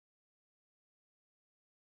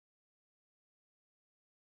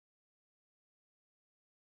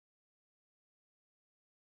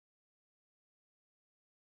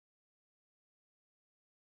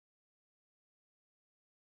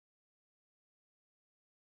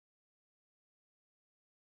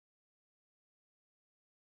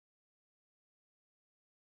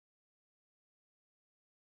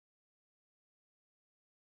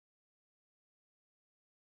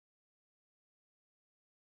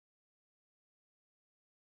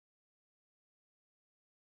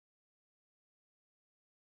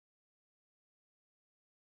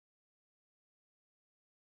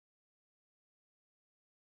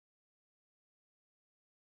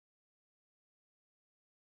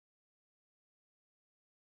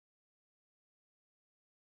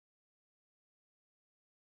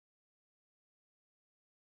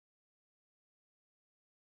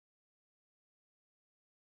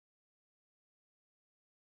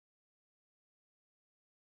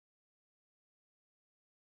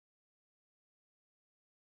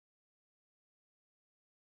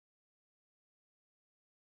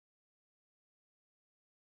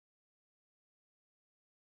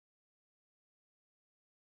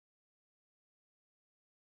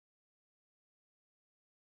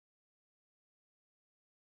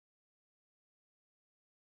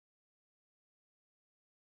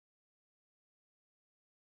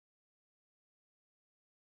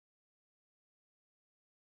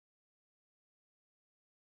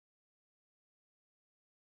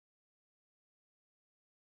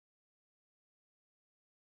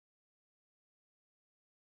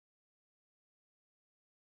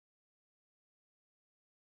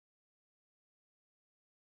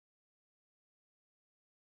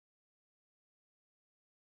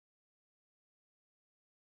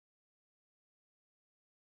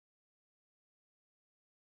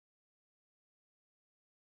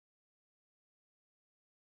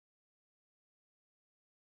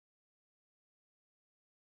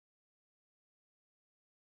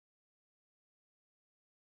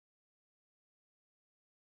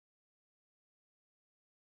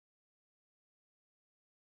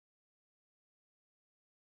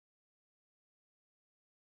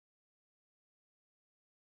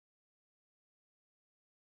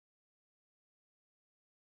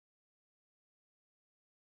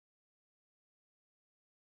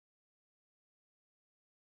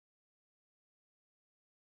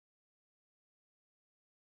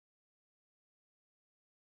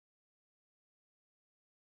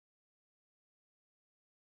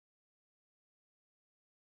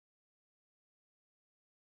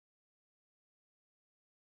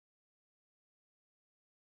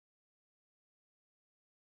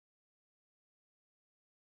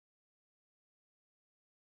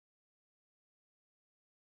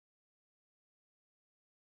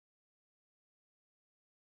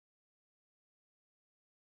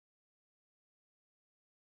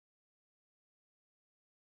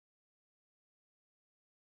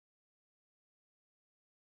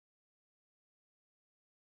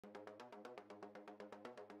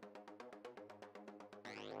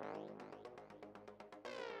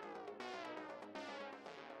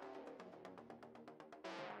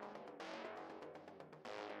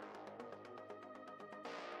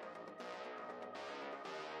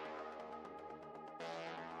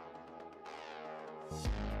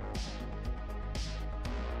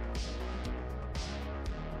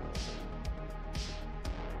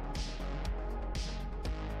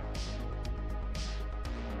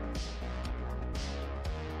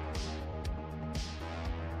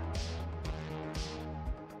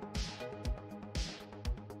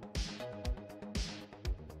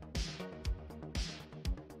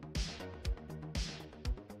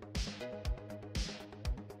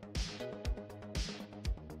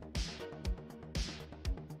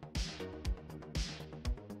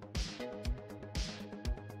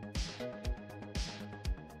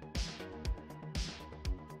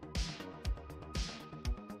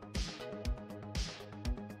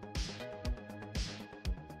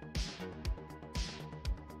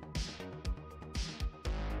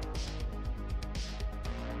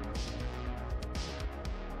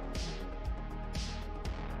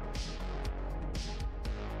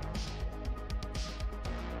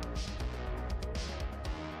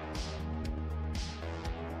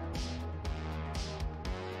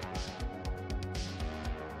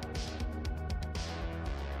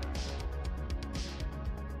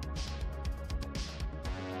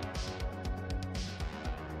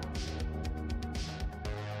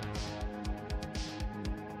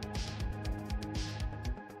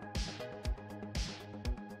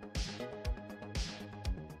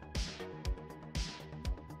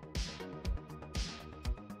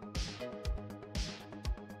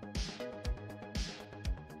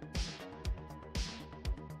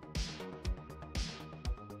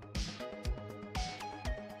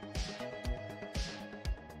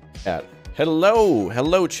Chat.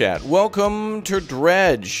 Hello chat. Welcome to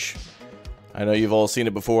Dredge. I know you've all seen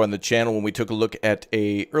it before on the channel when we took a look at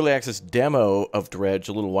a early access demo of Dredge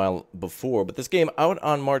a little while before, but this game out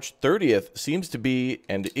on March 30th seems to be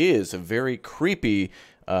and is a very creepy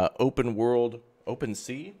open world, open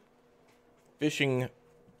sea fishing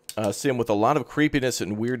sim with a lot of creepiness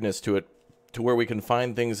and weirdness to it, to where we can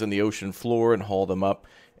find things in the ocean floor and haul them up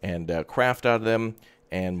and craft out of them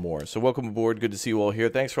and more. So welcome aboard. Good to see you all here.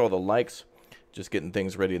 Thanks for all the likes. Just getting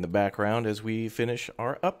things ready in the background as we finish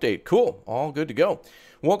our update. Cool. All good to go.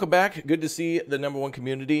 Welcome back. Good to see the #1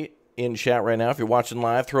 community in chat right now. If you're watching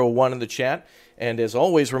live, throw a 1 in the chat. And as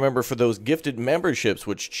always, remember for those gifted memberships,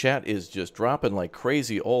 which chat is just dropping like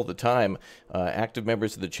crazy all the time, active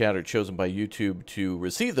members of the chat are chosen by YouTube to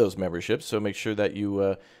receive those memberships. So make sure that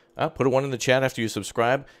you put a 1 in the chat after you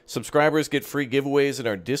subscribe. Subscribers get free giveaways in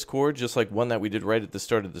our Discord, just like one that we did right at the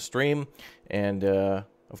start of the stream. And,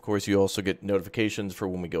 of course, you also get notifications for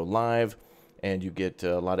when we go live. And you get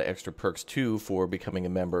a lot of extra perks, too, for becoming a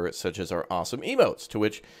member, such as our awesome emotes, to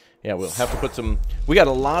which, yeah, we'll have to put some... We got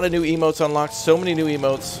a lot of new emotes unlocked, so many new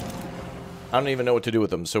emotes. I don't even know what to do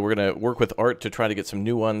with them. So we're going to work with Art to try to get some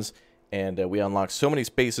new ones. And we unlocked so many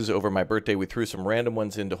spaces over my birthday. We threw some random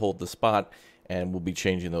ones in to hold the spot. And we'll be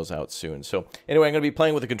changing those out soon. So anyway, I'm going to be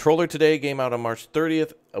playing with a controller today. Game out on March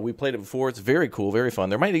 30th. We played it before. It's very cool, very fun.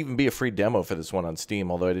 There might even be a free demo for this one on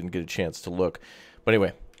Steam, although I didn't get a chance to look. But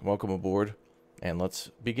anyway, welcome aboard, and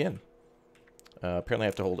let's begin. Apparently I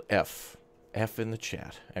have to hold F. F in the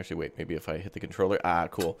chat. Actually, wait, maybe if I hit the controller. Ah,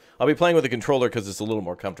 cool. I'll be playing with the controller because it's a little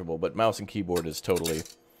more comfortable, but mouse and keyboard is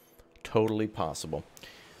totally possible.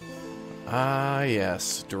 Ah,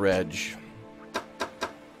 yes, Dredge.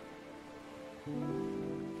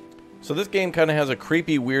 So this game kind of has a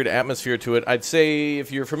creepy, weird atmosphere to it. I'd say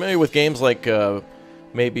if you're familiar with games like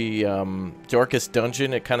maybe Darkest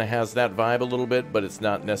Dungeon, it kind of has that vibe a little bit, but it's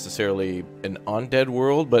not necessarily an undead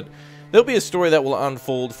world. But there'll be a story that will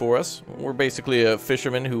unfold for us. We're basically a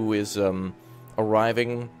fisherman who is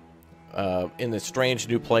arriving in this strange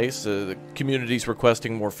new place. The community's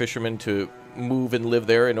requesting more fishermen to move and live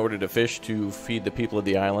there in order to fish to feed the people of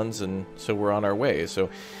the islands, and so we're on our way. So...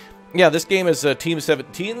 yeah, this game is Team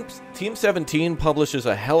 17. Team 17 publishes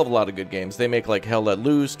a hell of a lot of good games. They make like Hell Let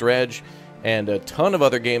Loose, Dredge, and a ton of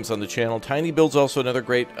other games on the channel. Tiny Build's also another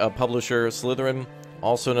great publisher. Slytherin,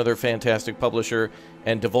 also another fantastic publisher.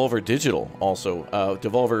 And Devolver Digital also.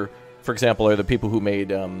 Devolver, for example, are the people who made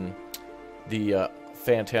the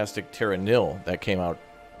fantastic Terra Nil that came out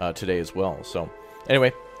today as well. So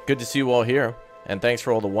anyway, good to see you all here. And thanks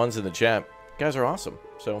for all the ones in the chat. You guys are awesome.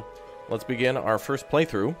 So let's begin our first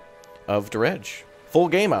playthrough of Dredge. Full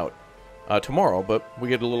game out tomorrow, but we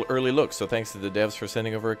get a little early look, so thanks to the devs for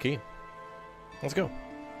sending over a key. Let's go.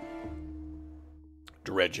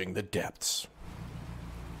 Dredging the depths.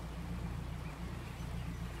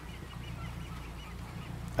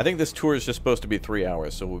 I think this tour is just supposed to be 3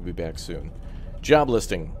 hours, so we'll be back soon. Job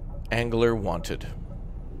listing. Angler wanted.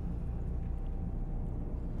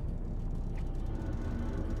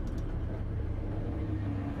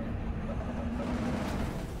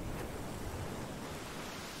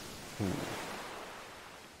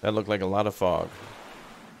 That looked like a lot of fog.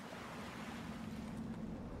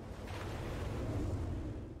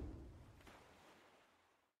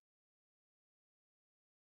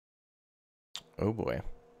 Oh boy.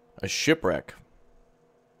 A shipwreck.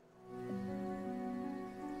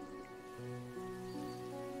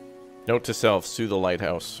 Note to self, sue the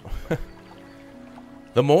lighthouse.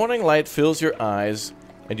 The morning light fills your eyes,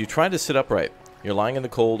 and you try to sit upright. You're lying in the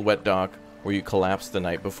cold, wet dock where you collapsed the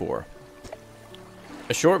night before.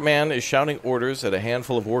 A short man is shouting orders at a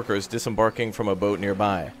handful of workers disembarking from a boat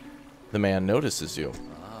nearby. The man notices you.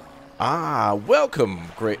 Ah, welcome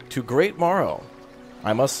to Great Morrow.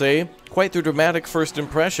 I must say, quite the dramatic first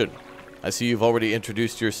impression. I see you've already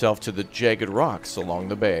introduced yourself to the jagged rocks along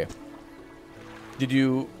the bay. Did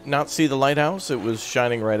you not see the lighthouse? It was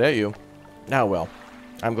shining right at you. Ah, well.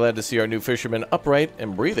 I'm glad to see our new fisherman upright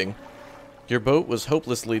and breathing. Your boat was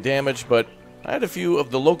hopelessly damaged, but I had a few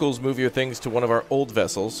of the locals move your things to one of our old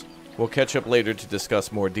vessels. We'll catch up later to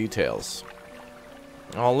discuss more details.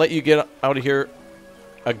 I'll let you get out of here.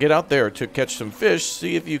 Get out there to catch some fish.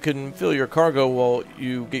 See if you can fill your cargo while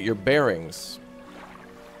you get your bearings.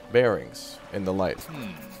 Bearings in the light.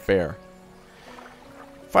 Bear.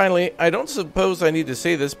 Finally, I don't suppose I need to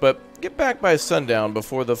say this, but get back by sundown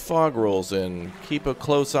before the fog rolls in. Keep a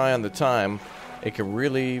close eye on the time. It can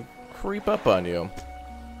really creep up on you.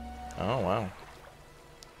 Oh, wow.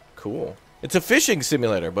 Cool. It's a fishing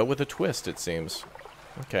simulator, but with a twist, it seems.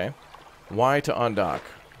 Okay. Y to undock.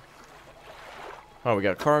 Oh, we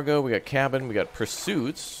got cargo, we got cabin, we got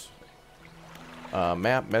pursuits.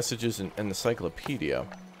 Map, messages, and encyclopedia.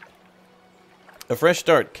 A fresh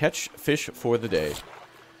start. Catch fish for the day.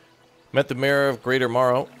 Met the mayor of Greater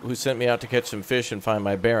Morrow, who sent me out to catch some fish and find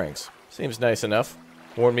my bearings. Seems nice enough.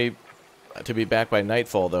 Warned me to be back by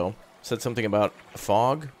nightfall, though. Said something about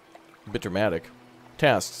fog? A bit dramatic.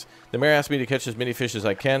 Tasks. The mayor asked me to catch as many fish as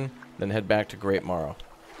I can, then head back to Great Morrow.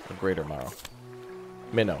 Or Greater Morrow.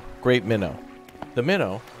 Minnow. Great Minnow. The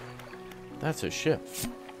Minnow? That's a ship.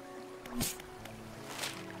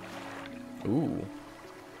 Ooh.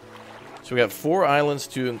 So we got 4 islands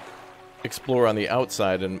to explore on the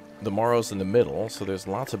outside, and the Morrow's in the middle, so there's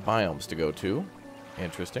lots of biomes to go to.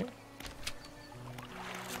 Interesting.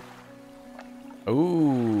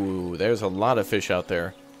 Ooh, there's a lot of fish out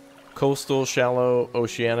there. Coastal, shallow,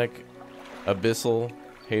 oceanic, abyssal,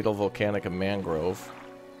 hadal, volcanic, and mangrove.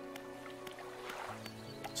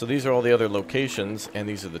 So these are all the other locations, and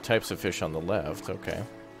these are the types of fish on the left. Okay.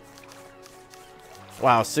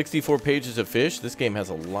 Wow, 64 pages of fish? This game has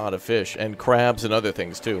a lot of fish, and crabs and other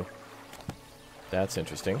things, too. That's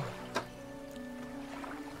interesting.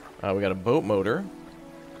 We got a boat motor.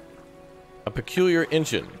 A peculiar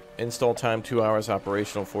engine. Install time 2 hours,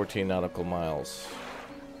 operational 14 nautical miles.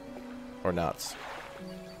 Or knots.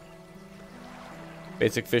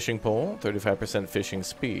 Basic fishing pole, 35% fishing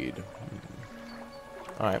speed.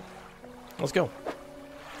 Alright. Let's go.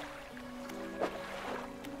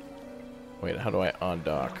 Wait, how do I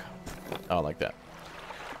undock? Oh, like that.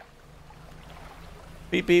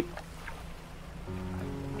 Beep, beep.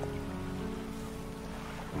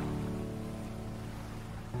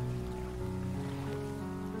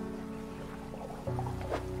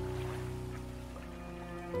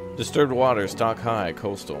 Disturbed water, stock high,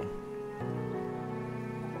 coastal.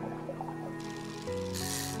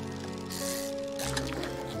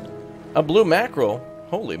 A blue mackerel?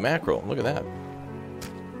 Holy mackerel, look at that.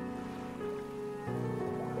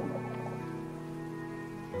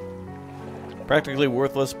 Practically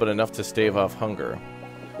worthless, but enough to stave off hunger.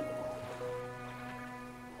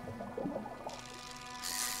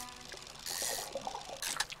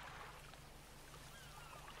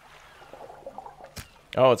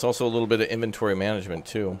 Oh, it's also a little bit of inventory management,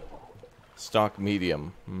 too. Stock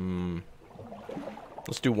medium.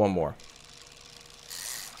 Let's do one more.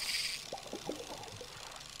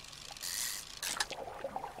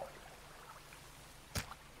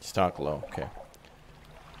 Stock low, okay.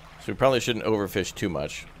 So we probably shouldn't overfish too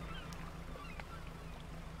much.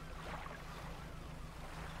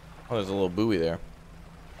 Oh, there's a little buoy there.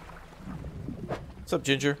 What's up,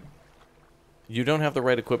 Ginger? You don't have the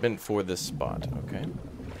right equipment for this spot, okay.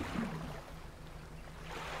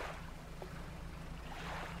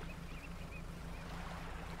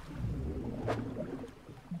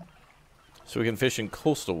 So we can fish in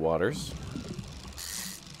coastal waters.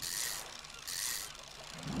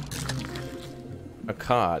 A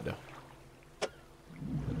cod.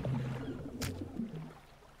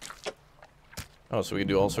 Oh, so we can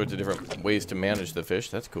do all sorts of different ways to manage the fish.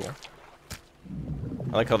 That's cool.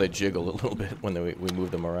 I like how they jiggle a little bit when we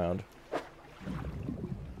move them around.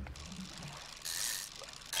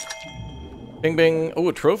 Bing, bing. Oh,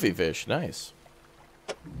 a trophy fish. Nice.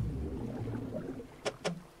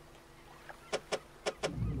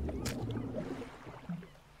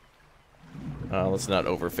 Let's not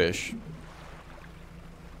overfish.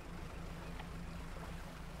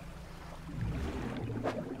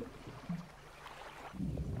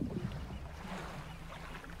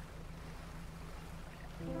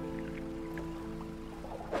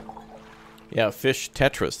 Yeah, fish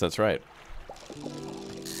Tetris, that's right.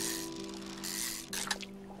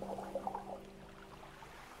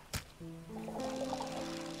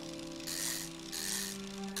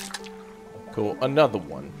 Cool, another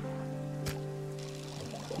one.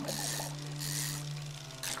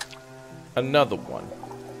 Another one.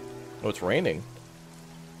 Oh, it's raining.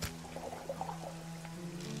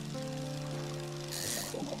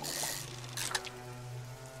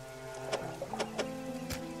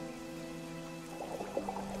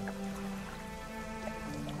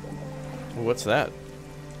 What's that?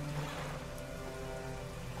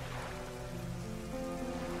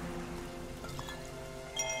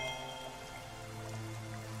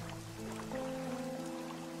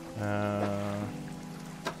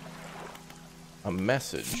 A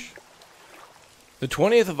message. The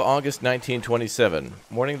 20th of August, 1927.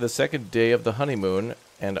 Morning of the second day of the honeymoon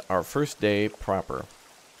and our first day proper.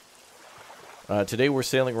 Today we're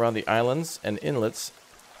sailing around the islands and inlets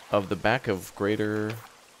of the back of Greater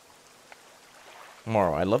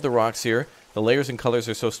Morrow. I love the rocks here. The layers and colors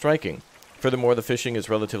are so striking. Furthermore, the fishing is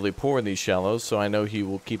relatively poor in these shallows, so I know he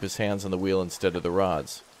will keep his hands on the wheel instead of the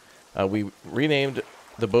rods. We renamed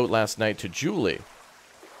the boat last night to Julie.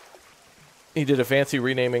 He did a fancy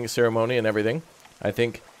renaming ceremony and everything. I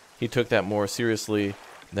think he took that more seriously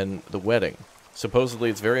than the wedding. Supposedly,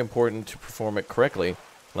 it's very important to perform it correctly,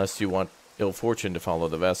 lest you want ill fortune to follow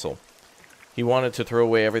the vessel. He wanted to throw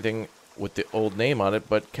away everything with the old name on it,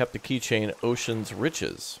 but kept the keychain Ocean's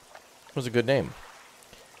Riches. It was a good name.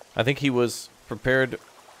 I think he's prepared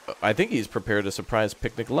a surprise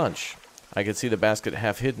picnic lunch. I could see the basket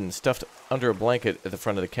half hidden, stuffed under a blanket at the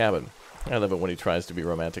front of the cabin. I love it when he tries to be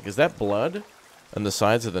romantic. Is that blood on the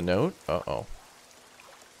sides of the note? Uh-oh.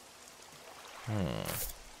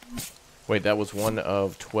 Wait, that was one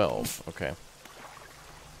of 12. Okay.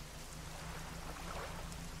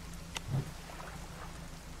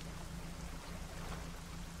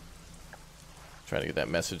 Trying to get that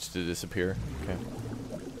message to disappear. Okay.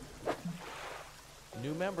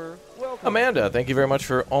 New member, welcome. Amanda, thank you very much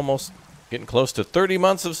for almost getting close to 30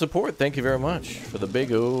 months of support. Thank you very much for the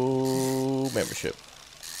big O membership.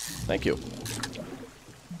 Thank you.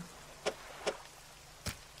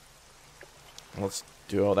 Let's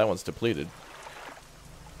do... Oh, that one's depleted.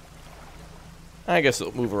 I guess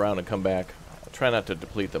it'll move around and come back. I'll try not to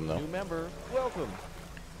deplete them, though. New member, welcome.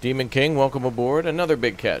 Demon King, welcome aboard. Another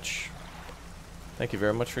big catch. Thank you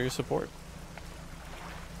very much for your support.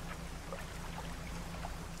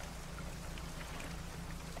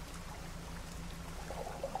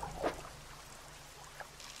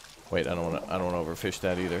 Wait, I don't want to overfish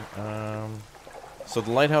that either. So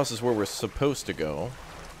the lighthouse is where we're supposed to go.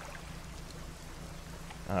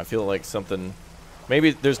 I feel like something...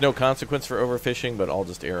 Maybe there's no consequence for overfishing, but I'll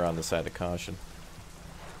just err on the side of caution.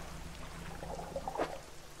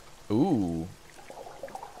 Ooh.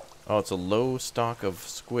 Oh, it's a low stock of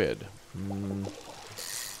squid.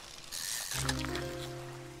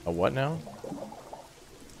 A what now?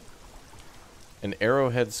 An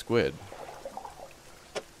arrowhead squid.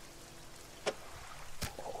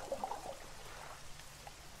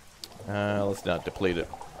 Let's not deplete it.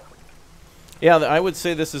 Yeah, I would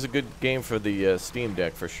say this is a good game for the Steam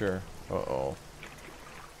Deck for sure. Uh-oh.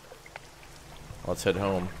 Let's head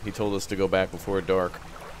home. He told us to go back before dark.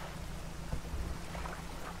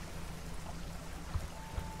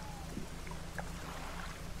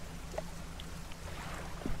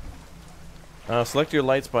 Select your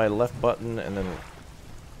lights by left button and then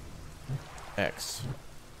X.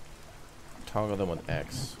 Toggle them with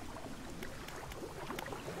X.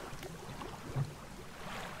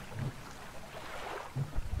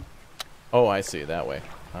 Oh, I see. That way.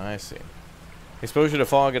 I see. Exposure to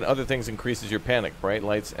fog and other things increases your panic. Bright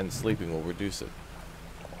lights and sleeping will reduce it.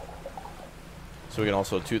 So we can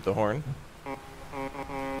also toot the horn.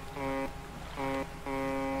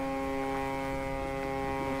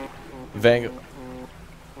 Vanguard.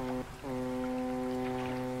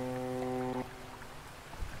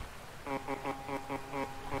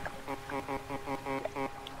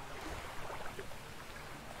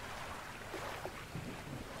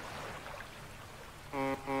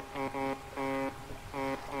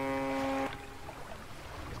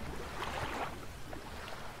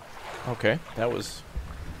 Okay, that was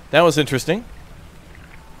That was interesting.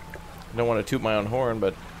 I don't want to toot my own horn,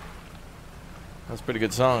 but that's a pretty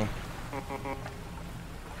good song.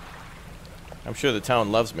 I'm sure the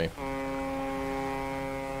town loves me.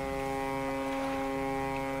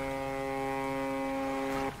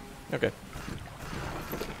 Okay.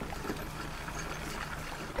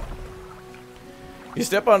 You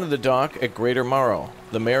step onto the dock at Greater Morrow.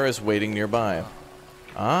 The mayor is waiting nearby.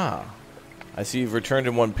 Ah, I see you've returned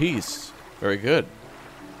in one piece. Very good.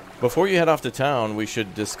 Before you head off to town, we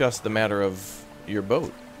should discuss the matter of your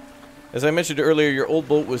boat. As I mentioned earlier, your old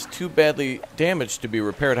boat was too badly damaged to be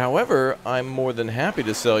repaired. However, I'm more than happy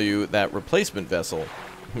to sell you that replacement vessel,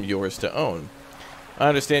 yours to own. I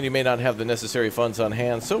understand you may not have the necessary funds on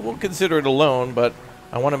hand, so we'll consider it a loan, but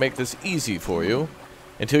I want to make this easy for you.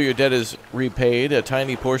 Until your debt is repaid, a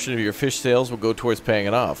tiny portion of your fish sales will go towards paying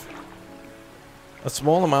it off. A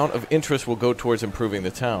small amount of interest will go towards improving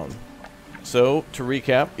the town. So, to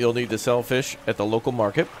recap, you'll need to sell fish at the local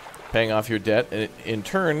market, paying off your debt, and in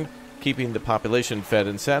turn, keeping the population fed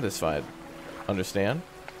and satisfied. Understand?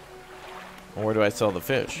 Or where do I sell the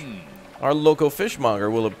fish? Our local fishmonger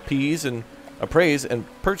will appraise and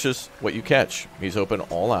purchase what you catch. He's open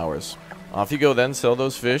all hours. Off you go then, sell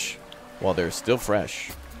those fish while they're still fresh.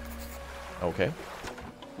 Okay.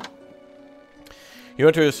 You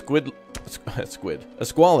enter a squalid.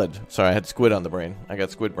 Sorry, I had squid on the brain. I got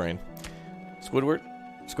squid brain. Squidward?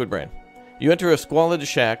 Squid brain. You enter a squalid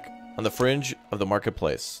shack on the fringe of the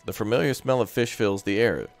marketplace. The familiar smell of fish fills the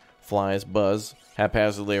air. Flies buzz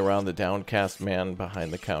haphazardly around the downcast man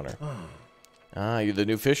behind the counter. Ah, you're the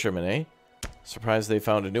new fisherman, eh? Surprised they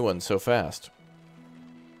found a new one so fast.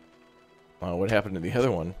 What happened to the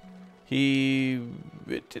other one?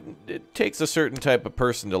 It takes a certain type of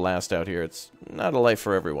person to last out here. It's not a life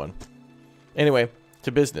for everyone. Anyway,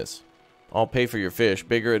 to business. I'll pay for your fish.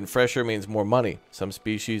 Bigger and fresher means more money. Some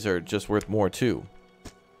species are just worth more too.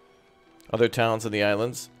 Other towns in the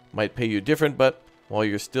islands might pay you different, but while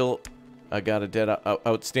you're still got a debt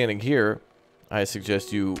outstanding here, I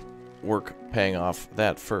suggest you work paying off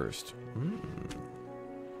that first.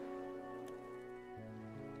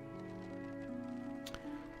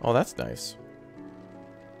 Oh, that's nice.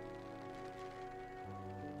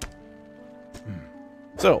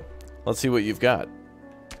 So, let's see what you've got.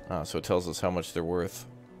 So it tells us how much they're worth.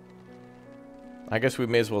 I guess we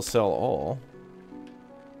may as well sell all.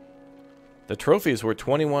 The trophies were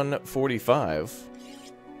 $21.45.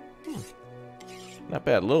 Not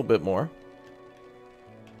bad, a little bit more.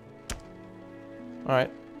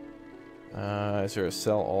 Alright. Is there a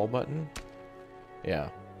sell all button? Yeah.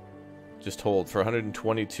 Just hold for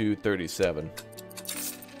 $122.37.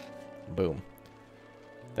 Boom.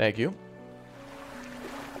 Thank you.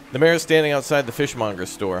 The mayor is standing outside the fishmonger's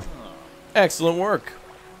store. Excellent work.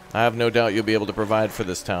 I have no doubt you'll be able to provide for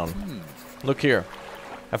this town. Look here.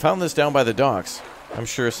 I found this down by the docks. I'm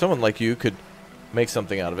sure someone like you could make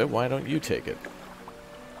something out of it. Why don't you take it?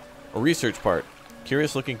 A research part.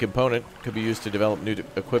 Curious looking component could be used to develop new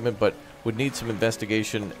equipment, but would need some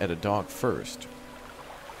investigation at a dock first.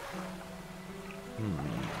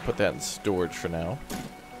 Put that in storage for now.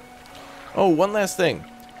 Oh, one last thing.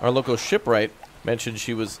 Our local shipwright mentioned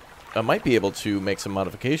she might be able to make some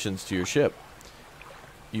modifications to your ship.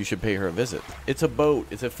 You should pay her a visit. It's a boat.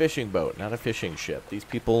 It's a fishing boat, not a fishing ship. These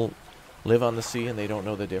people live on the sea and they don't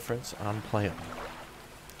know the difference. Unplayable.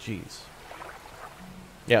 Jeez.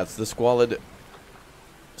 Yeah, it's the Squalid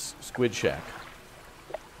Squid Shack.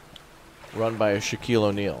 Run by a Shaquille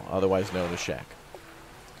O'Neal, otherwise known as Shaq.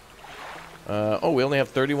 Oh, we only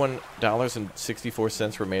have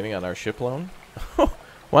 $31.64 remaining on our ship loan.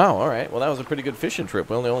 Wow, alright. Well, that was a pretty good fishing trip.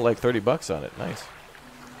 We only owe like $30 on it. Nice.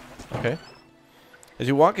 Okay. As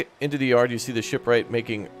you walk into the yard, you see the shipwright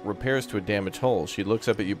making repairs to a damaged hull. She looks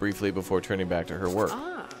up at you briefly before turning back to her work.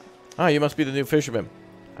 Ah, you must be the new fisherman.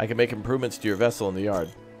 I can make improvements to your vessel in the yard.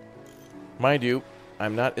 Mind you,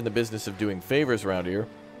 I'm not in the business of doing favors around here.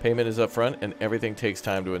 Payment is up front, and everything takes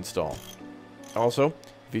time to install. Also,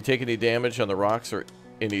 if you take any damage on the rocks or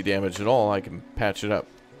any damage at all, I can patch it up.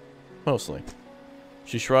 Mostly.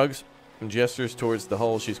 She shrugs and gestures towards the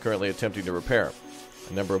hull she's currently attempting to repair.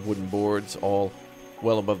 A number of wooden boards, all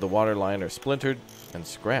well above the waterline, are splintered and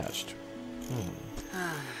scratched.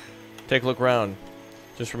 Take a look around.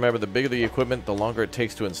 Just remember, the bigger the equipment, the longer it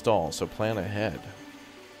takes to install, so plan ahead.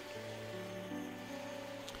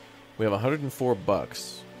 We have 104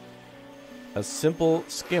 bucks. A simple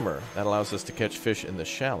skimmer that allows us to catch fish in the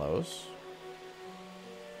shallows.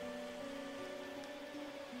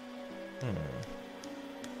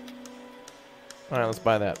 Alright, let's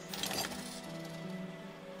buy that.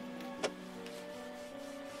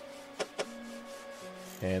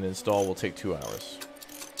 And install will take 2 hours.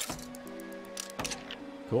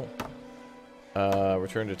 Cool.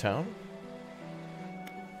 Return to town.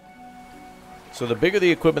 So the bigger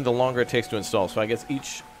the equipment, the longer it takes to install. So I guess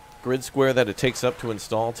each grid square that it takes up to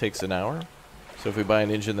install takes an hour. So if we buy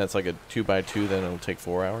an engine that's like a 2x2, then it'll take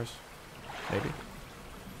 4 hours. Maybe.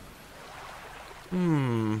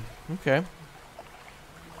 Okay.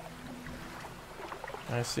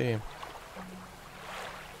 I see.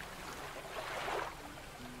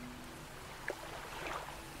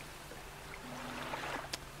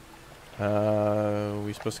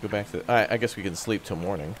 We supposed to go back to... I guess we can sleep till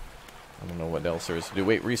morning. I don't know what else there is to do.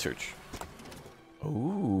 Wait, research.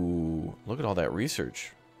 Ooh, look at all that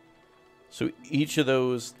research. So each of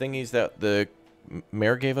those thingies that the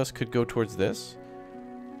mayor gave us could go towards this?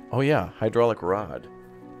 Oh yeah, hydraulic rod.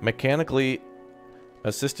 Mechanically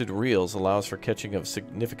assisted reels allows for catching of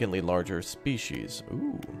significantly larger species.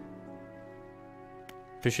 Ooh.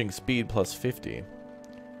 Fishing speed plus 50.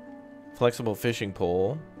 Flexible fishing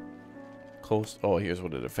pole. Oh, here's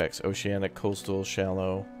what it affects. Oceanic, coastal,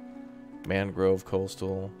 shallow, mangrove,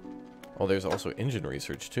 coastal. Oh, there's also engine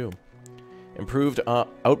research, too. Improved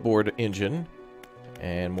outboard engine.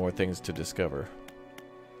 And more things to discover.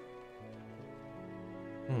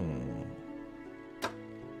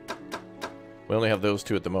 We only have those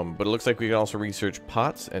two at the moment, but it looks like we can also research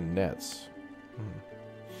pots and nets.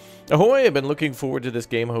 Ahoy! I've been looking forward to this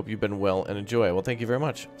game. Hope you've been well and enjoy. Well, thank you very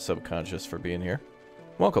much, Subconscious, for being here.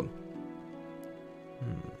 Welcome.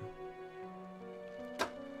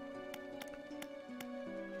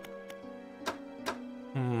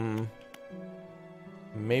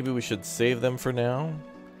 Maybe we should save them for now.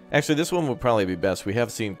 Actually, this one would probably be best. We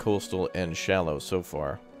have seen coastal and shallow so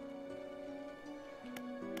far.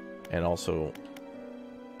 And also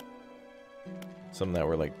some that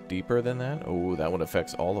were like deeper than that. Oh, that one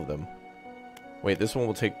affects all of them. Wait, this one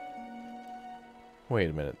will take... Wait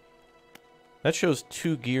a minute. That shows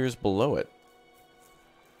 2 gears below it.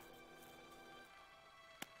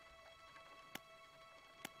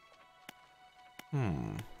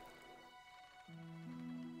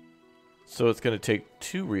 So it's going to take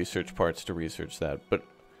 2 research parts to research that. But,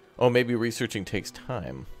 oh, maybe researching takes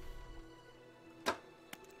time.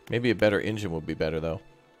 Maybe a better engine would be better, though.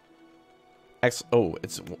 Oh,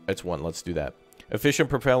 it's 1. Let's do that. Efficient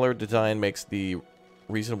propeller design makes the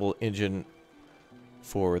reasonable engine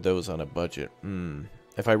for those on a budget.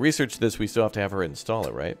 If I research this, we still have to have her install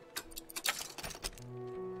it, right?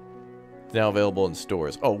 Now available in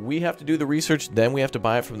stores. Oh, we have to do the research, then we have to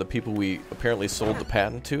buy it from the people we apparently sold the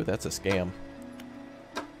patent to? That's a scam.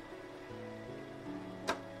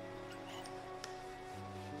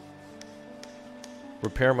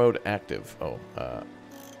 Repair mode active. Oh,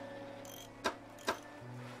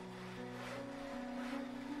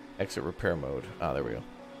 exit repair mode. Ah, there we go.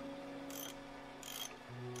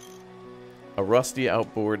 A rusty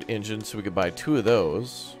outboard engine, so we could buy 2 of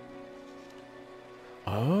those.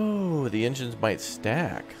 Oh, the engines might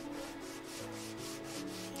stack.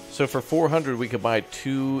 So for 400, we could buy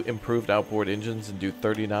 2 improved outboard engines and do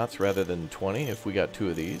 30 knots rather than 20 if we got 2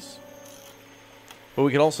 of these. But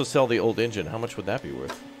we could also sell the old engine. How much would that be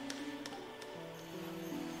worth?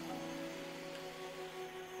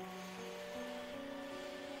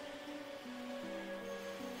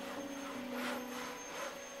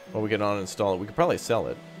 Well, we can uninstall it. We could probably sell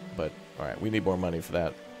it, but alright, we need more money for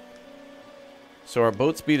that. So our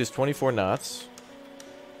boat speed is 24 knots.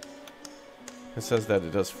 It says that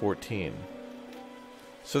it does 14.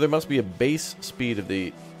 So there must be a base speed of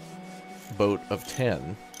the boat of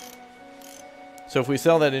 10. So if we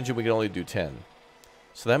sell that engine, we can only do 10.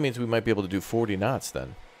 So that means we might be able to do 40 knots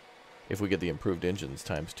then. If we get the improved engines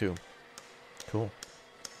times 2. Cool.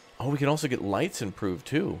 Oh, we can also get lights improved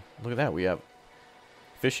too. Look at that. We have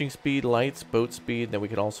fishing speed, lights, boat speed. Then we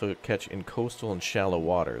can also catch in coastal and shallow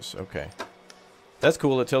waters. Okay. That's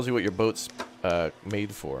cool. It tells you what your boat's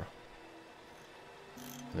made for.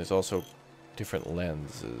 And there's also different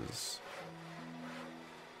lenses.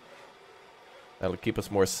 That'll keep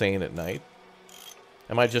us more sane at night.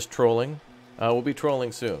 Am I just trolling? We'll be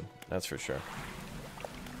trolling soon. That's for sure.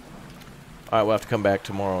 Alright, we'll have to come back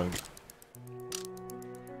tomorrow and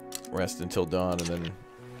rest until dawn and then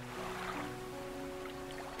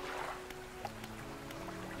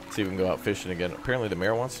see if we can go out fishing again. Apparently the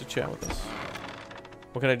mayor wants to chat with us.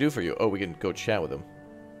 What can I do for you? Oh, we can go chat with him.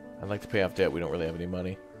 I'd like to pay off debt. We don't really have any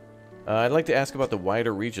money. I'd like to ask about the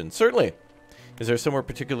wider region. Certainly! Is there somewhere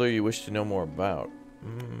particular you wish to know more about?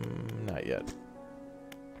 Not yet.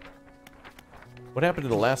 What happened to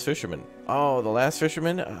the last fisherman? Oh, the last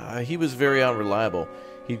fisherman? He was very unreliable.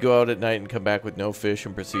 He'd go out at night and come back with no fish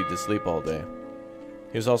and proceed to sleep all day.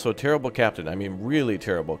 He was also a terrible captain. I mean, really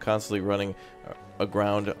terrible. Constantly running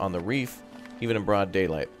aground on the reef, even in broad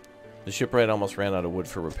daylight. The shipwright almost ran out of wood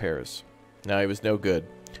for repairs. Now he was no good.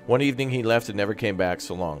 One evening he left and never came back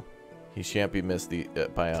so long. He shan't be missed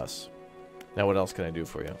by us. Now what else can I do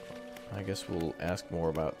for you? I guess we'll ask more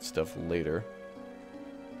about stuff later.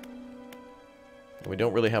 We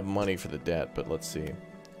don't really have money for the debt, but let's see.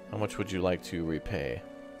 How much would you like to repay?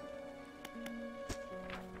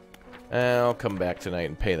 I'll come back tonight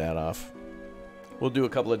and pay that off. We'll do a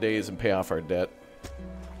couple of days and pay off our debt.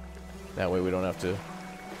 That way we don't have to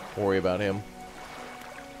worry about him.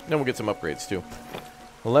 Then we'll get some upgrades too.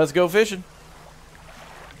 Well, let's go fishing.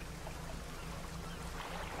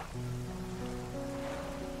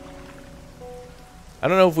 I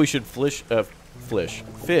don't know if we should fish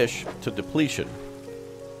to depletion.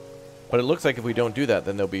 But it looks like if we don't do that,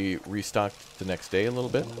 then they'll be restocked the next day a little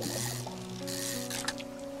bit.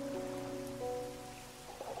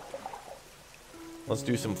 Let's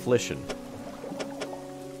do some flishing.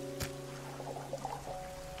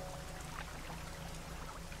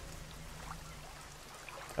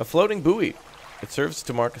 A floating buoy. It serves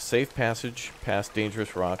to mark a safe passage past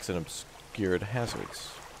dangerous rocks and obscured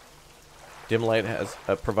hazards. Dim light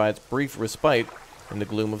provides brief respite in the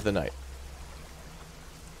gloom of the night.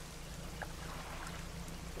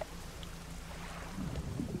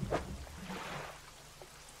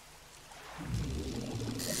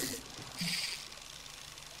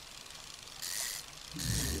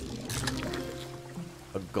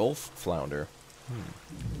 A Gulf flounder.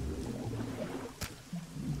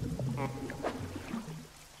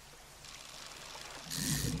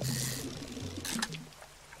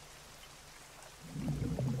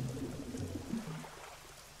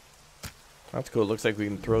 That's cool. It looks like we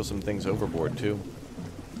can throw some things overboard, too.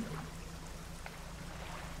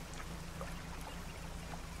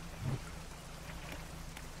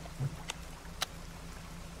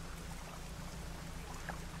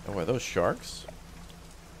 Oh, are those sharks?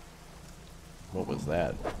 What was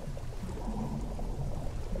that?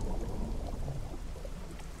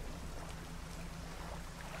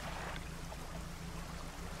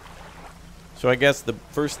 So I guess the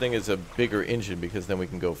first thing is a bigger engine because then we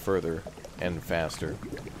can go further and faster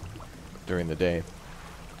during the day.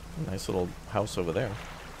 Nice little house over there.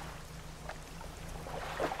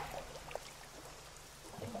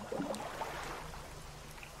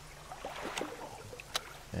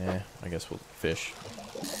 I guess we'll fish.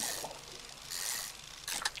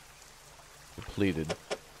 Depleted.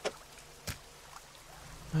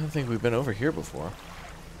 I don't think we've been over here before.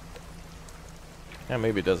 Yeah,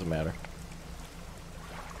 maybe it doesn't matter.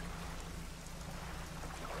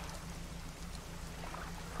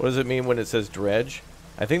 What does it mean when it says dredge?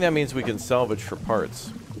 I think that means we can salvage for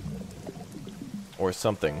parts. Or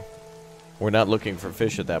something. We're not looking for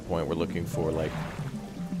fish at that point. We're looking for, like...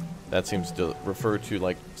 That seems to refer to,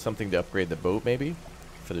 like, something to upgrade the boat, maybe?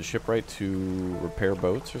 For the shipwright to repair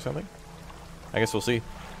boats or something? I guess we'll see.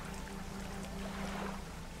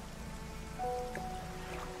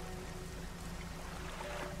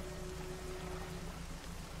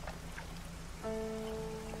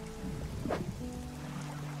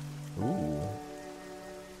 Ooh.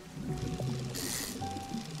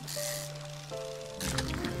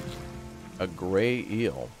 A gray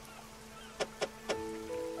eel.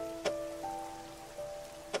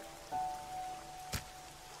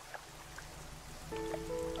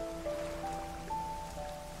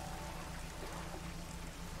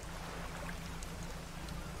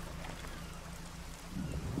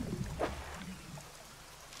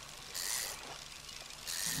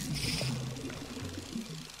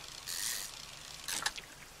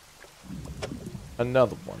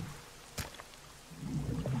 Another one.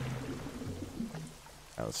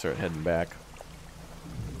 Now let's start heading back.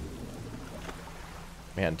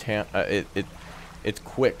 Man, it's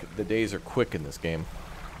quick. The days are quick in this game.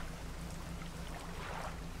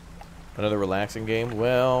 Another relaxing game?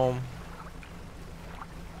 Well,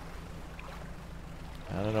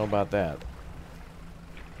 I don't know about that.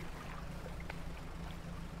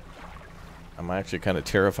 I'm actually kind of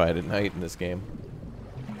terrified at night in this game.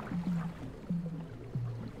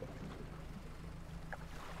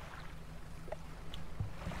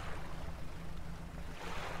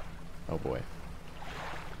 Oh boy.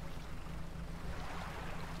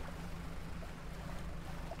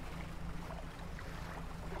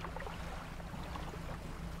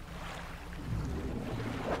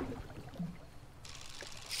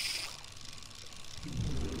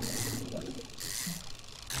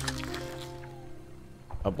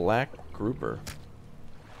 A black grouper.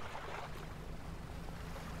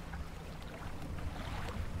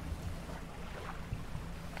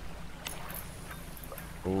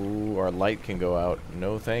 Ooh, our light can go out.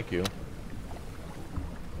 No, thank you.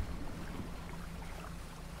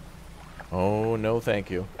 Oh, no, thank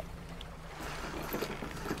you.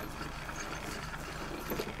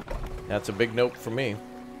 That's a big nope for me.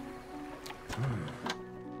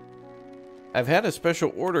 I've had a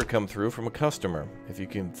special order come through from a customer. If you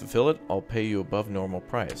can fulfill it, I'll pay you above normal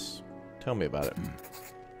price. Tell me about it.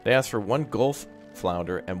 They asked for 1 Gulf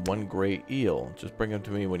flounder and 1 gray eel. Just bring them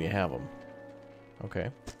to me when you have them.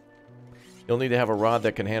 Okay. You'll need to have a rod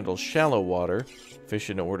that can handle shallow water fish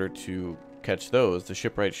in order to catch those. The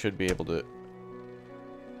shipwright should be able to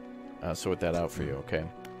sort that out for you. Okay.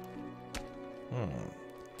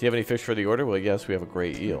 Do you have any fish for the order? Well, yes, we have a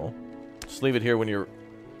gray eel. Just leave it here when you're...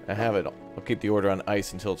 I have it. I'll keep the order on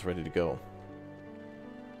ice until it's ready to go.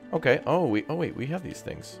 Okay. Oh, wait, we have these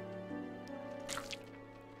things.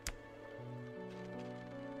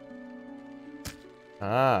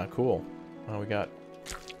 Ah, cool. Oh, we got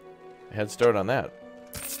a head start on that.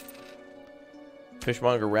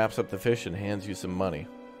 Fishmonger wraps up the fish and hands you some money.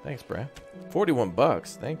 Thanks, Brad. 41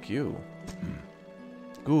 bucks. Thank you.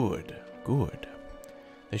 Good, good.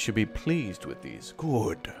 They should be pleased with these.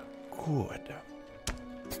 Good, good.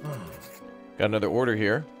 Got another order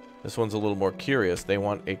here. This one's a little more curious. They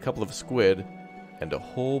want a couple of squid and a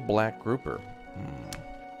whole black grouper.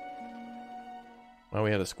 Well,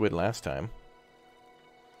 we had a squid last time.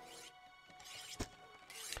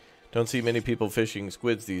 Don't see many people fishing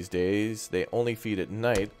squids these days. They only feed at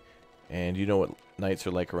night, and you know what nights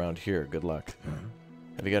are like around here. Good luck.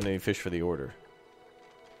 Have you got any fish for the order?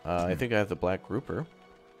 I think I have the black grouper.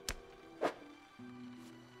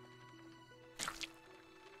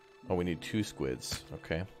 Oh, we need 2 squids.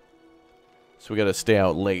 Okay. So we got to stay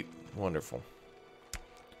out late. Wonderful.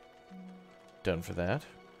 Done for that.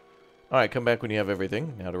 Alright, come back when you have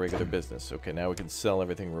everything. Now to regular business. Okay, now we can sell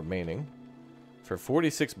everything remaining for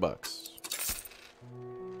 46 bucks.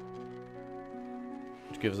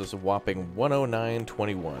 Which gives us a whopping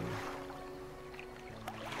 109.21.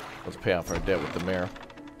 Let's pay off our debt with the mare.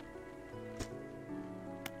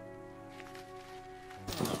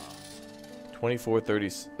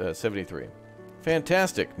 $24.73.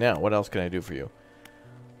 Fantastic. Now, what else can I do for you?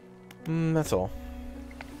 That's all.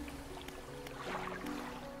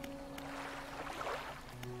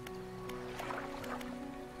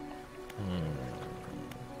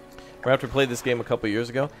 Raptor played this game a couple years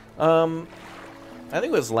ago. I think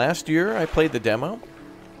it was last year I played the demo.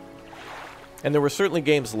 And there were certainly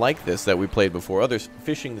games like this that we played before. Other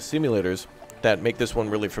fishing simulators that make this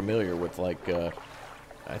one really familiar with, like,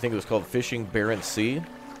 I think it was called Fishing Barents Sea.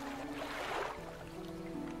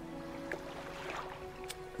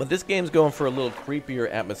 But this game's going for a little creepier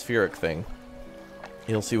atmospheric thing.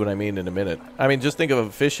 You'll see what I mean in a minute. I mean, just think of a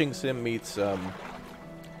fishing sim meets,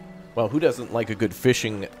 well, who doesn't like a good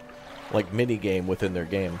fishing, like, mini game within their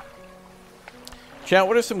game? Chat,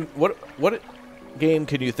 what are some, what game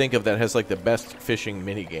can you think of that has, like, the best fishing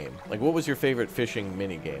mini game? Like, what was your favorite fishing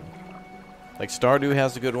mini game? Like, Stardew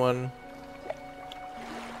has a good one.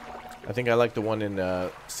 I think I like the one in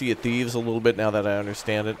Sea of Thieves a little bit now that I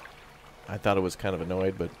understand it. I thought it was kind of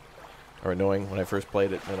annoying when I first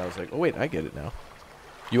played it. And I was like, oh, wait, I get it now.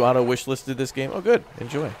 You auto-wishlisted this game? Oh, good.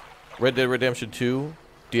 Enjoy. Red Dead Redemption 2.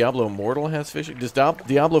 Diablo Immortal has fishing. Does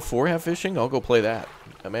Diablo 4 have fishing? I'll go play that.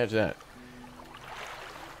 Imagine that.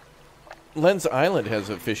 Lens Island has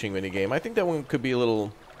a fishing minigame. I think that one could be a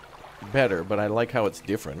little better, but I like how it's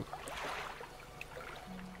different.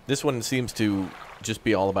 This one seems to just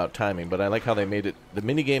be all about timing, but I like how they made it. The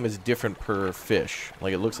minigame is different per fish.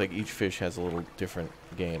 Like, it looks like each fish has a little different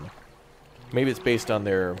game. Maybe it's based on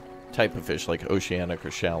their type of fish, like oceanic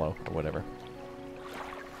or shallow or whatever.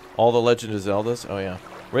 All the Legend of Zeldas? Oh, yeah.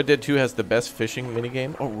 Red Dead 2 has the best fishing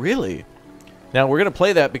minigame? Oh, really? Now, we're going to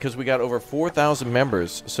play that because we got over 4,000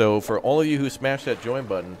 members. So, for all of you who smashed that join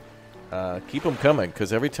button, keep them coming,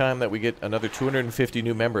 because every time that we get another 250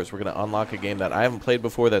 new members, we're going to unlock a game that I haven't played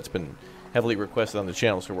before that's been heavily requested on the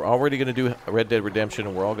channel. So we're already going to do Red Dead Redemption,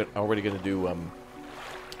 and we're already going to do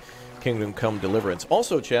Kingdom Come Deliverance.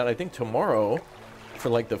 Also, chat, I think tomorrow, for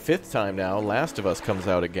like the 5th time now, Last of Us comes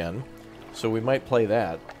out again. So we might play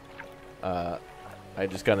that. I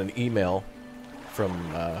just got an email from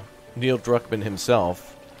Neil Druckmann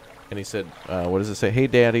himself, and he said, what does it say? Hey,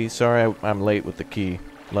 Daddy, sorry I'm late with the key.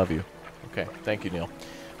 Love you. Okay, thank you, Neil.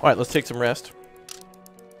 All right, let's take some rest,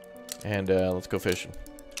 and let's go fishing.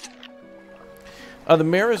 The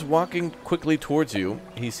mayor is walking quickly towards you.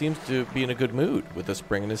 He seems to be in a good mood with a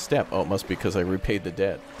spring in his step. Oh, it must be because I repaid the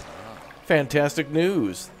debt. Fantastic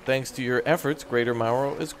news. Thanks to your efforts, Greater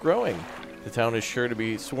Mauro is growing. The town is sure to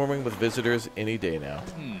be swarming with visitors any day now.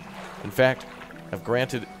 In fact, I've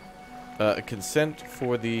granted a consent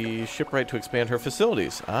for the shipwright to expand her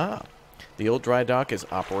facilities. Ah, the old dry dock is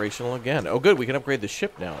operational again. Oh, good. We can upgrade the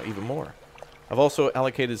ship now, even more. I've also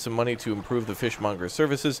allocated some money to improve the fishmonger's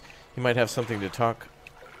services. He might have something to talk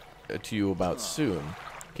to you about soon.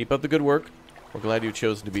 Keep up the good work. We're glad you've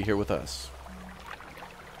chosen to be here with us.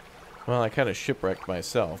 Well, I kind of shipwrecked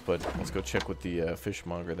myself, but let's go check with the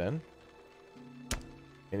fishmonger then.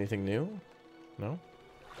 Anything new? No?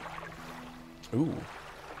 Ooh.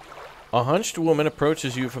 A hunched woman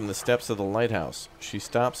approaches you from the steps of the lighthouse. She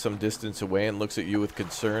stops some distance away and looks at you with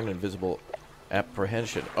concern and visible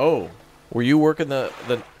apprehension. Oh, were you working the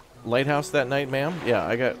lighthouse that night, ma'am? Yeah,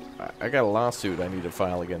 I got a lawsuit I need to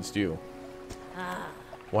file against you.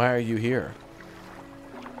 Why are you here?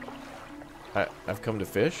 I've come to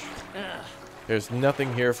fish? There's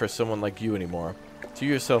nothing here for someone like you anymore. Do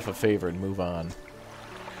yourself a favor and move on.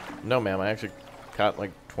 No, ma'am, I actually caught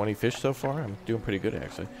like 20 fish so far. I'm doing pretty good,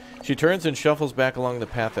 actually. She turns and shuffles back along the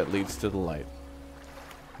path that leads to the light.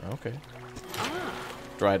 Okay.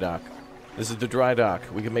 Dry dock. This is the dry dock.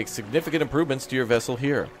 We can make significant improvements to your vessel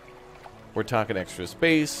here. We're talking extra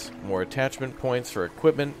space, more attachment points for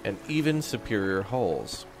equipment, and even superior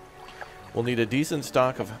hulls. We'll need a decent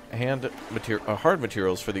stock of hard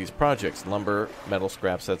materials for these projects. Lumber, metal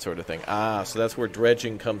scraps, that sort of thing. Ah, so that's where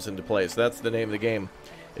dredging comes into play. So that's the name of the game,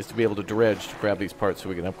 is to be able to dredge to grab these parts so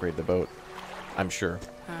we can upgrade the boat. I'm sure.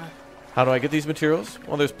 How do I get these materials?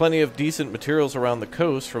 Well, there's plenty of decent materials around the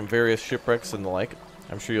coast from various shipwrecks and the like.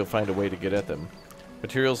 I'm sure you'll find a way to get at them.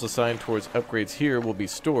 Materials assigned towards upgrades here will be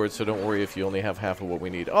stored, so don't worry if you only have half of what we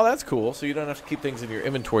need. Oh, that's cool. So you don't have to keep things in your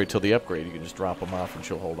inventory till the upgrade. You can just drop them off and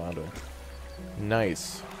she'll hold on to them.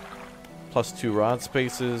 Nice. +2 rod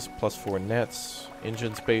spaces, +4 nets,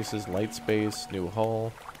 engine spaces, light space, new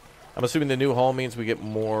hull. I'm assuming the new hull means we get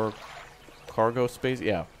more cargo space.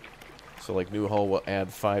 Yeah. So like new hull will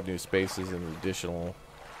add 5 new spaces and an additional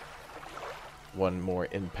 1 more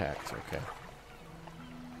impact. Okay.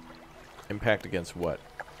 Impact against what?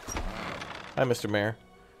 Hi, Mr. Mayor.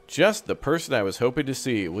 Just the person I was hoping to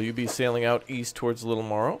see. Will you be sailing out east towards Little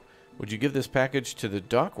Morrow? Would you give this package to the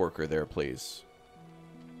dock worker there, please?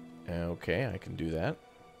 Okay, I can do that.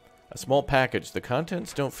 A small package. The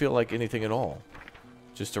contents don't feel like anything at all.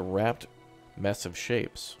 Just a wrapped mess of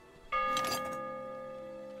shapes.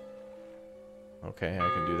 Okay, I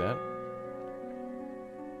can do that.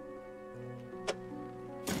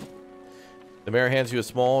 The mayor hands you a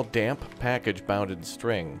small, damp package bound in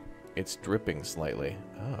string. It's dripping slightly.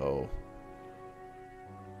 Oh.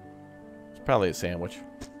 It's probably a sandwich.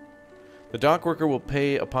 The dock worker will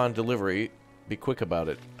pay upon delivery. Be quick about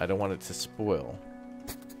it. I don't want it to spoil.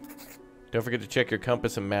 Don't forget to check your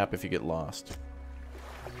compass and map if you get lost.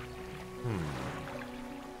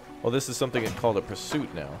 Well, this is something called a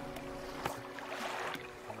pursuit now.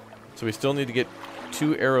 So we still need to get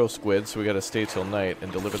 2 arrow squids, so we gotta stay till night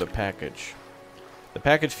and deliver the package. The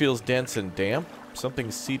package feels dense and damp.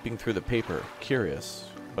 Something's seeping through the paper. Curious,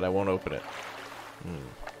 but I won't open it.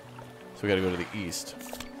 So we gotta go to the east.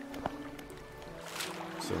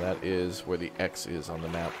 So that is where the X is on the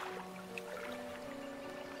map.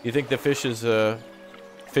 You think the fish is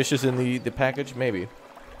in the package? Maybe.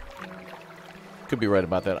 Could be right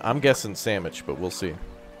about that. I'm guessing sandwich, but we'll see.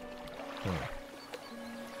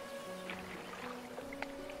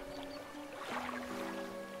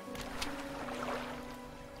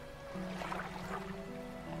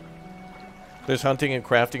 There's hunting and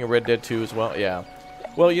crafting in Red Dead 2 as well. Yeah.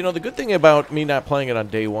 Well, you know, the good thing about me not playing it on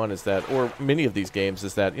day one is that, or many of these games,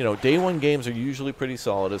 is that, you know, day one games are usually pretty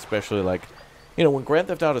solid, especially like, you know, when Grand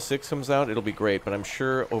Theft Auto 6 comes out, it'll be great, but I'm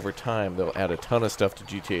sure over time they'll add a ton of stuff to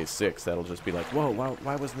GTA 6 that'll just be like, whoa,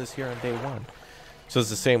 why wasn't this here on day one? So it's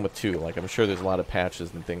the same with 2. Like, I'm sure there's a lot of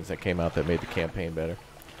patches and things that came out that made the campaign better.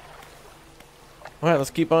 Alright,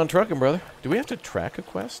 let's keep on trucking, brother. Do we have to track a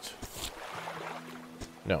quest?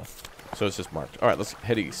 No. So it's just marked. Alright, let's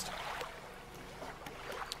head east.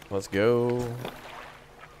 Let's go.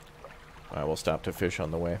 Alright, we'll stop to fish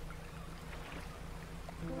on the way.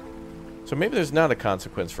 So maybe there's not a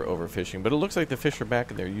consequence for overfishing, but it looks like the fish are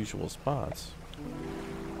back in their usual spots.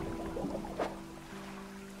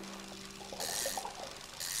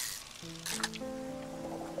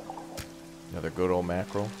 Another good old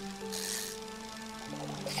mackerel.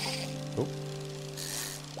 Oh.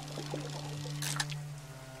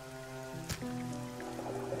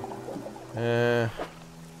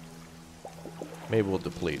 Maybe we'll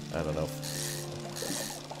deplete. I don't know.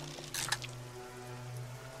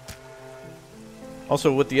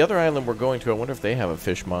 Also, with the other island we're going to, I wonder if they have a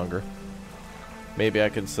fishmonger. Maybe I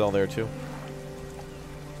can sell there too.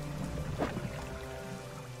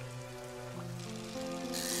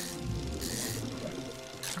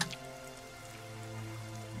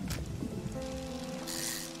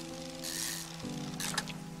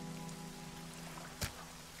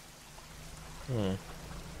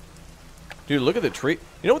 Dude, look at the tree.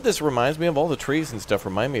 You know what this reminds me of? All the trees and stuff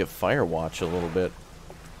remind me of Firewatch a little bit.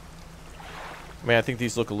 I mean, I think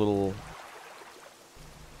these look a little...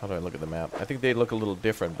 How do I look at the map? I think they look a little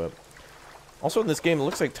different, but... Also in this game, it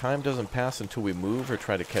looks like time doesn't pass until we move or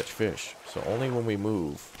try to catch fish. So only when we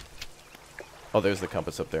move. Oh, there's the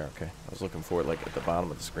compass up there. Okay. I was looking for it, like, at the bottom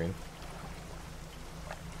of the screen.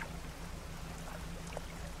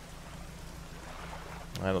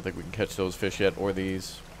 I don't think we can catch those fish yet, or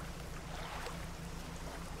these.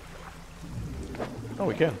 Oh,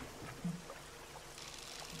 we can.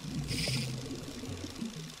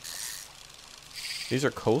 These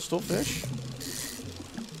are coastal fish?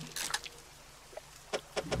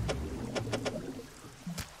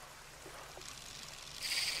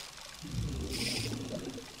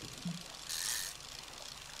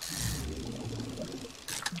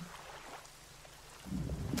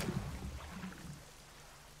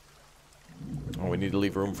 Oh, we need to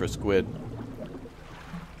leave room for squid.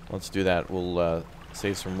 Let's do that. We'll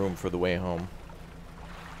save some room for the way home.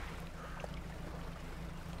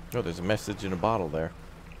 Oh, there's a message in a bottle there.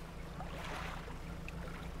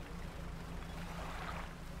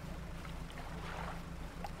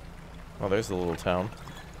 Oh, there's the little town.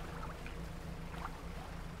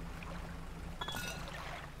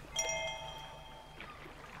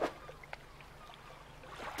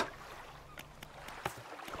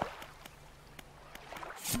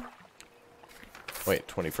 Wait,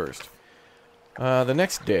 21st. The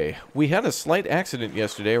next day, we had a slight accident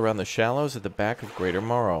yesterday around the shallows at the back of Greater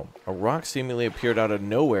Morrow. A rock seemingly appeared out of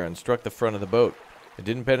nowhere and struck the front of the boat. It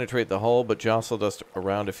didn't penetrate the hull, but jostled us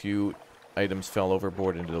around. A few items fell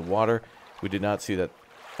overboard into the water. We did not see that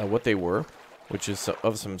what they were, which is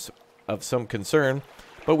of some concern,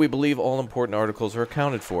 but we believe all important articles are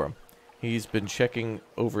accounted for. He's been checking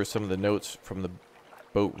over some of the notes from the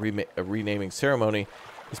boat renaming ceremony.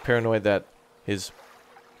 He's paranoid that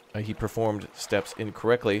he performed steps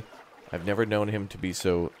incorrectly. I've never known him to be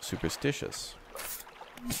so superstitious.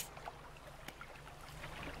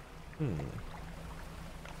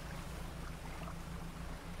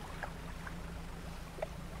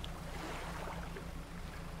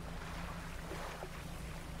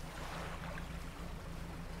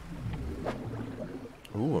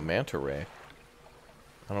 Ooh, a manta ray.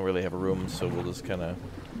 I don't really have a room, so we'll just kind of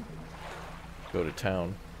go to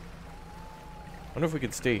town. I wonder if we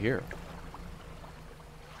could stay here.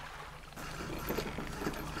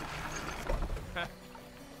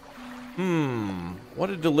 What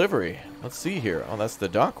a delivery. Let's see here. Oh, that's the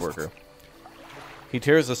dock worker. He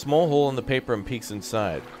tears a small hole in the paper and peeks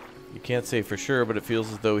inside. You can't say for sure, but it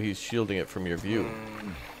feels as though he's shielding it from your view.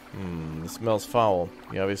 It smells foul.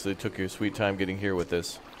 You obviously took your sweet time getting here with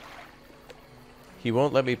this. He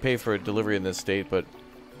won't let me pay for a delivery in this state, but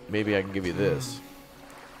maybe I can give you this.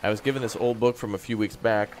 I was given this old book from a few weeks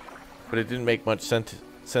back, but it didn't make much sense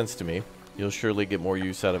to me. You'll surely get more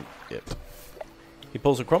use out of it. He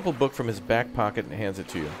pulls a crumpled book from his back pocket and hands it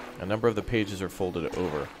to you. A number of the pages are folded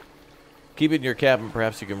over. Keep it in your cabin.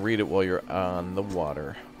 Perhaps you can read it while you're on the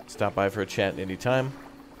water. Stop by for a chat any time.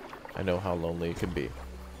 I know how lonely it can be.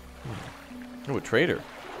 Oh, a trader.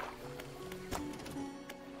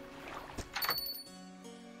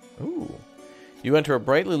 Ooh. You enter a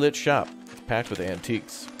brightly lit shop. It's packed with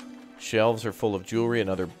antiques. Shelves are full of jewelry and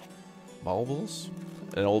other baubles.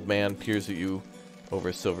 An old man peers at you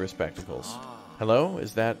over silver spectacles. Hello?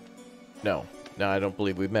 Is that... No, I don't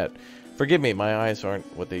believe we've met. Forgive me, my eyes aren't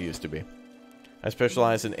what they used to be. I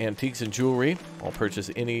specialize in antiques and jewelry. I'll purchase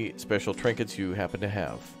any special trinkets you happen to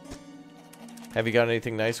have. Have you got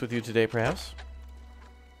anything nice with you today, perhaps?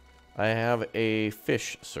 I have a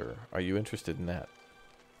fish, sir. Are you interested in that?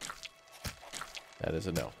 That is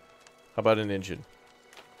a no. How about an engine?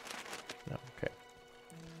 No, okay.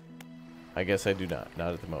 I guess I do not.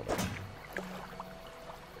 Not at the moment.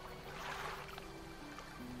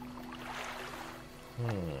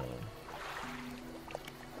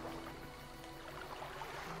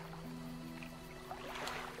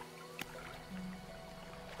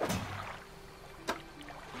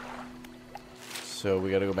 So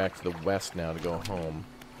we gotta go back to the west now to go home.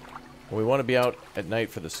 We want to be out at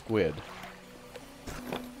night for the squid.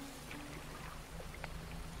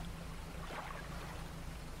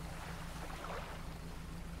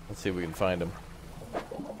 Let's see if we can find him.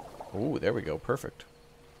 Ooh, there we go. Perfect.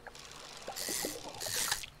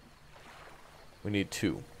 We need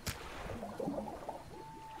 2.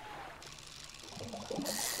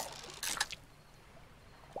 Let's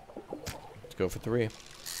go for 3.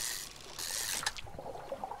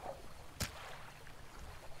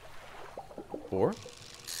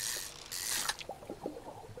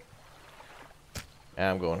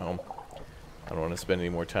 I'm going home. I don't want to spend any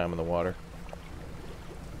more time in the water.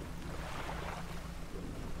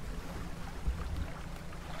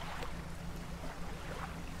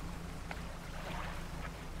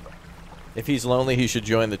 If he's lonely, he should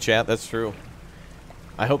join the chat. That's true.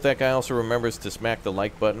 I hope that guy also remembers to smack the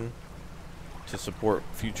like button to support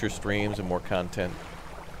future streams and more content.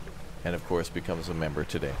 And of course, becomes a member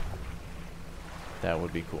today. That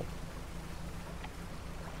would be cool.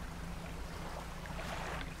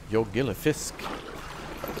 Yo, Gillifisk.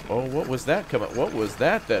 Oh, what was that coming? What was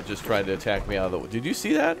that that just tried to attack me out of the... Did you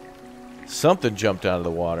see that? Something jumped out of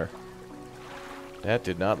the water. That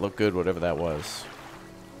did not look good, whatever that was.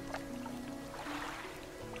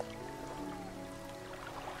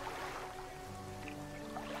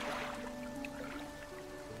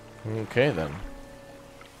 Okay, then.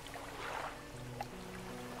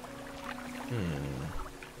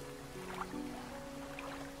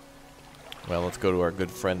 Well, let's go to our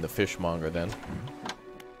good friend, the fishmonger, then. Have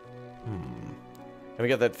we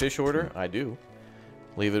got that fish order? I do.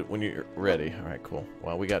 Leave it when you're ready. All right, cool.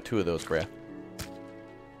 Well, we got 2 of those, Graf.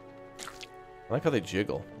 I like how they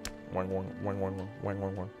jiggle.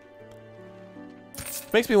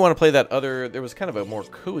 Makes me want to play that other... There was kind of a more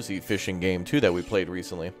cozy fishing game, too, that we played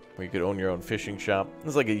recently. Where you could own your own fishing shop. It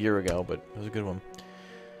was like a year ago, but it was a good one.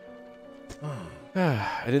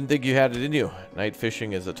 I didn't think you had it in you. Night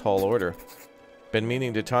fishing is a tall order. Been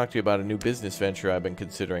meaning to talk to you about a new business venture I've been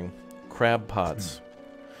considering. Crab pots.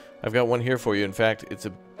 I've got one here for you. In fact, it's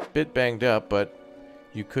a bit banged up, but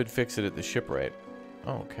you could fix it at the shipwright.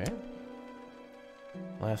 Oh, okay.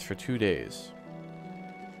 Lasts for 2 days.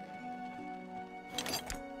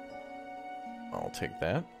 I'll take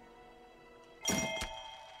that.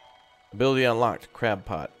 Ability unlocked. Crab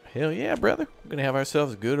pot. Hell yeah, brother. We're gonna have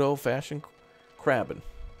ourselves a good old-fashioned crabbing.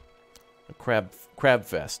 A crab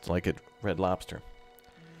fest, like at Red Lobster.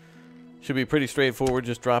 Should be pretty straightforward.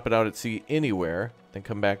 Just drop it out at sea anywhere, then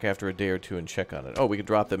come back after a day or 2 and check on it. Oh, we can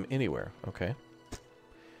drop them anywhere. Okay.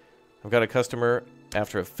 I've got a customer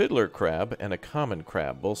after a fiddler crab and a common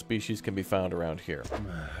crab. Both species can be found around here.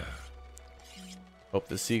 Hope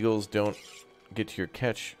the seagulls don't get to your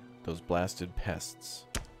catch, those blasted pests.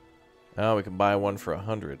 Oh, we can buy one for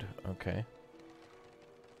 100. Okay.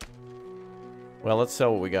 Well, let's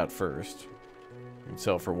sell what we got first. We can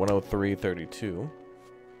sell for 103.32.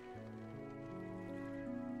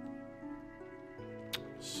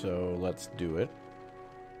 So let's do it.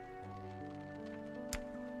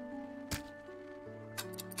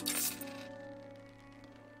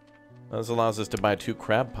 This allows us to buy 2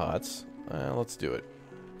 crab pots. Let's do it.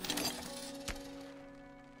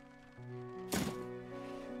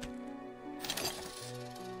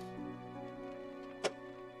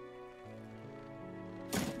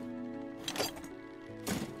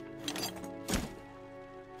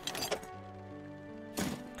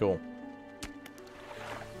 Cool.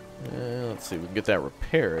 Let's see, we can get that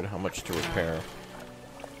repaired. How much to repair?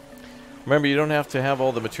 Remember, you don't have to have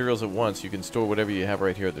all the materials at once. You can store whatever you have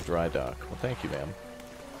right here at the dry dock. Well, thank you, ma'am.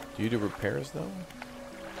 Do you do repairs, though?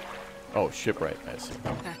 Oh, shipwright. I see.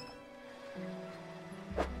 Okay.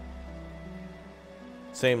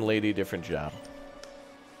 Same lady, different job.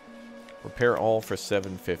 Repair all for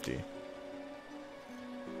 $7.50.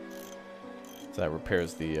 So that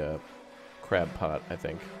repairs the crab pot, I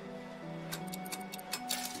think.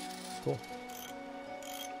 Cool.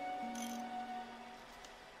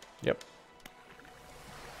 Yep.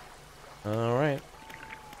 All right.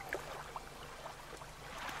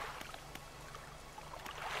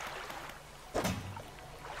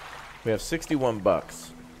 We have 61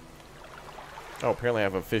 bucks. Oh, apparently I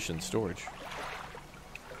have a fish in storage.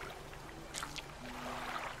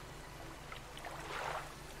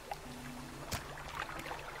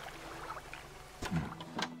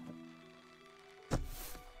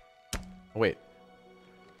 Wait.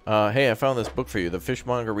 Hey, I found this book for you. The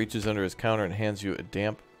fishmonger reaches under his counter and hands you a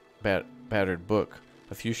damp, battered book.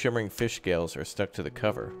 A few shimmering fish scales are stuck to the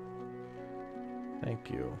cover. Thank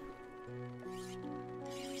you.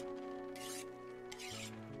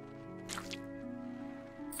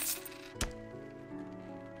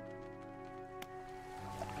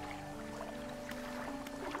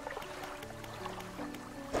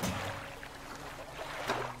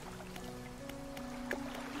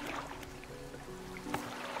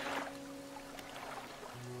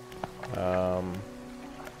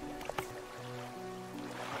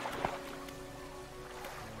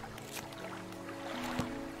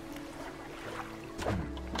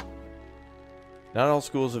 Not all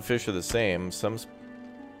schools of fish are the same. Some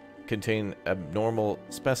contain abnormal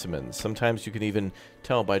specimens. Sometimes you can even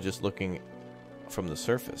tell by just looking from the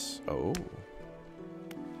surface. Oh.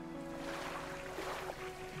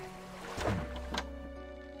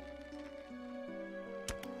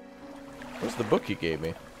 Where's the book he gave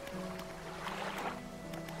me?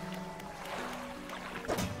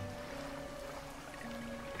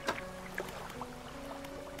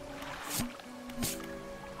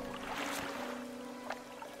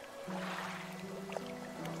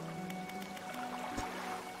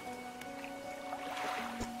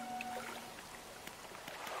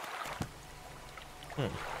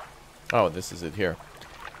 Oh, this is it here.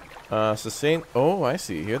 Sustain... Oh, I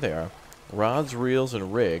see. Here they are. Rods, reels,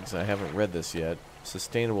 and rigs. I haven't read this yet.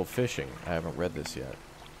 Sustainable fishing. I haven't read this yet.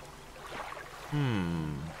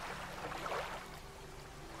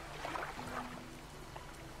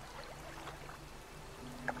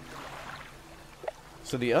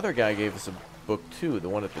 So the other guy gave us a book too, the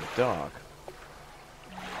one at the dock.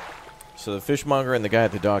 So the fishmonger and the guy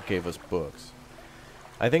at the dock gave us books.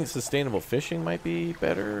 I think sustainable fishing might be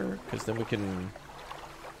better, because then we can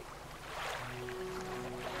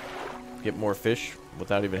get more fish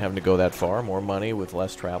without even having to go that far. More money with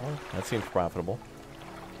less travel. That seems profitable.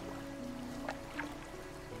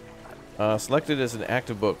 Selected as an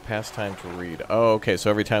active book, pastime to read. Oh, okay,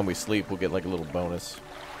 so every time we sleep, we'll get like a little bonus.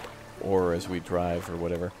 Or as we drive, or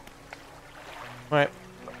whatever. Alright.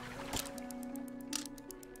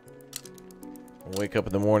 We'll wake up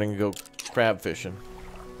in the morning and go crab fishing.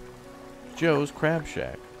 Joe's Crab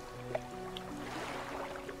Shack.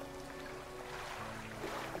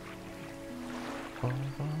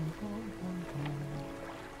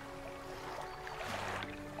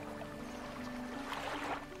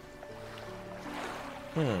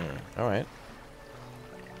 Alright.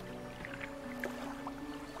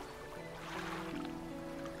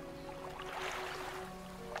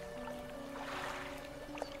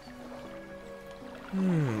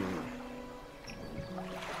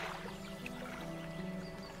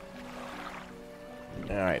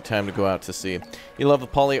 Alright, time to go out to sea. You love the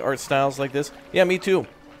poly art styles like this? Yeah, me too.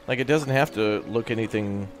 Like, it doesn't have to look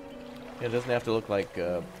anything... It doesn't have to look like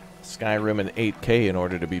Skyrim in 8K in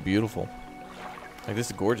order to be beautiful. Like, this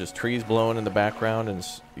is gorgeous. Trees blowing in the background, and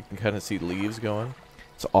you can kind of see leaves going.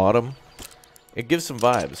 It's autumn. It gives some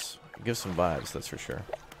vibes. It gives some vibes, that's for sure.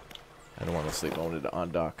 I don't want to sleep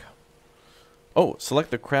on dock. Oh,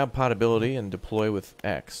 select the crab pot ability and deploy with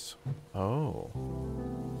X. Oh.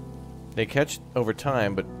 They catch over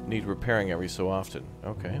time, but need repairing every so often.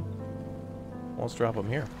 Okay. Well, let's drop them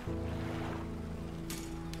here.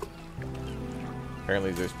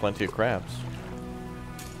 Apparently there's plenty of crabs.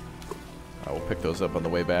 I will pick those up on the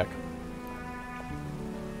way back.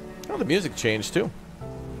 Oh, the music changed too.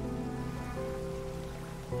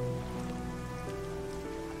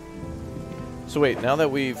 So wait, now that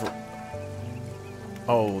we've...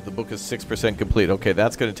 Oh, the book is 6% complete. Okay,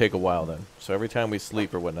 that's going to take a while then. So every time we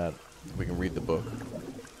sleep or whatnot, we can read the book.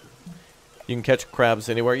 You can catch crabs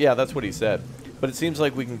anywhere. Yeah, that's what he said. But it seems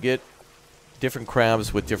like we can get different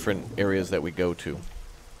crabs with different areas that we go to.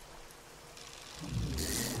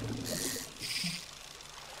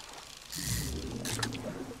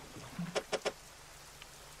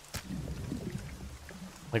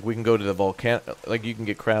 Like, we can go to the volcanic... Like, you can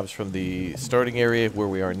get crabs from the starting area where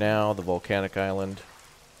we are now, the volcanic island,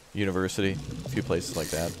 university, a few places like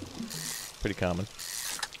that. Pretty common.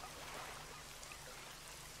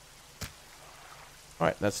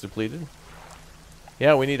 Alright, that's depleted.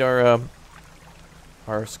 Yeah, we need our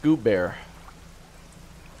Scoob Bear.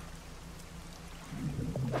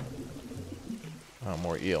 Oh,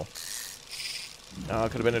 more eel. Oh, it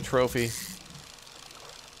could have been a trophy.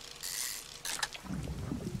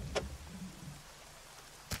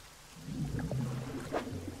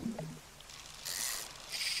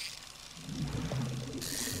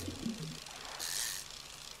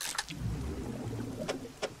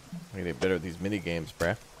 I gotta get better at these mini games,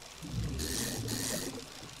 bruh.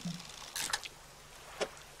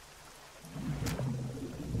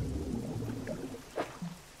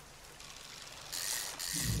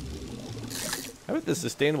 I bet the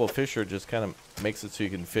sustainable fisher just kind of makes it so you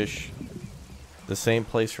can fish the same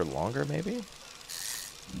place for longer, maybe?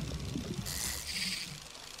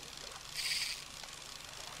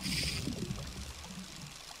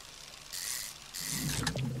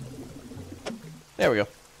 There we go.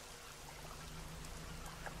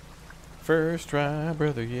 First try,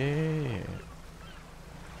 brother, yeah.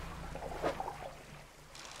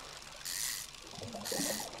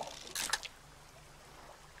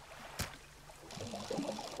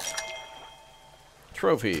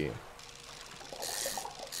 Trophy.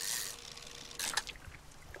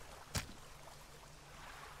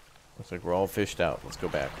 Looks like we're all fished out. Let's go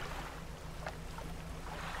back.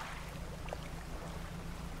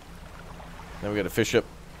 Now we gotta fish up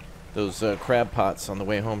those crab pots on the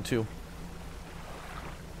way home too.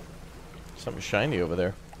 Something shiny over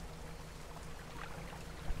there.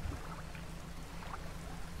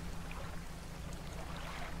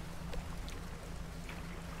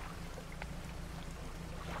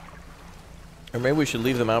 Or maybe we should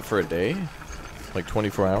leave them out for a day? Like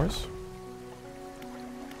 24 hours?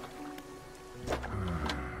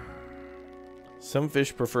 Some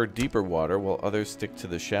fish prefer deeper water while others stick to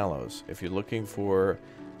the shallows. If you're looking for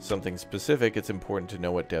something specific, it's important to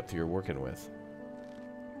know what depth you're working with.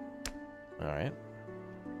 Alright.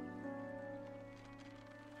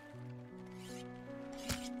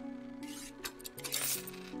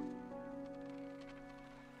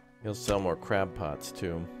 You'll sell more crab pots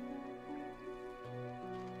too.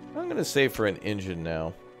 I'm gonna save for an engine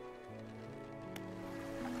now.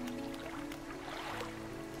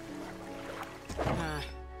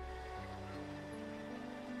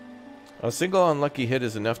 A single unlucky hit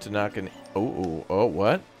is enough to knock an... Oh,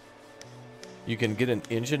 what? You can get an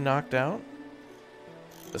engine knocked out?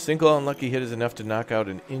 A single unlucky hit is enough to knock out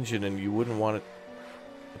an engine, and you wouldn't want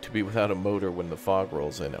it to be without a motor when the fog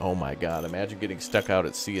rolls in. Oh my god, imagine getting stuck out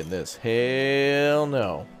at sea in this. Hell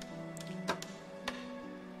no.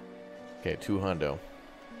 Okay, 2 hundo.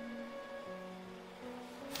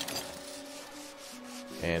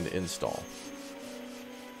 And install.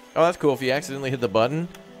 Oh, that's cool. If you accidentally hit the button,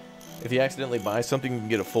 if you accidentally buy something, you can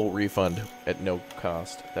get a full refund at no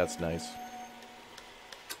cost. That's nice.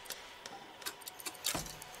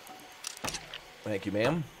 Thank you,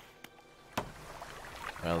 ma'am.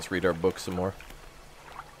 Alright, let's read our book some more.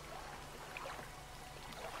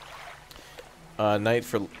 Night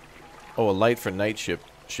for... Oh, a light for night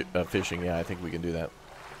fishing. Yeah, I think we can do that.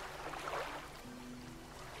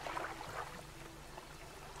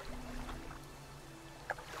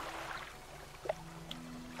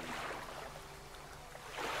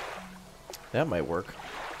 That might work.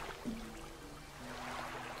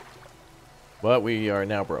 But we are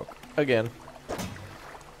now broke. Again.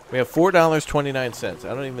 We have $4.29.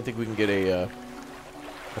 I don't even think we can get a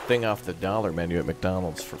thing off the dollar menu at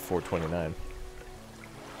McDonald's for $4.29.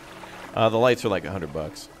 The lights are like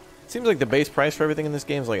 $100. Seems like the base price for everything in this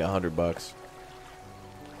game is like $100.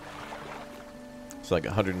 It's like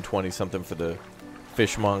 120 something for the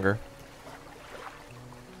fishmonger.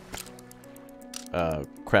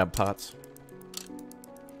 Crab pots.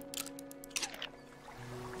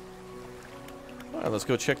 Alright, let's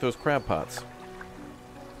go check those crab pots.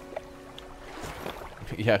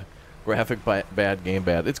 Yeah, graphic bad, game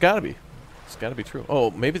bad. It's gotta be. It's gotta be true.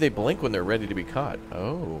 Oh, maybe they blink when they're ready to be caught.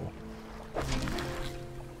 Oh.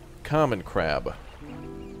 Common crab.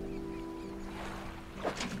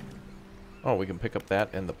 Oh, we can pick up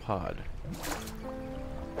that and the pod.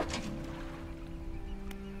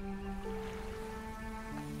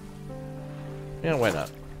 Yeah, why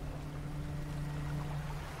not?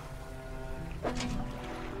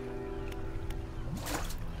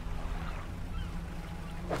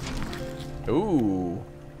 Ooh.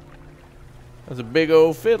 That's a big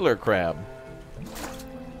old fiddler crab.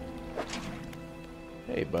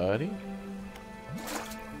 Hey, buddy.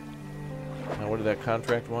 Now, what did that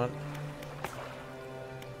contract want?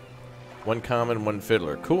 1 common, 1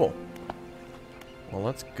 fiddler. Cool. Well,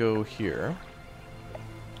 let's go here.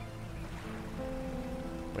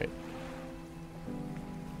 Wait.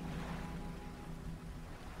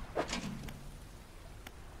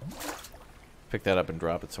 Pick that up and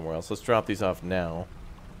drop it somewhere else. Let's drop these off now,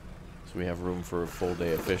 so we have room for a full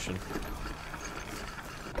day of fishing.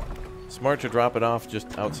 Smart to drop it off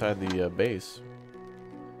just outside the base.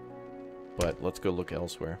 But let's go look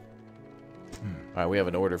elsewhere. Alright, we have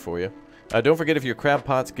an order for you. Don't forget, if your crab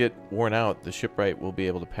pots get worn out, the shipwright will be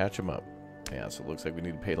able to patch them up. Yeah, so it looks like we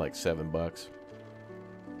need to pay like $7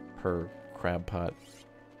 per crab pot.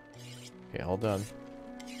 Okay, all done.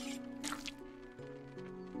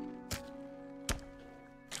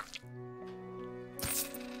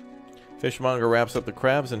 Fishmonger wraps up the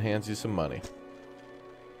crabs and hands you some money.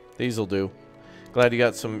 These'll do. Glad you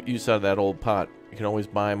got some use out of that old pot. You can always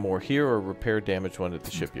buy more here or repair damaged one at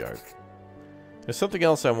the shipyard. There's something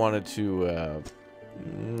else I wanted to,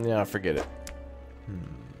 nah, forget it.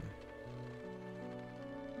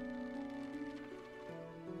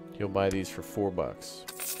 You'll buy these for $4.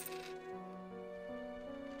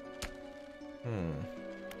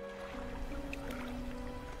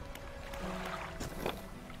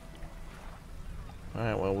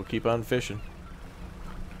 Alright, well, we'll keep on fishing.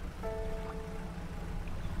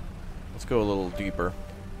 Let's go a little deeper.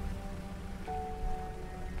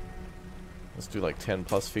 Let's do like 10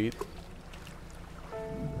 plus feet.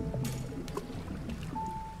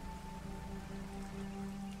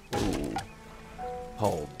 Ooh.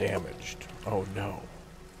 Hull damaged. Oh no.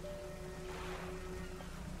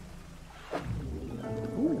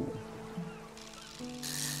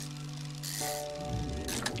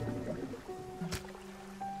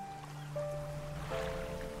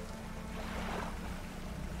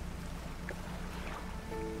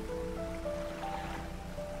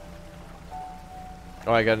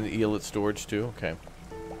 Oh, I got an eel at storage too? Okay.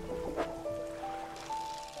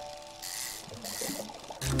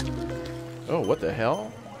 Oh, what the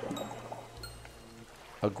hell?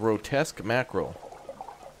 A grotesque mackerel.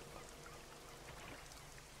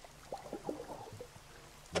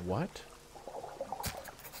 What?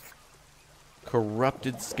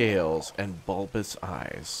 Corrupted scales and bulbous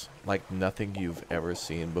eyes, like nothing you've ever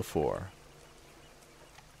seen before.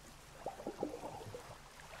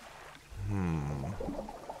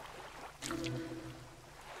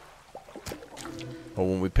 Oh,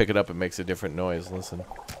 when we pick it up, it makes a different noise. Listen.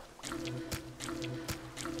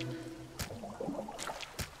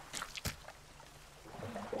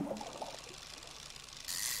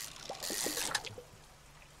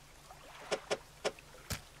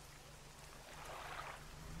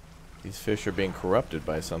 These fish are being corrupted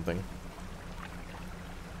by something.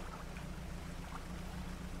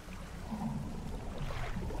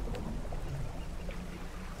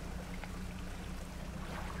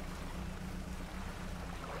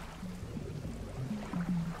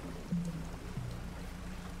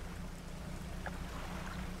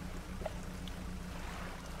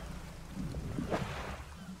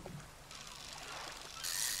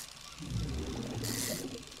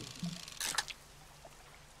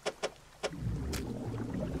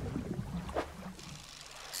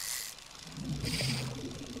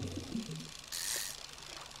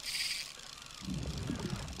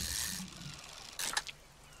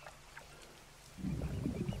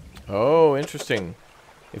 Oh, interesting.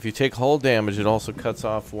 If you take hull damage, it also cuts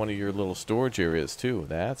off one of your little storage areas, too.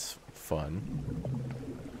 That's fun.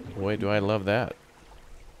 Boy, do I love that.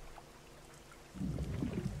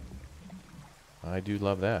 I do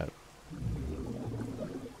love that.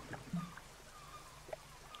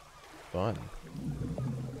 Fun.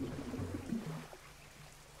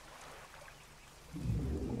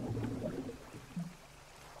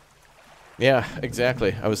 Yeah,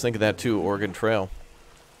 exactly. I was thinking that, too. Oregon Trail.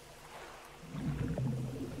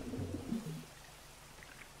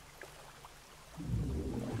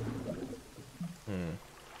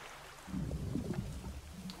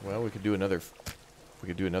 Well, we could do another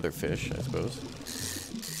fish, I suppose.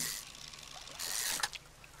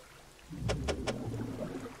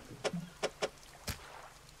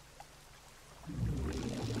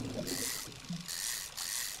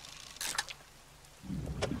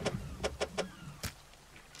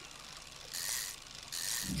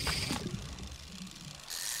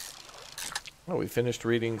 Oh, we finished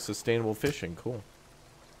reading Sustainable Fishing. Cool.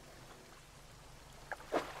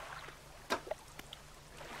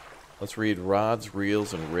 Let's read Rods,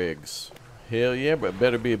 Reels, and Rigs. Hell yeah, but it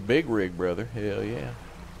better be a big rig, brother. Hell yeah.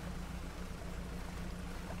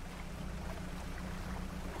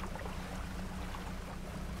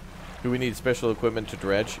 Do we need special equipment to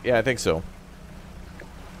dredge? Yeah, I think so.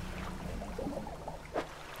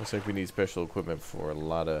 Looks like we need special equipment for a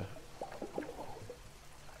lot of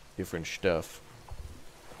different stuff.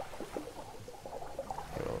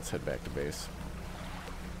 Okay, well, let's head back to base.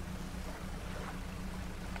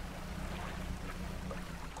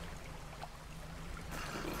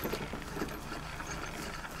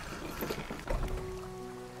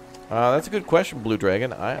 That's a good question, Blue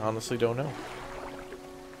Dragon. I honestly don't know.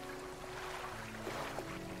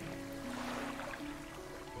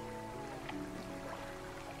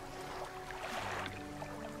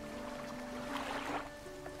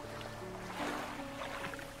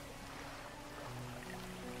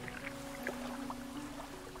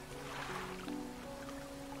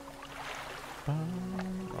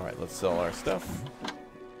 Alright, let's sell our stuff.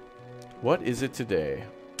 What is it today?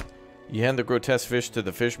 You hand the grotesque fish to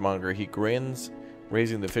the fishmonger. He grins,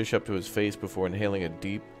 raising the fish up to his face before inhaling a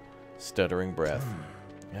deep, stuttering breath.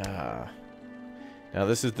 Ah. Now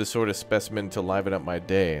this is the sort of specimen to liven up my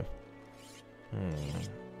day.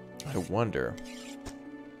 I wonder.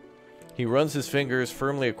 He runs his fingers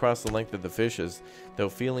firmly across the length of the fish as though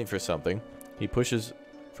feeling for something. He pushes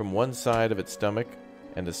from one side of its stomach,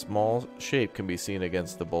 and a small shape can be seen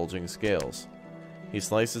against the bulging scales. He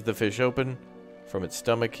slices the fish open. From its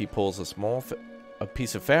stomach, he pulls a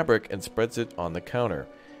piece of fabric and spreads it on the counter.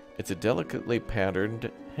 It's a delicately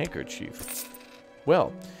patterned handkerchief.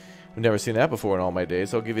 Well, I've never seen that before in all my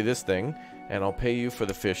days. I'll give you this thing, and I'll pay you for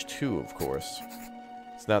the fish too, of course.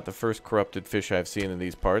 It's not the first corrupted fish I've seen in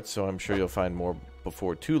these parts, so I'm sure you'll find more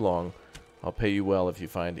before too long. I'll pay you well if you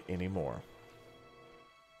find any more.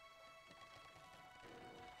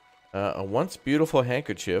 A once beautiful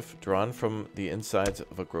handkerchief drawn from the insides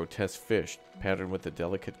of a grotesque fish, patterned with a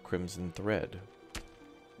delicate crimson thread.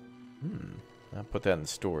 I'll put that in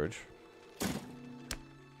storage.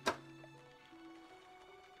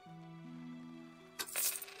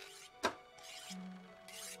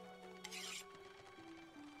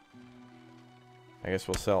 I guess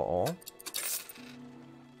we'll sell all.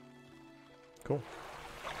 Cool.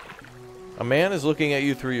 A man is looking at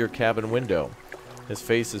you through your cabin window. His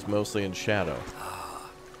face is mostly in shadow.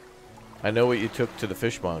 I know what you took to the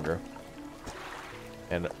fishmonger.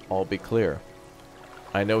 And I'll be clear.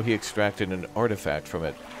 I know he extracted an artifact from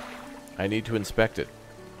it. I need to inspect it.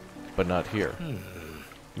 But not here.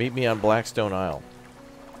 Meet me on Blackstone Isle.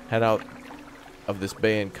 Head out of this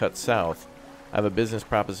bay and cut south. I have a business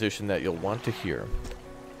proposition that you'll want to hear.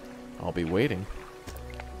 I'll be waiting.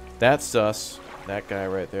 That's sus. That guy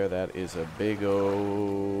right there, that is a big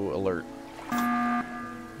O alert.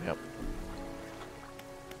 Yep.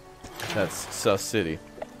 That's Sus City.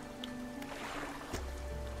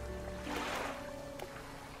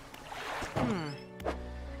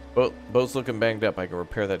 Boat's looking banged up. I can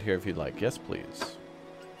repair that here if you'd like. Yes, please.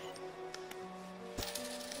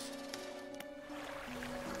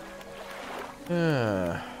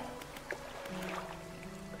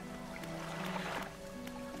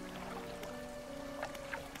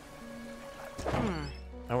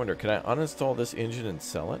 I wonder, can I uninstall this engine and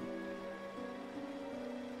sell it?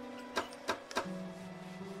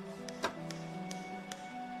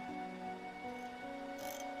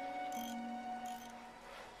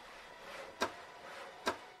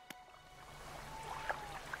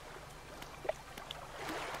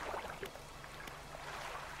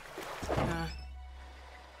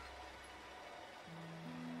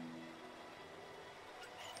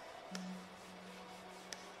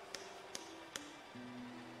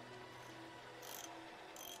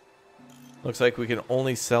 Looks like we can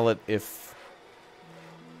only sell it if...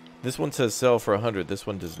 This one says sell for 100. This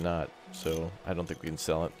one does not. So, I don't think we can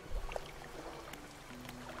sell it.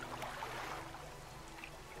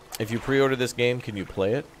 If you pre-order this game, can you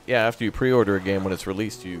play it? Yeah, after you pre-order a game, when it's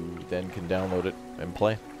released, you then can download it and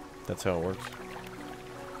play. That's how it works.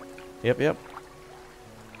 Yep, yep.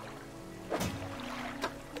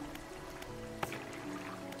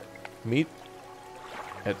 Meet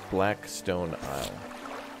at Blackstone Isle.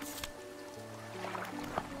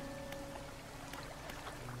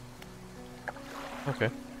 Okay.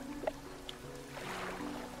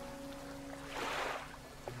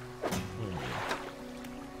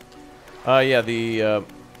 Yeah, the,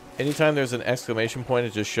 anytime there's an exclamation point,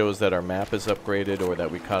 it just shows that our map is upgraded, or that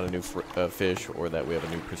we caught a new fish, or that we have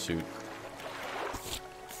a new pursuit.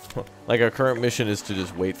 Like, our current mission is to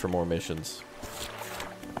just wait for more missions.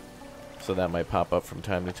 So that might pop up from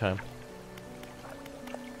time to time.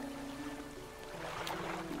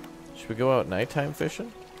 Should we go out nighttime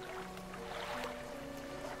fishing?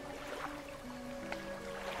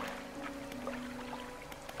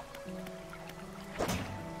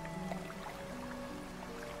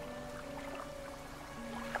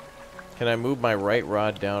 Can I move my right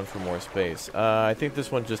rod down for more space? I think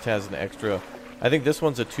this one just has an extra... I think this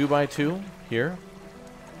one's a 2x2 here.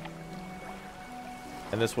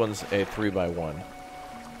 And this one's a 3x1.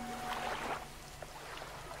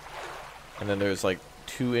 And then there's like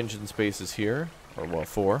 2 engine spaces here. Or, well,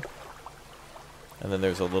 4. And then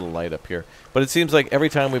there's a little light up here. But it seems like every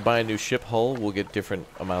time we buy a new ship hull, we'll get different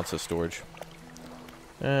amounts of storage.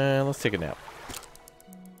 Let's take a nap.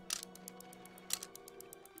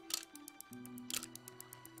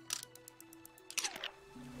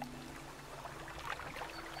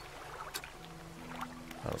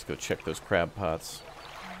 Let's go check those crab pots.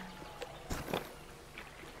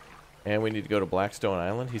 And we need to go to Blackstone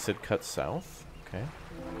Island. He said cut south. Okay.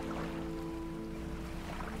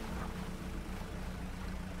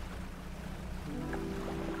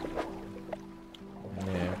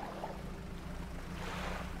 Yeah.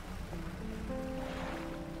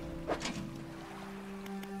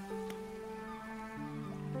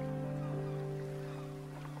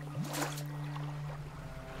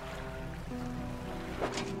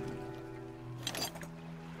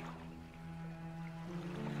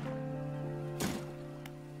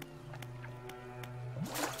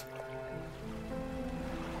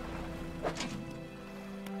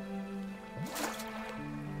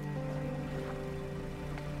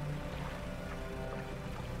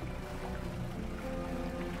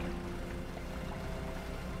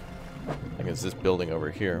 I think it's this building over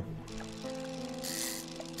here.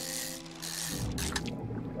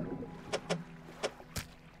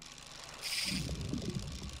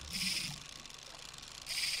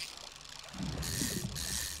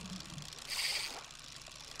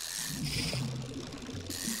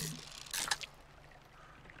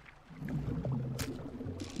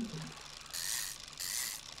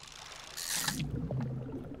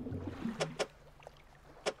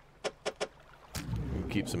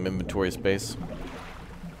 Keep some inventory space.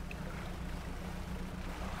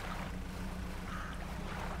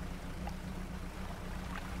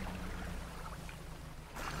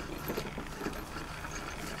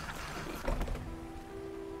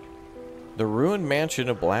 The ruined mansion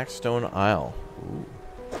of Blackstone Isle. Ooh.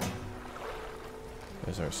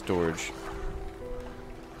 There's our storage.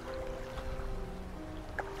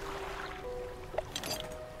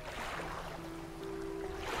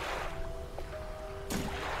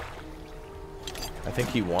 I think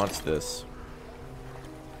he wants this.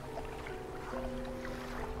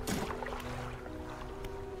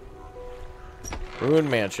 Ruined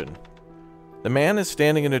mansion. The man is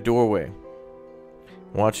standing in a doorway,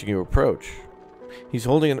 watching you approach. He's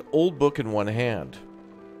holding an old book in one hand.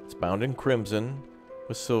 It's bound in crimson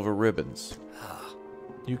with silver ribbons.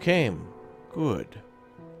 You came. Good.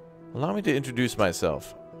 Allow me to introduce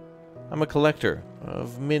myself. I'm a collector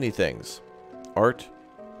of many things. Art,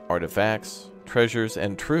 artifacts, treasures,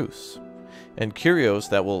 and truths, and curios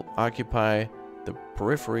that will occupy the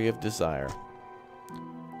periphery of desire.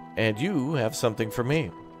 And you have something for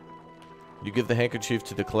me. You give the handkerchief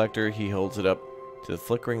to the collector. He holds it up to the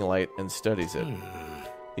flickering light and studies it.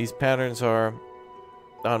 These patterns are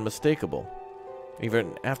unmistakable.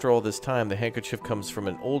 Even after all this time, the handkerchief comes from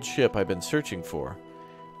an old ship I've been searching for.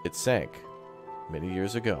 It sank many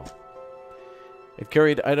years ago. It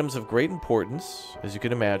carried items of great importance, as you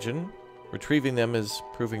can imagine. Retrieving them is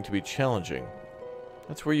proving to be challenging.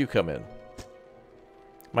 That's where you come in.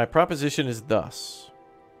 My proposition is thus.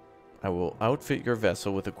 I will outfit your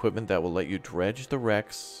vessel with equipment that will let you dredge the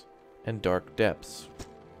wrecks and dark depths.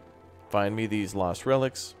 Find me these lost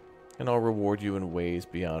relics, and I'll reward you in ways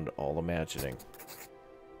beyond all imagining.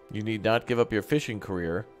 You need not give up your fishing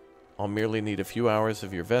career. I'll merely need a few hours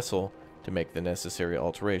of your vessel to make the necessary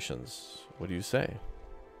alterations. What do you say?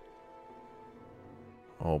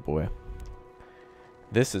 Oh boy.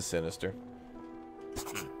 This is sinister.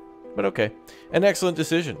 But okay. An excellent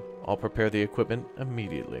decision. I'll prepare the equipment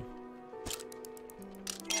immediately.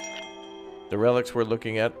 The relics we're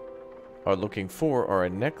looking for are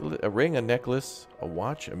a ring, a necklace, a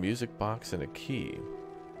watch, a music box, and a key.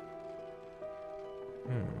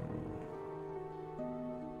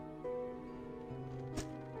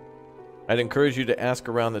 I'd encourage you to ask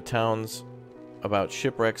around the towns about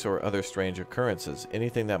shipwrecks or other strange occurrences,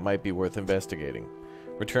 anything that might be worth investigating.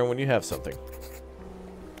 Return when you have something.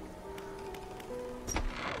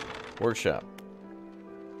 Workshop.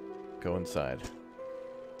 Go inside.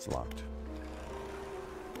 It's locked.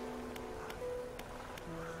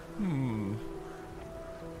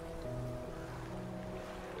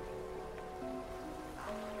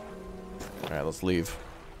 Alright, let's leave.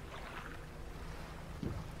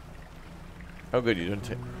 Oh good, you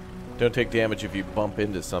don't take damage if you bump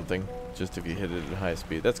into something, just if you hit it at high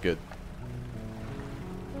speed. That's good.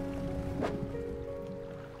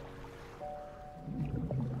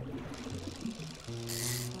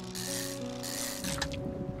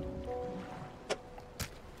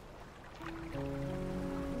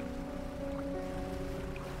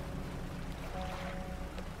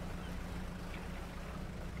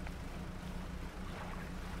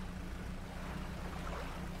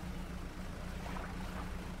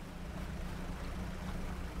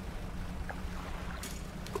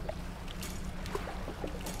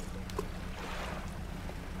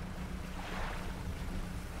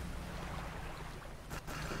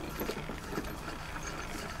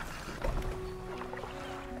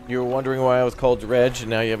 You were wondering why I was called Dredge, and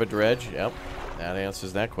now you have a dredge? Yep. That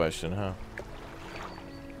answers that question, huh?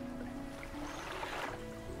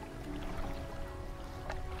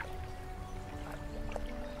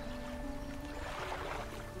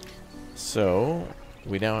 So,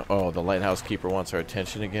 we now... Oh, the lighthouse keeper wants our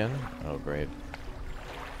attention again? Oh, great.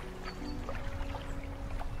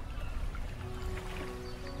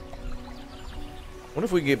 What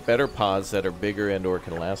if we get better pods that are bigger and or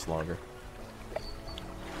can last longer?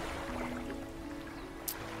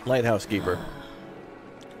 Lighthouse keeper.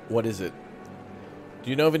 What is it? Do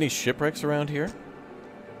you know of any shipwrecks around here?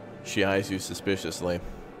 She eyes you suspiciously.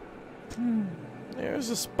 There's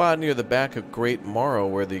a spot near the back of Great Morrow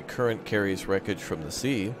where the current carries wreckage from the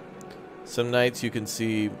sea. Some nights you can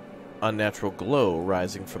see unnatural glow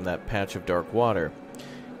rising from that patch of dark water.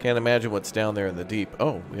 Can't imagine what's down there in the deep.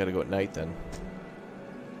 Oh, we gotta go at night then.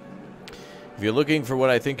 If you're looking for what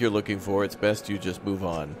I think you're looking for, it's best you just move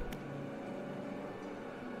on.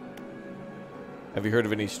 Have you heard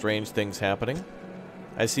of any strange things happening?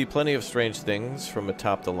 I see plenty of strange things from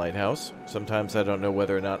atop the lighthouse. Sometimes I don't know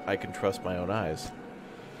whether or not I can trust my own eyes.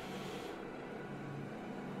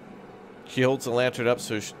 She holds the lantern up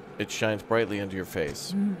so it shines brightly into your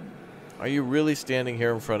face. Are you really standing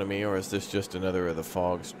here in front of me, or is this just another of the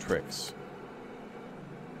fog's tricks?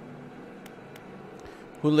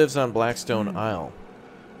 Who lives on Blackstone Isle?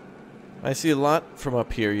 I see a lot from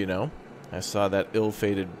up here, you know. I saw that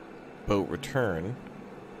ill-fated boat return,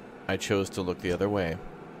 I chose to look the other way.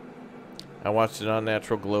 I watched an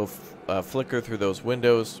unnatural glow flicker through those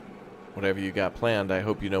windows. Whatever you got planned, I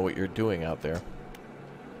hope you know what you're doing out there.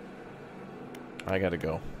 I gotta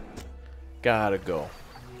go. Gotta go.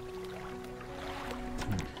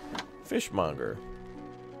 Fishmonger.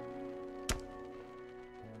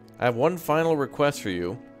 I have one final request for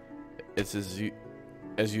you. It's as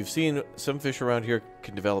you've seen, some fish around here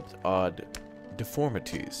can develop odd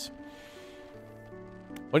deformities.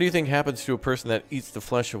 What do you think happens to a person that eats the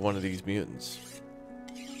flesh of one of these mutants?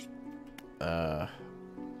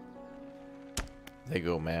 They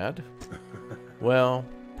go mad? Well,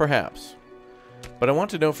 perhaps. But I want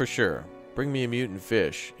to know for sure. Bring me a mutant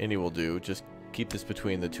fish. Any will do. Just keep this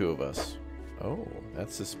between the two of us. Oh,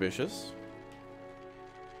 that's suspicious.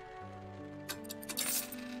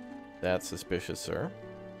 That's suspicious, sir.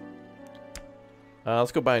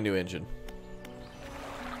 Let's go buy a new engine.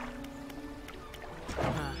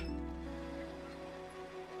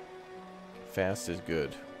 Fast is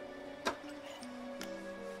good.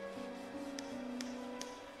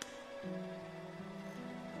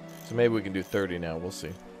 So maybe we can do 30 now. We'll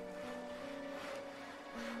see.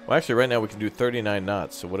 Well, actually, right now we can do 39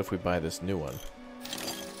 knots. So what if we buy this new one?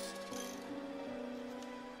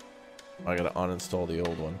 I gotta uninstall the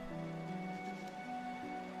old one.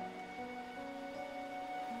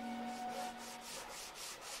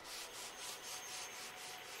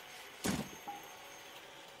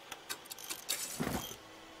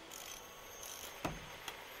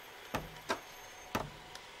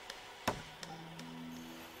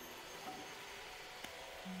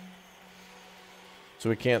 So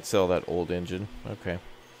we can't sell that old engine. Okay.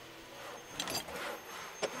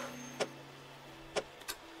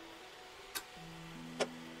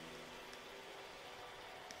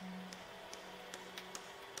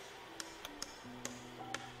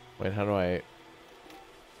 Wait, how do I...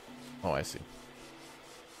 Oh, I see.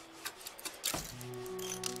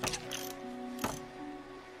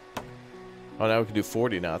 Oh, now we can do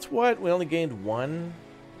 40 knots. What? We only gained one?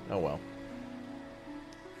 Oh, well.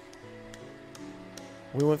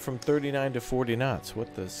 We went from 39 to 40 knots.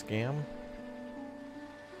 What the scam?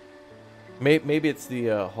 Maybe it's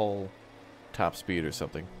the hull top speed or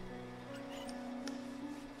something.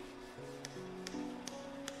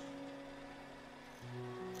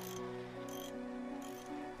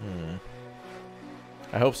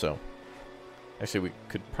 I hope so. Actually, we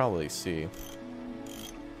could probably see.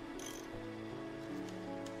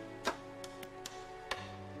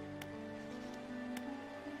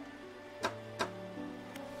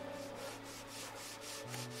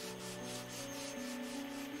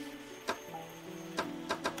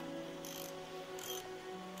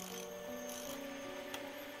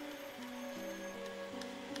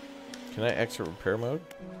 Can I exit repair mode?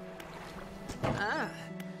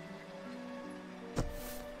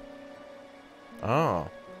 Oh.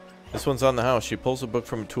 This one's on the house. She pulls a book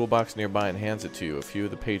from a toolbox nearby and hands it to you. A few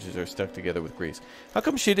of the pages are stuck together with grease. How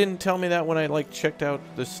come she didn't tell me that when I, like, checked out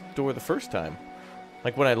the store the first time?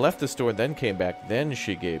 Like, when I left the store and then came back, then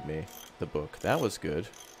she gave me the book. That was good.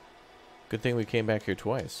 Good thing we came back here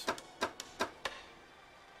twice.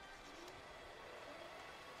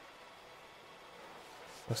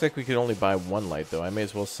 Looks like we could only buy one light, though. I may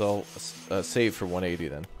as well save for 180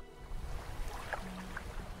 then.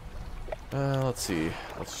 Let's see.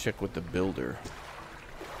 Let's check with the builder.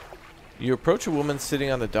 You approach a woman sitting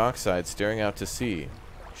on the dockside, staring out to sea.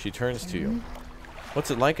 She turns to you.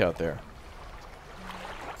 What's it like out there?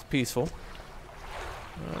 It's peaceful.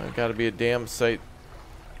 Gotta be a damn sight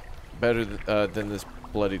better than this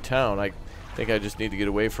bloody town. I think I just need to get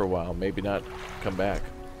away for a while. Maybe not come back.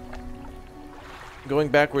 Going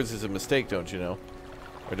backwards is a mistake, don't you know?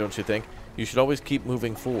 Or don't you think? You should always keep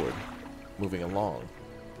moving forward. Moving along.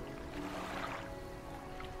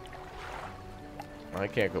 I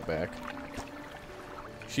can't go back.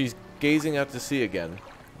 She's gazing out to sea again,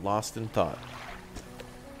 lost in thought.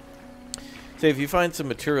 Say, if you find some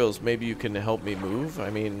materials, maybe you can help me move? I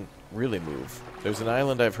mean, really move. There's an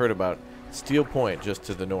island I've heard about, Steel Point, just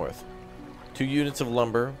to the north. 2 units of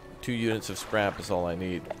lumber, 2 units of scrap is all I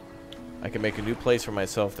need. I can make a new place for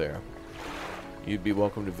myself there. You'd be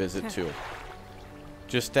welcome to visit, too.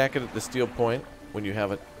 Just stack it at the Steel Point. When you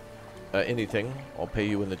have it, anything, I'll pay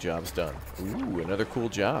you when the job's done. Ooh, another cool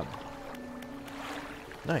job.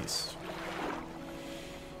 Nice.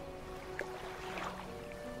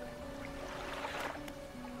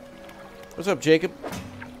 What's up, Jacob?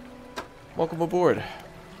 Welcome aboard.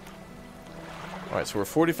 Alright, so we're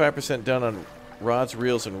 45% done on rods,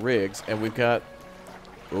 reels, and rigs, and we've got...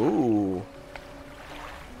 Ooh.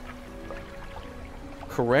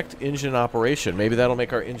 correct engine operation. Maybe that'll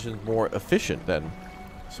make our engines more efficient then.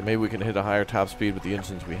 So maybe we can hit a higher top speed with the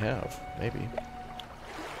engines we have. Maybe.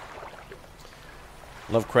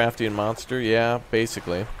 Lovecraftian monster? Yeah,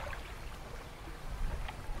 basically.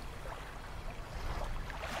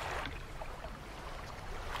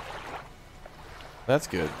 That's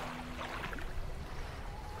good.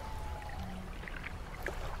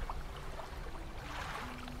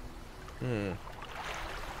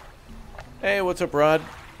 Hey, what's up, Rod?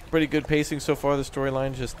 Pretty good pacing so far, the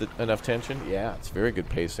storyline. Just enough tension? Yeah, it's very good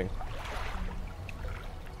pacing.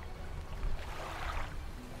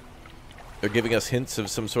 They're giving us hints of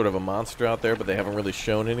some sort of a monster out there, but they haven't really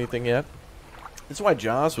shown anything yet. That's why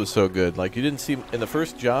Jaws was so good. Like, you didn't see... In the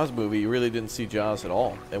first Jaws movie, you really didn't see Jaws at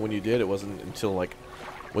all. And when you did, it wasn't until, like,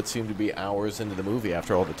 what seemed to be hours into the movie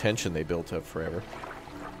after all the tension they built up forever.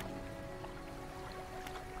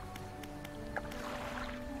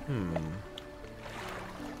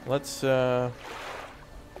 Let's,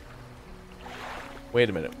 wait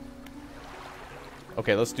a minute.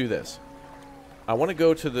 Okay, let's do this. I want to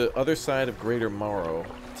go to the other side of Greater Morrow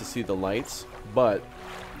to see the lights, but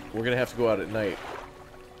we're going to have to go out at night,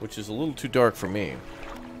 which is a little too dark for me.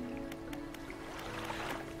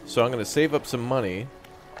 So I'm going to save up some money,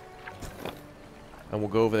 and we'll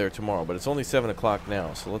go over there tomorrow. But it's only 7 o'clock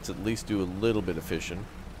now, so let's at least do a little bit of fishing.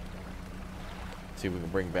 See if we can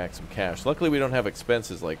bring back some cash. Luckily, we don't have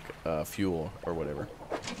expenses like fuel or whatever.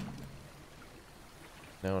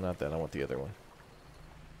 No, not that. I want the other one.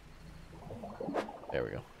 There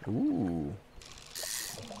we go. Ooh.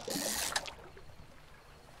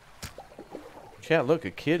 Chat, look,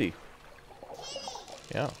 a kitty.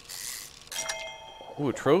 Yeah. Ooh,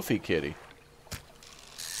 a trophy kitty.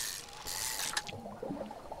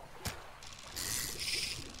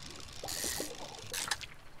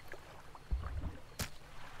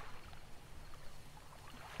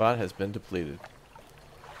 Bot has been depleted.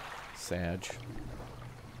 Sag.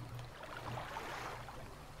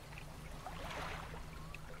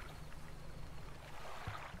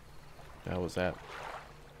 How was that?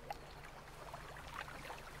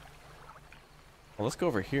 Well, let's go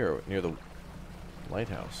over here near the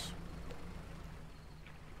lighthouse.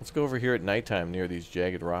 Let's go over here at nighttime near these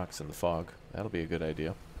jagged rocks in the fog. That'll be a good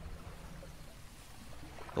idea.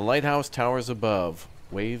 The lighthouse towers above,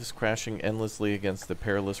 waves crashing endlessly against the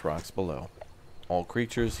perilous rocks below. All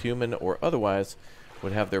creatures, human or otherwise,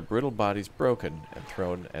 would have their brittle bodies broken and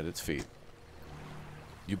thrown at its feet.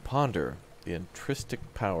 You ponder the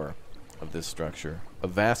intrinsic power of this structure, a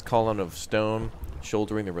vast column of stone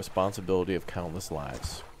shouldering the responsibility of countless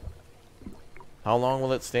lives. How long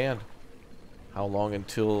will it stand? How long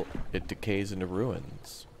until it decays into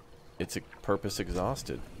ruins? Its purpose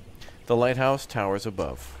exhausted. The lighthouse towers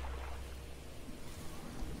above.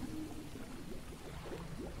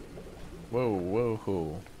 Whoa, whoa,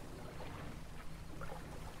 whoa.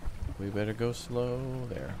 We better go slow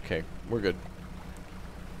there. Okay, we're good.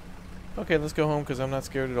 Okay, let's go home because I'm not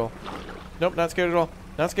scared at all. Nope, not scared at all.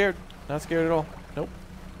 Not scared. Not scared at all. Nope.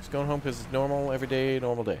 Just going home because it's normal, everyday,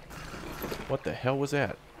 normal day. What the hell was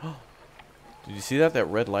that? Did you see that? That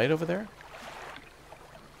red light over there?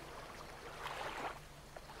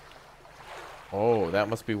 Oh, that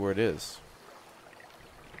must be where it is.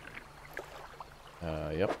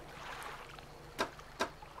 Yep.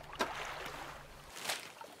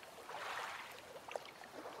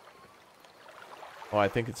 Oh, I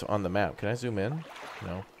think it's on the map. Can I zoom in?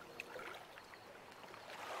 No.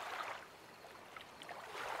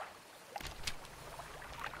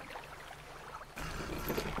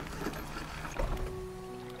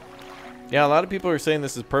 Yeah, a lot of people are saying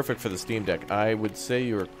this is perfect for the Steam Deck. I would say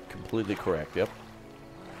you're completely correct. Yep.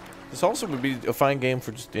 This also would be a fine game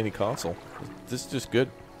for just any console. This is just good.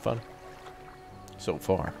 Fun. So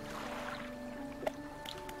far.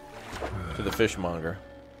 To the fishmonger.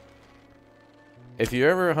 If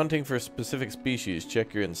you're ever hunting for a specific species,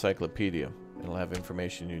 check your encyclopedia. It'll have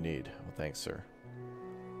information you need. Well, thanks, sir.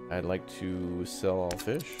 I'd like to sell all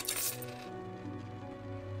fish.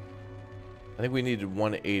 I think we needed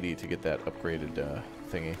 180 to get that upgraded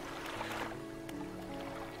thingy.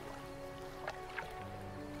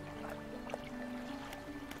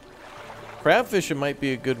 Crab fishing might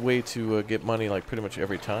be a good way to get money like pretty much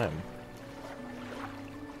every time.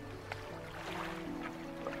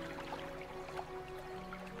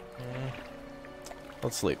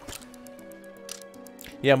 Let's sleep.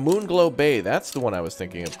 Yeah, Moonglow Bay. That's the one I was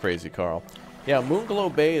thinking of, Crazy Carl. Yeah,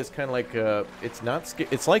 Moonglow Bay is kind of like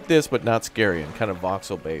it's like this, but not scary and kind of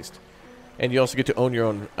voxel based. And you also get to own your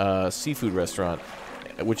own seafood restaurant,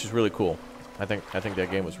 which is really cool. I think that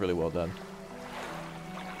game was really well done.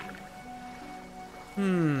 Well,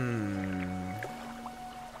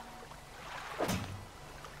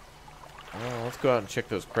 let's go out and check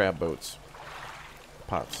those crab boats.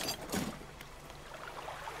 Pots.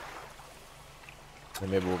 And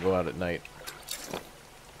maybe we'll go out at night.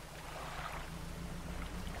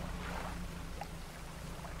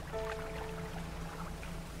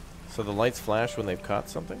 So the lights flash when they've caught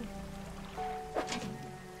something?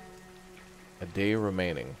 A day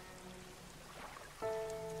remaining.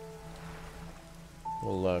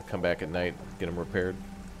 We'll come back at night, get them repaired.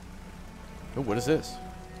 Oh, what is this?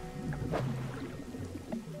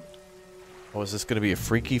 Oh, is this going to be a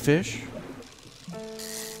freaky fish?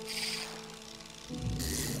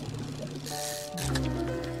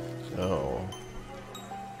 Oh.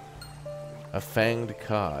 A fanged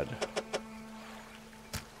cod.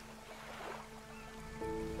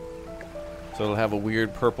 So it'll have a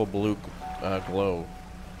weird purple-blue glow.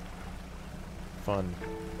 Fun.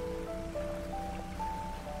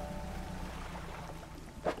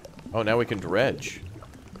 Oh, now we can dredge.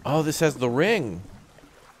 Oh, this has the ring.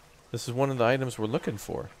 This is one of the items we're looking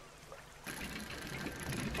for.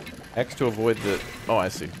 X to avoid the... Oh, I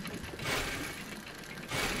see.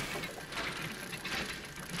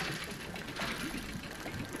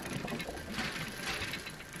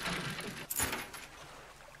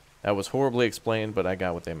 That was horribly explained, but I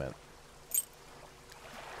got what they meant.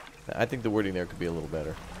 I think the wording there could be a little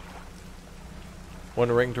better. One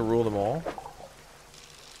ring to rule them all?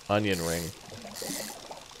 Onion ring.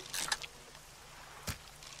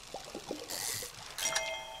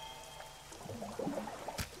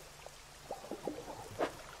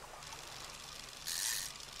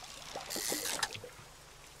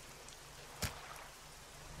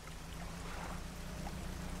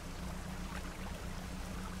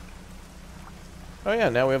 Oh yeah,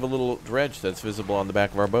 now we have a little dredge that's visible on the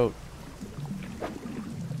back of our boat.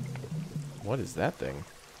 What is that thing?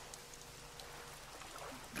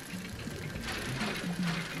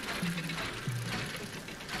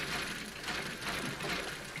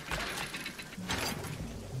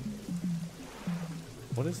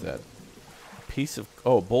 What is that? A piece of...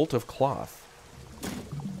 Oh, a bolt of cloth.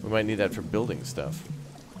 We might need that for building stuff.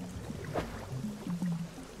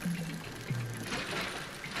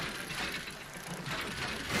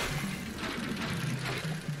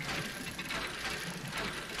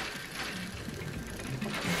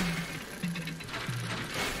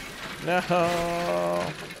 No.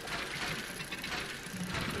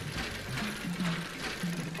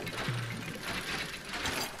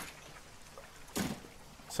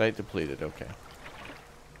 Site depleted, okay.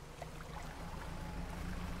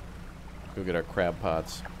 Go get our crab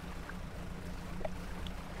pots.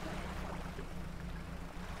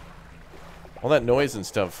 All that noise and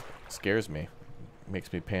stuff scares me.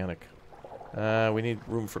 Makes me panic. We need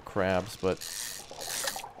room for crabs, but...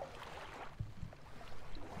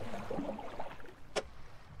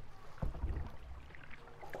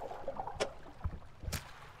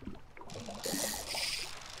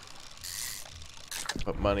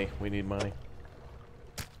 But money. We need money.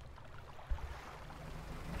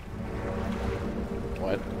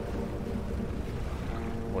 What?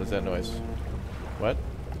 What is that noise? What?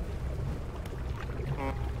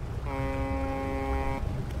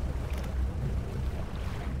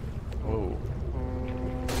 Whoa.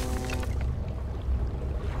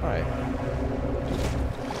 Hi.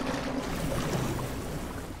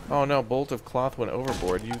 Oh no, bolt of cloth went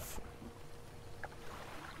overboard. You've...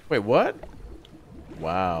 Wait, what?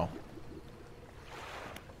 Wow.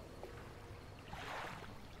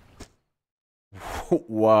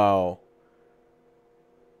 Wow.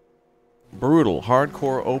 Brutal.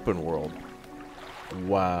 Hardcore open world.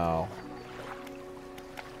 Wow.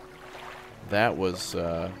 That was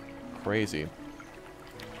crazy.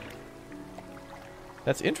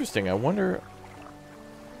 That's interesting. I wonder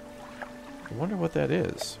what that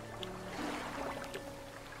is.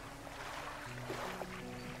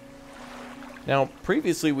 Now,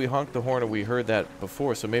 previously we honked the horn and we heard that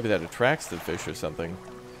before, so maybe that attracts the fish or something.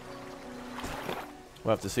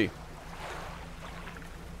 We'll have to see.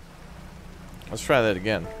 Let's try that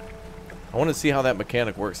again. I want to see how that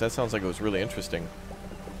mechanic works. That sounds like it was really interesting.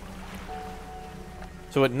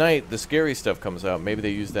 So at night, the scary stuff comes out. Maybe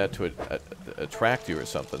they use that to attract you or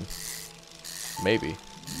something. Maybe.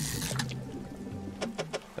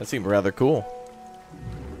 That seemed rather cool.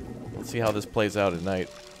 Let's see how this plays out at night.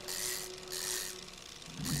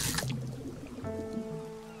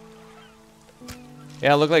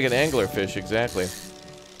 Yeah, it looked like an anglerfish, exactly.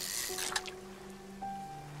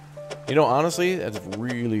 You know, honestly, it's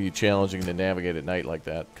really challenging to navigate at night like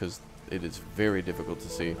that, because it is very difficult to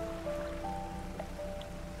see.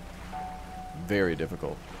 very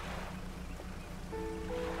difficult.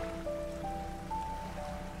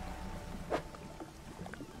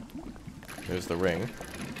 There's the ring.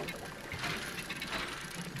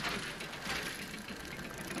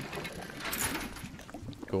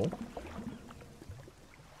 Cool.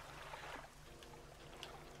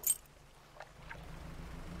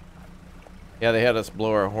 Yeah, they had us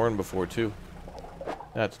blow our horn before, too.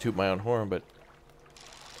 Not to toot my own horn, but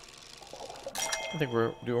I think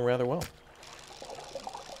we're doing rather well.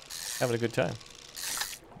 Having a good time.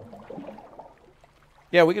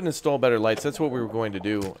 Yeah, we can install better lights. That's what we were going to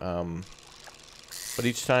do. But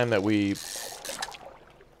each time that we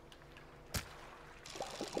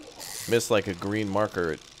miss like a green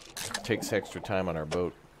marker, it takes extra time on our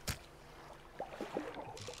boat.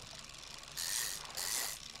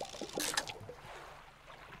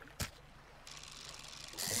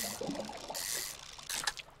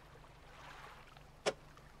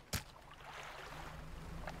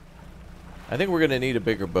 I think we're going to need a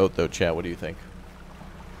bigger boat, though, chat. What do you think?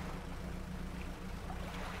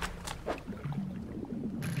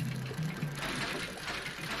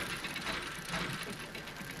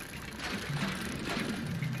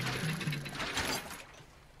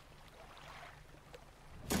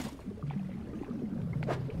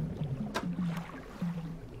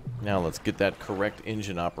 Now let's get that correct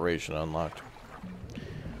engine operation unlocked.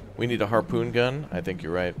 We need a harpoon gun. I think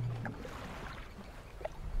you're right.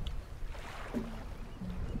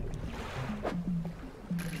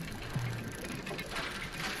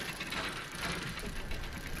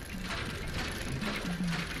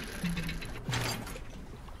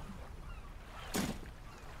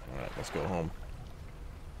 Alright, let's go home.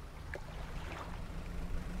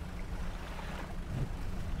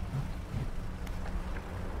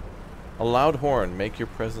 A loud horn, make your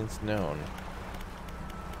presence known.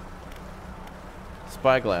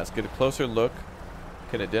 Spyglass, get a closer look.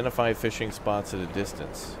 Can identify fishing spots at a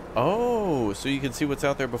distance. Oh, so you can see what's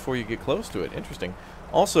out there before you get close to it. Interesting.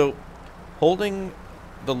 Also, holding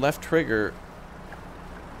the left trigger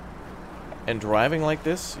and driving like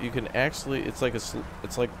this, you can actually, it's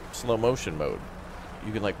like slow motion mode.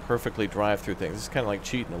 You can like perfectly drive through things. It's kind of like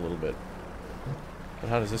cheating a little bit. But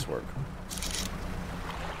how does this work?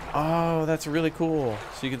 Oh, that's really cool.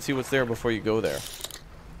 So you can see what's there before you go there.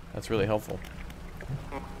 That's really helpful.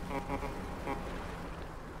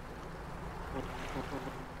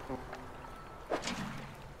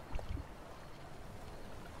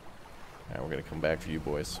 Alright, we're gonna come back for you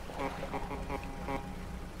boys.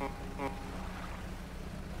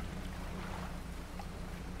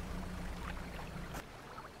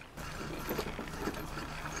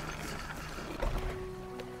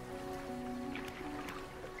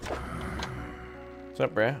 What's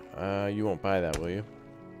up, brah? You won't buy that, will you?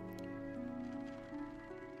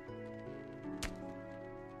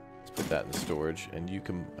 Let's put that in storage, and you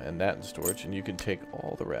can, and that in storage, and you can take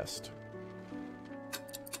all the rest.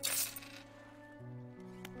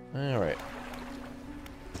 All right.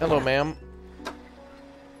 Hello, ma'am.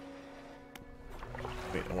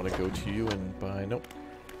 Wait, I want to go to you and buy. Nope.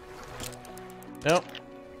 Nope.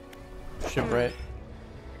 Shipwright.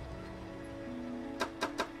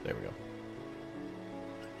 There we go.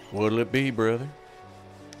 What'll it be, brother?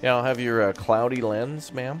 Yeah, I'll have your cloudy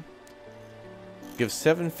lens, ma'am. Gives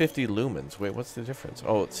 750 lumens. Wait, what's the difference?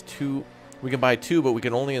 Oh, it's 2. We can buy 2, but we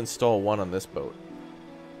can only install 1 on this boat.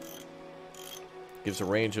 Gives a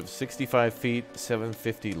range of 65 feet,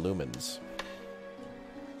 750 lumens.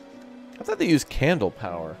 I thought they used candle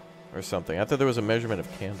power or something. I thought there was a measurement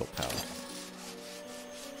of candle power.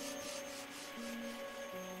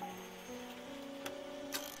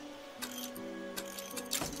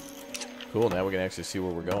 Cool, now we can actually see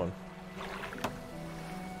where we're going.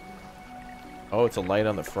 Oh, it's a light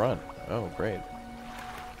on the front. Oh, great.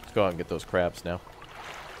 Let's go out and get those crabs now.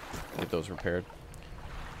 Get those repaired.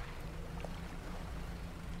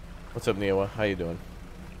 What's up, Neowa? How you doing?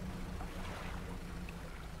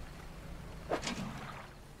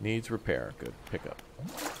 Needs repair. Good. Pick up.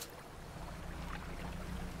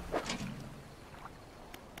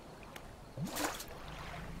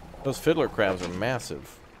 Those fiddler crabs are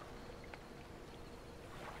massive.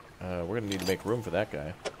 We're going to need to make room for that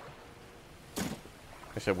guy.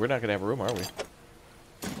 Actually, we're not going to have room, are we?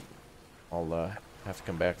 I'll have to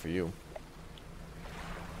come back for you.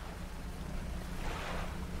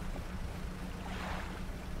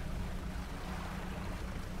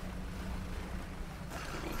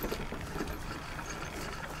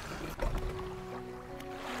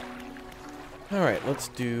 Alright, let's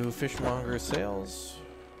do fishmonger sales.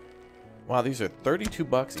 Wow, these are 32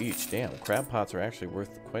 bucks each. Damn, crab pots are actually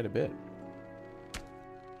worth quite a bit.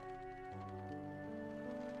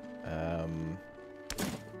 That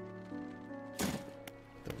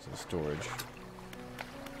was in storage.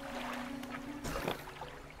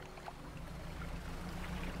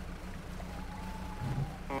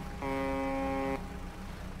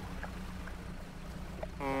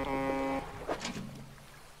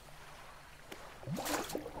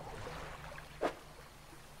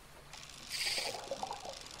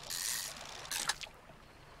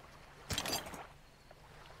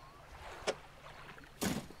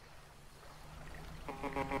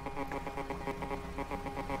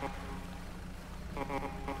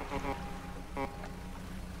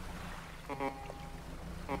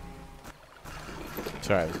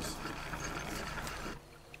 Sorry, just,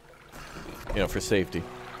 you know, for safety.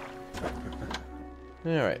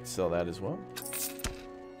 Alright, sell that as well.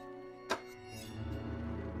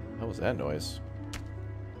 What was that noise?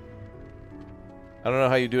 I don't know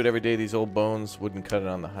how you do it every day. These old bones wouldn't cut it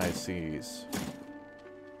on the high seas.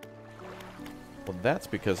 Well, that's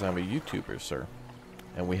because I'm a YouTuber, sir.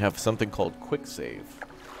 And we have something called quick save.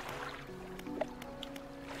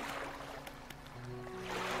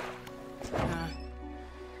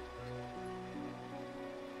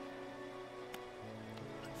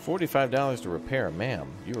 $45 to repair,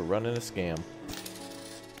 ma'am. You were running a scam.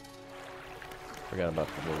 Forgot about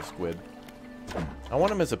the little squid. I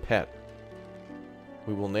want him as a pet.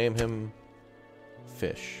 We will name him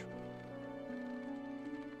Fish.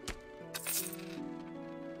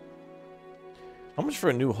 How much for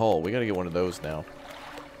a new hull? We gotta get one of those now.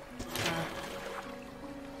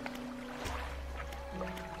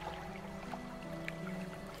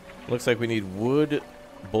 Looks like we need wood,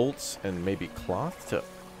 bolts, and maybe cloth to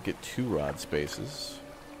get 2 rod spaces.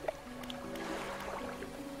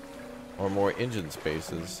 Or more engine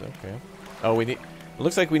spaces. Okay. Oh, we need... It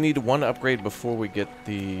looks like we need 1 upgrade before we get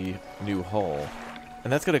the new hull.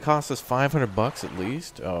 And that's going to cost us $500 at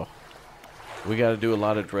least? Oh. We got to do a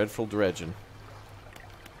lot of dreadful dredging.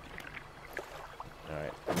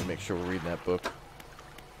 Alright, let me make sure we're reading that book.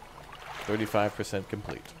 35%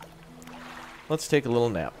 complete. Let's take a little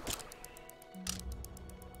nap.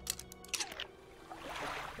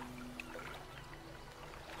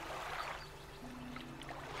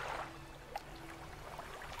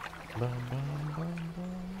 Bum, bum, bum,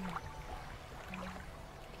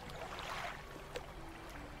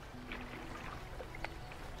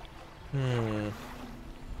 bum.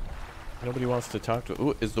 Nobody wants to talk to...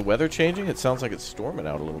 Ooh, is the weather changing? It sounds like it's storming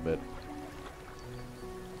out a little bit.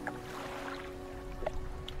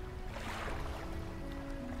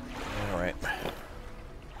 Alright.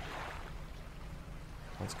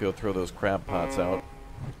 Let's go throw those crab pots out.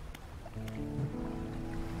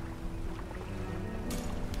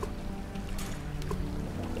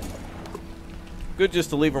 Good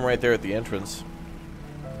just to leave them right there at the entrance.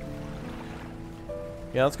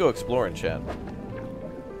 Yeah, let's go exploring, chat.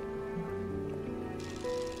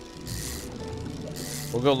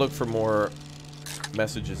 We'll go look for more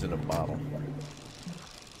messages in a bottle.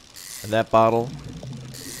 And that bottle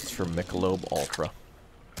is from Michelob Ultra.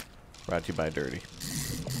 Brought to you by Dirty.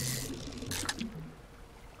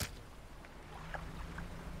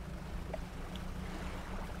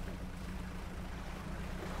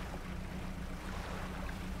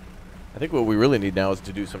 I think what we really need now is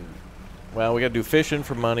to do some... Well, we gotta do fishing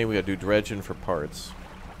for money, we gotta do dredging for parts.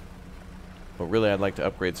 But really, I'd like to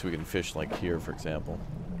upgrade so we can fish like here, for example.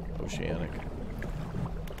 Oceanic.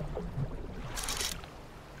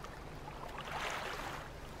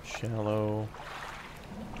 Shallow.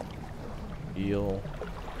 Eel.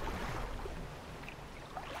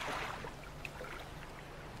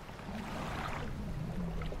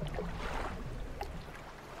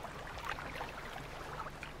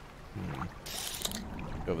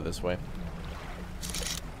 Go over this way.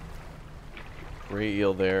 Gray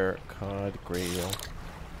eel there. Cod, gray eel.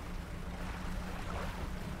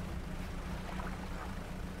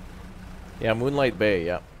 Yeah, Moonlight Bay,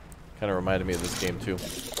 yeah. Kind of reminded me of this game, too.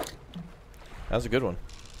 That was a good one.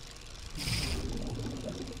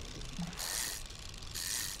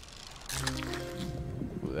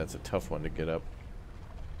 Ooh, that's a tough one to get up.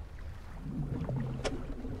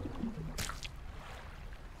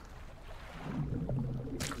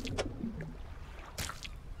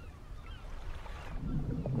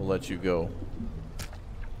 We'll let you go.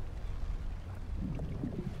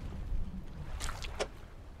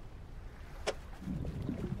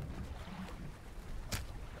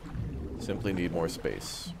 Simply need more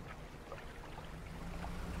space.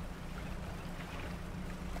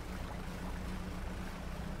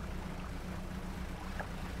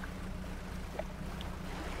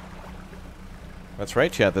 That's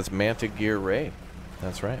right, chat. That's Manta Gear Ray.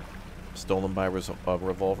 That's right. Stolen by a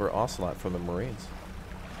revolver ocelot from the Marines.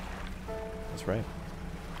 That's right.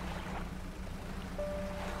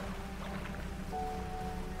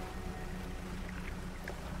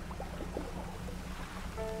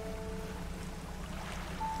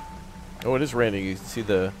 Oh, it is raining. You can see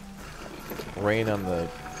the rain on the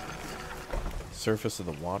surface of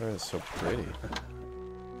the water. It's so pretty.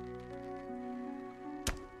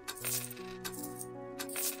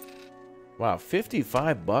 Wow,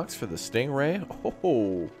 55 bucks for the Stingray?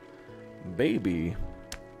 Oh, baby.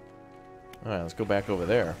 Alright, let's go back over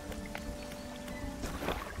there.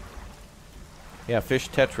 Yeah, Fish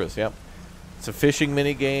Tetris, yep. It's a fishing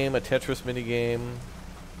mini game, a Tetris mini game.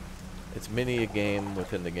 It's mini a game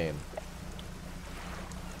within the game.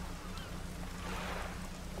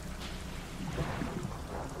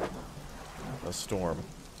 A storm.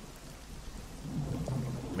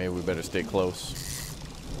 Maybe we better stay close.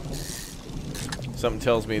 Something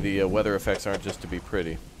tells me the weather effects aren't just to be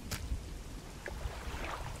pretty.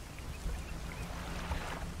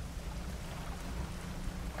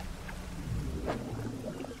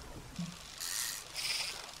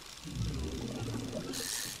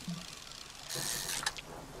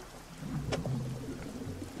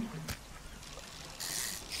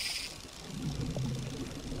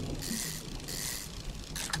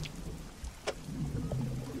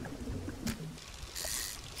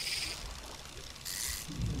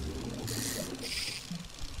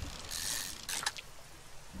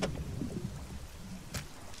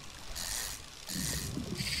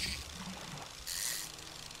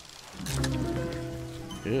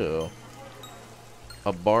 Ew.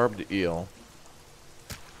 A barbed eel.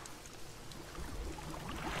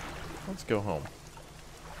 Let's go home.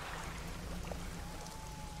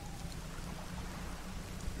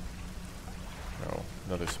 Oh,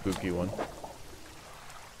 another spooky one.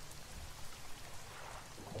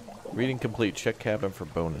 Reading complete. Check cabin for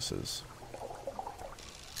bonuses.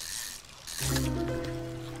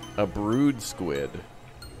 A brood squid.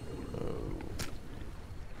 Oh.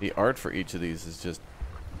 The art for each of these is just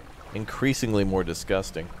increasingly more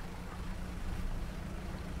disgusting.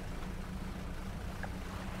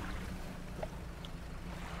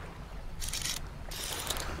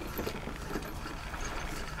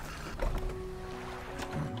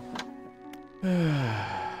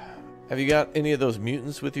 Have you got any of those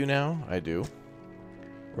mutants with you now? I do.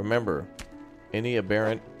 Remember, any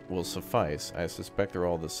aberrant will suffice. I suspect they're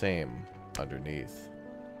all the same underneath.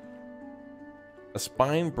 A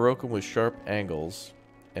spine broken with sharp angles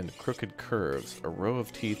and crooked curves, a row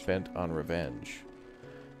of teeth bent on revenge.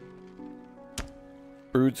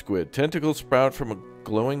 Brood squid. Tentacles sprout from a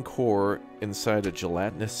glowing core inside a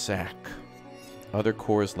gelatinous sac. Other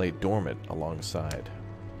cores lay dormant alongside.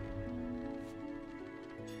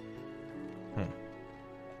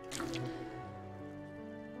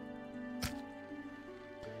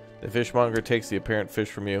 The fishmonger takes the apparent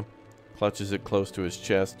fish from you, clutches it close to his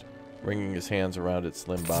chest, wringing his hands around its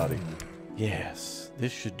slim body. Yes,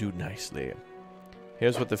 this should do nicely.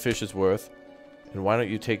 Here's what the fish is worth, and why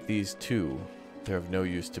don't you take these too? They're of no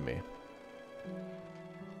use to me.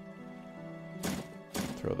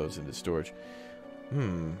 Throw those into storage.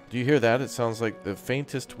 Do you hear that? It sounds like the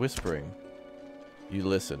faintest whispering. You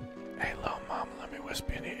listen. Hey, little mom, let me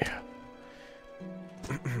whisper in your ear.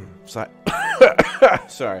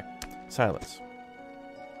 Sorry. Silence.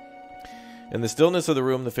 In the stillness of the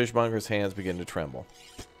room, the fishmonger's hands begin to tremble.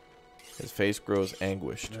 His face grows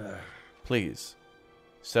anguished. Please,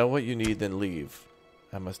 sell what you need, then leave.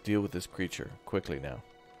 I must deal with this creature quickly now.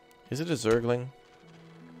 Is it a zergling?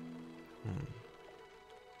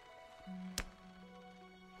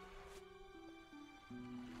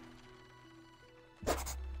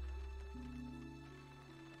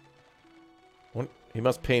 He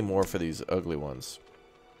must pay more for these ugly ones.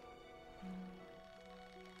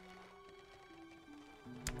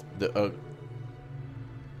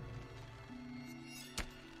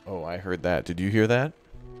 Oh, I heard that. Did you hear that?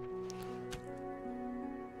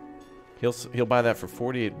 He'll buy that for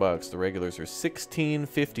 48 bucks. The regulars are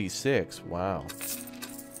 $16.56. Wow.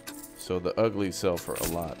 So the uglies sell for a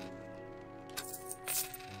lot.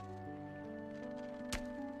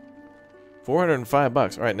 405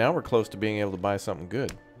 bucks. All right, now we're close to being able to buy something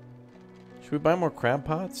good. Should we buy more crab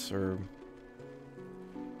pots or?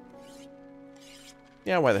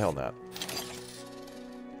 Yeah, why the hell not?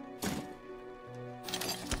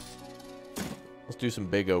 Let's do some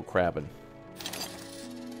big O crabbing.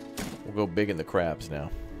 We'll go big in the crabs now.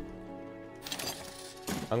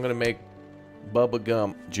 I'm gonna make Bubba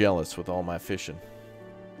Gump jealous with all my fishing.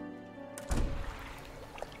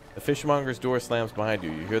 The fishmonger's door slams behind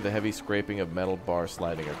you. You hear the heavy scraping of metal bar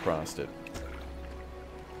sliding across it.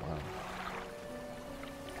 Wow.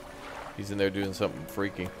 He's in there doing something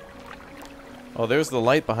freaky. Oh, there's the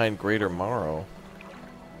light behind Greater Morrow.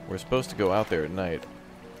 We're supposed to go out there at night.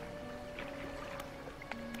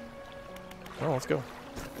 Oh, let's go.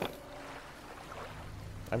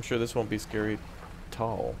 I'm sure this won't be scary at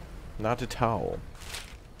all. Not at all.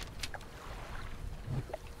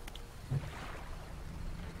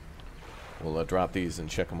 We'll drop these and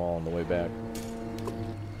check them all on the way back.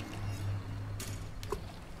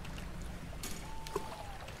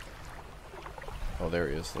 Oh, there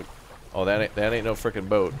he is. Look. Oh, that ain't no frickin'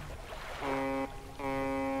 boat.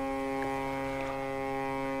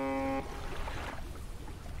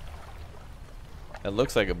 That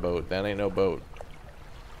looks like a boat. That ain't no boat.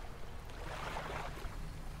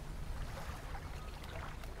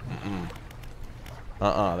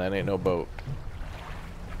 That ain't no boat.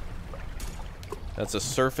 That's a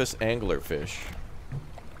surface anglerfish.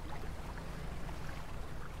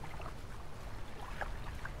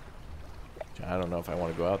 I don't know if I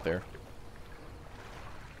want to go out there.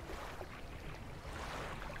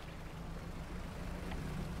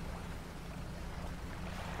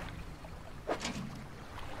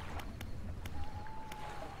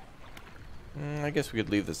 I guess we could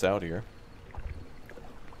leave this out here.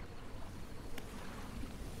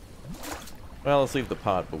 Well, let's leave the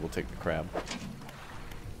pot, but we'll take the crab.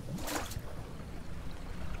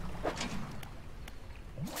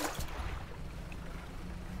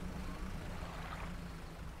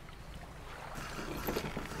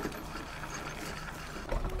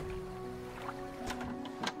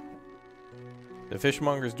 The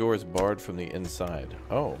fishmonger's door is barred from the inside.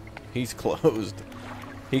 Oh, he's closed.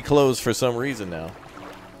 He closed for some reason now.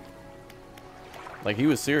 Like, he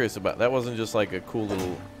was serious about that. Wasn't just like a cool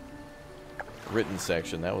little written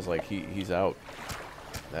section. That was like he's out.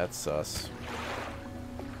 That's sus.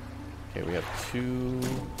 Okay, we have 2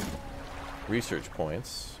 research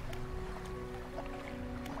points.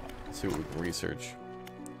 Let's see what we can research.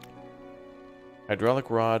 Hydraulic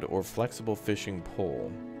rod or flexible fishing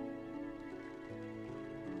pole.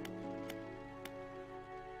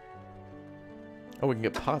 Oh, we can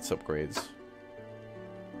get pots upgrades.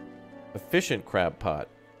 Efficient crab pot.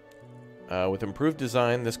 With improved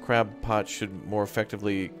design, this crab pot should more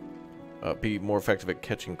effectively be more effective at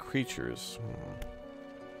catching creatures.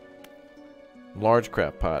 Large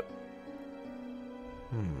crab pot.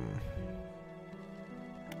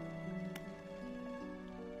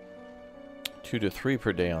 2 to 3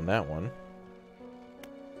 per day on that one.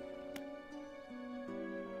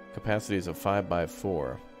 Capacity is a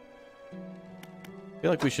 5x4. I feel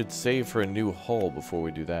like we should save for a new hull before we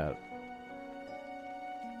do that.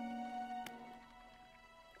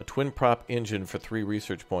 A twin prop engine for 3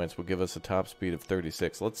 research points will give us a top speed of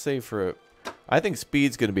 36. Let's save for a... I think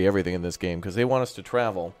speed's going to be everything in this game because they want us to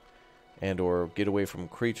travel and or get away from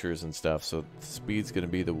creatures and stuff. So speed's going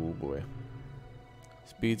to be the woo boy.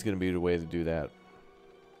 Speed's going to be the way to do that.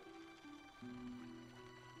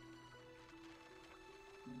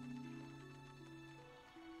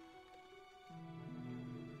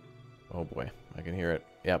 Oh boy, I can hear it.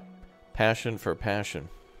 Yep. Passion for passion.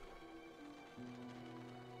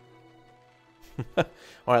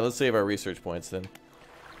 Alright, let's save our research points then.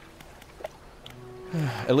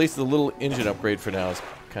 At least the little engine upgrade for now is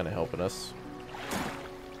kind of helping us.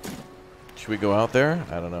 Should we go out there?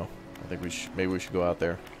 I don't know. I think we should. Maybe we should go out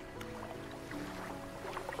there.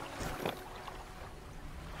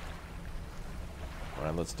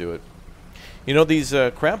 Alright, let's do it. You know, these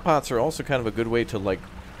crab pots are also kind of a good way to, like,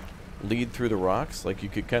 lead through the rocks. Like, you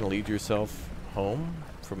could kind of lead yourself home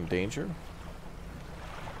from danger.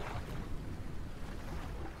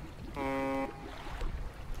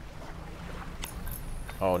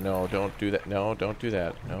 Oh, no, don't do that. No, don't do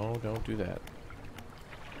that. No, don't do that.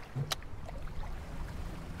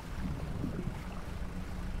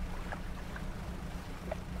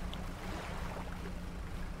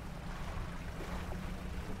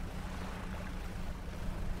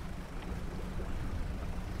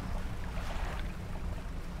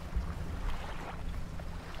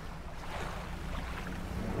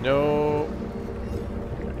 No.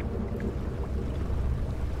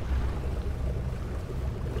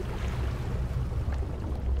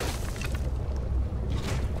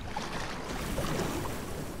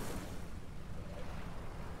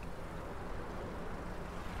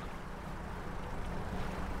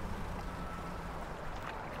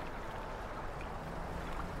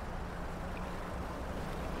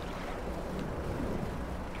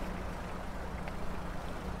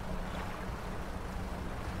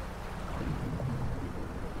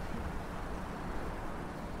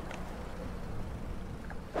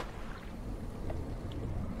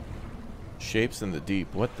 Shapes in the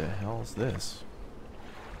deep. What the hell is this?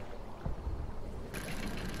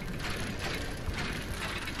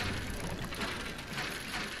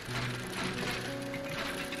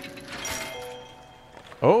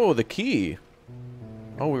 Oh, the key.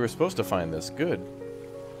 Oh, we were supposed to find this. Good.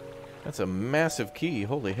 That's a massive key.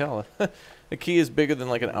 Holy hell. The key is bigger than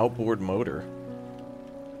like an outboard motor.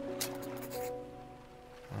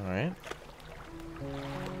 Alright.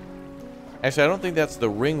 Actually, I don't think that's the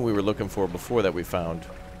ring we were looking for before that we found.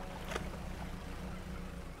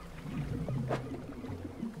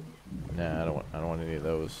 Nah, I don't want any of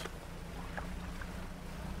those.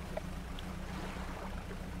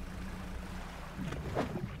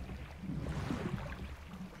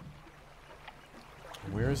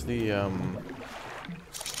 Where's the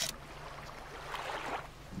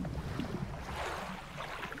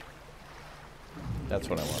That's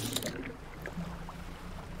what I want.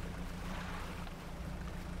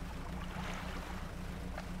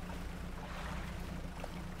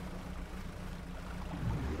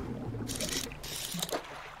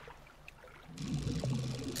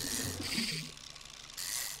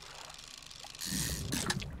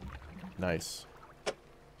 Nice.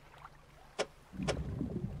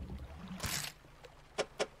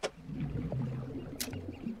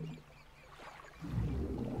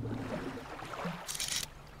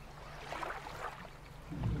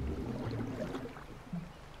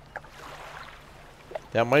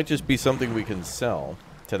 That might just be something we can sell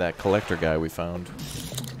to that collector guy we found.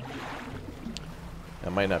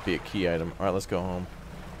 That might not be a key item. Alright, let's go home.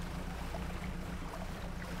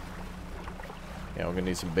 Yeah, we're gonna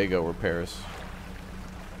need some big O repairs.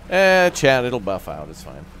 Chat, it'll buff out, it's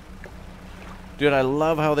fine. Dude, I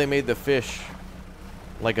love how they made the fish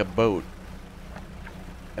like a boat.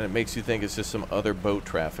 And it makes you think it's just some other boat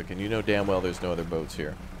traffic, and you know damn well there's no other boats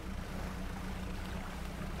here.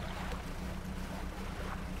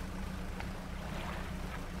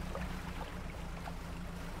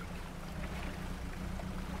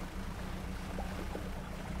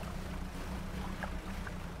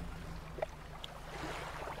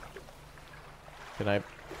 Can I?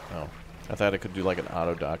 Oh, I thought I could do like an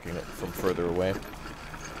auto docking it from further away.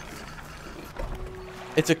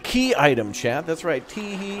 It's a key item, chat. That's right.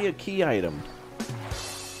 Tee-hee, a key item.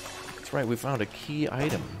 That's right. We found a key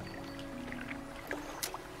item.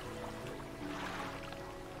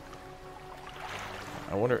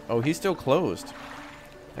 I wonder. Oh, he's still closed.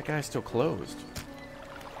 That guy's still closed.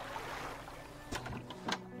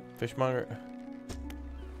 Fishmonger.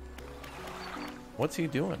 What's he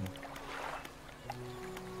doing?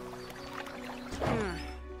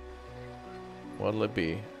 What'll it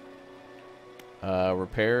be?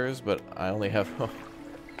 Repairs, but I only have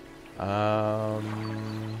I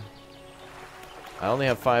only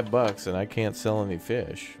have $5 and I can't sell any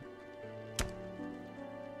fish.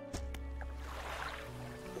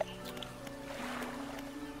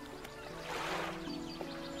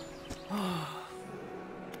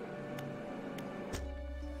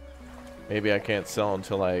 Maybe I can't sell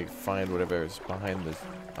until I find whatever is behind this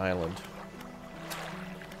island.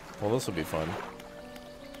 Well, this will be fun.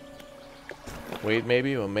 Wait,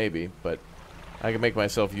 maybe? Well, maybe, but I can make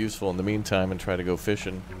myself useful in the meantime and try to go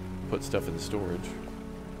fishing, put stuff in storage.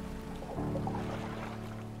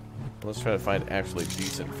 Let's try to find actually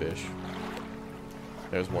decent fish.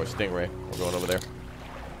 There's more stingray. We're going over there.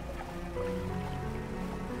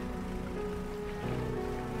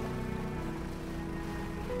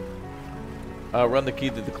 Run the key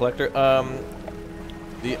to the collector.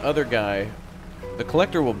 The other guy, the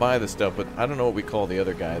collector will buy the stuff, but I don't know what we call the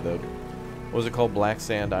other guy, though. What was it called? Black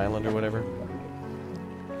Sand Island or whatever?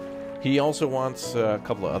 He also wants a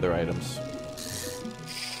couple of other items.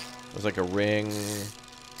 There's like a ring.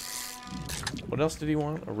 What else did he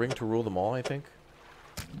want? A ring to rule them all, I think?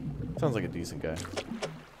 Sounds like a decent guy.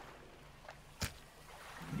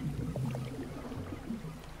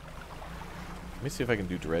 Let me see if I can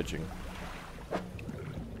do dredging.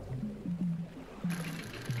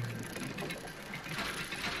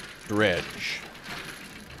 Dredge.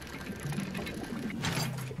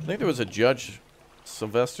 I think there was a judge,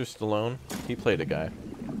 Sylvester Stallone. He played a guy.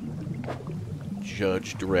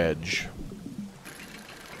 Judge Dredge.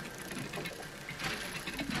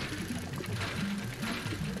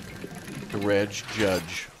 Dredge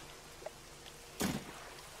Judge.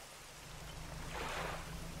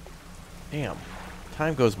 Damn.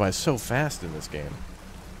 Time goes by so fast in this game.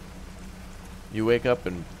 You wake up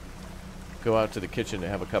and go out to the kitchen to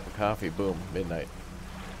have a cup of coffee. Boom. Midnight.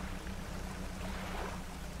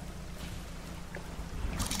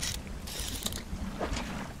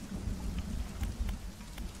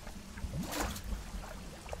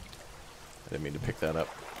 Didn't mean to pick that up.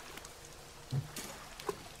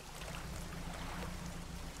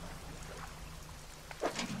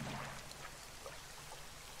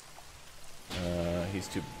 He's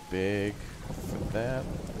too big for that.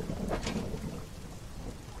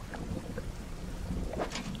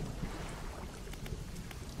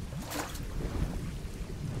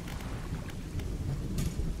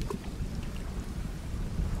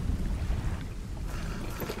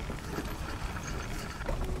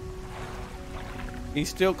 He's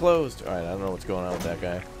still closed. Alright, I don't know what's going on with that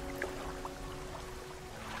guy.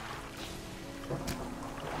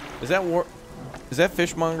 Is that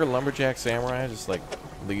fishmonger lumberjack samurai just like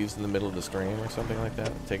leaves in the middle of the stream or something like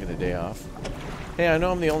that? Taking a day off. Hey, I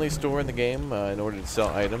know I'm the only store in the game in order to sell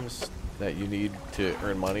items that you need to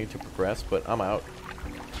earn money to progress, but I'm out.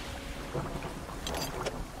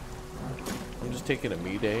 I'm just taking a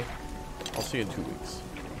me day. I'll see you in 2 weeks.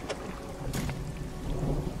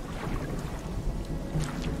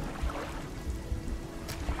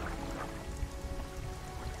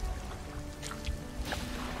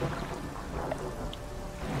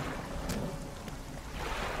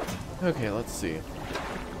 Okay, let's see.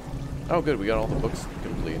 Oh, good, we got all the books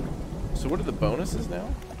complete. So what are the bonuses now?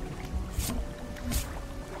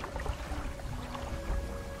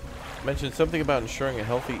 Mentioned something about ensuring a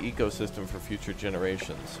healthy ecosystem for future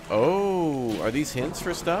generations. Oh, are these hints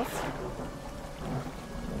for stuff?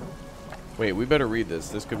 Wait, we better read this.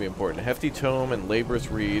 This could be important. A hefty tome and laborious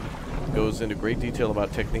read goes into great detail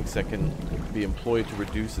about techniques that can be employed to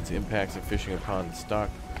reduce its impacts of fishing upon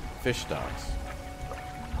fish stocks.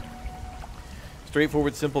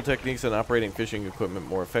 Straightforward, simple techniques on operating fishing equipment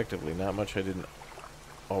more effectively. Not much I didn't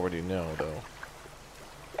already know, though.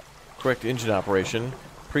 Correct engine operation.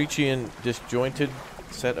 Preachy and disjointed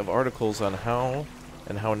set of articles on how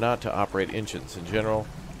and how not to operate engines. In general,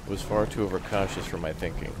 it was far too overcautious for my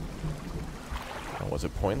thinking. Was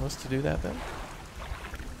it pointless to do that, then?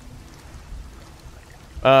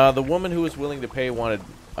 The woman who was willing to pay wanted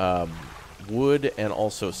wood and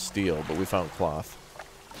also steel, but we found cloth.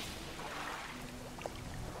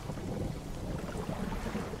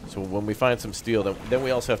 So when we find some steel, then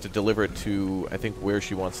we also have to deliver it to, I think, where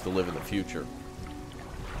she wants to live in the future.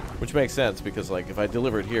 Which makes sense, because, like, if I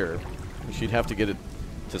deliver it here, she'd have to get it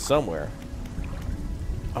to somewhere.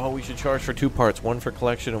 Oh, we should charge for 2 parts. One for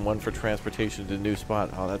collection and one for transportation to the new spot.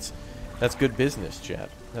 Oh, that's good business, chat.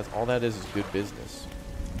 That's all that is good business.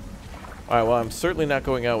 Alright, well, I'm certainly not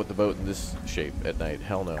going out with the boat in this shape at night.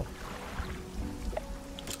 Hell no.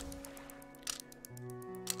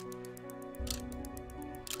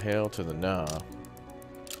 Hail to the nah.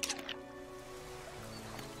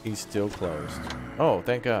 He's still closed. Oh,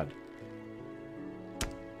 thank God.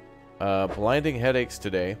 Blinding headaches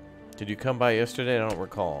today. Did you come by yesterday? I don't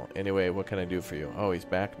recall. Anyway, what can I do for you? Oh, he's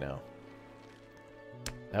back now.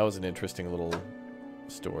 That was an interesting little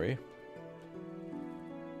story.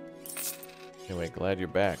 Anyway, glad you're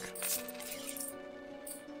back.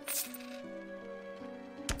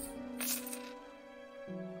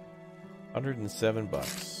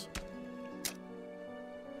 $107.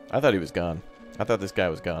 I thought he was gone. I thought this guy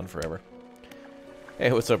was gone forever.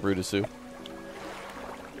 Hey, what's up, Rudisu?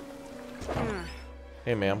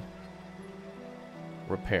 Hey, ma'am.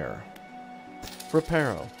 Repair.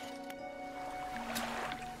 Reparo.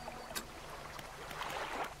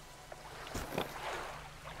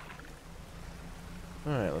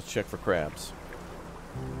 Alright, let's check for crabs.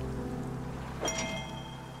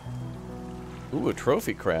 Ooh, a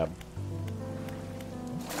trophy crab.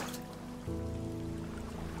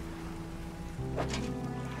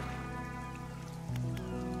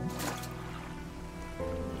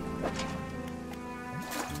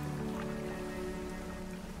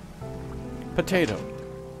 Potato.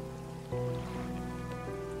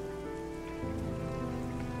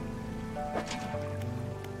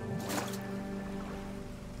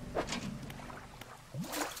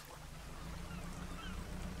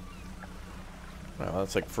 Well,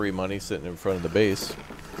 that's like free money sitting in front of the base.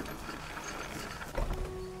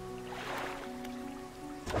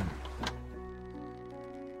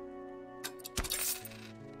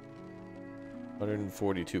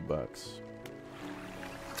 $142.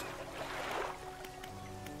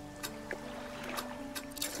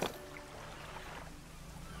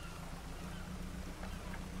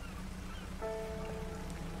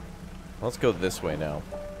 Let's go this way now.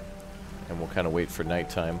 And we'll kind of wait for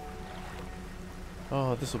nighttime.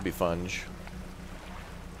 Oh, this will be fun.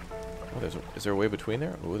 Oh, is there a way between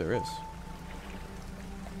there? Oh, there is.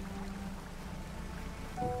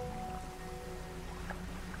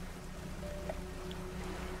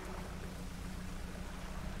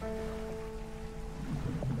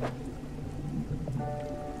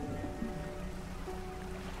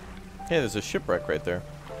 Hey, there's a shipwreck right there.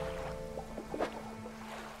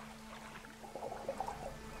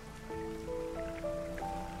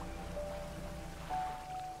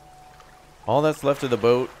 All that's left of the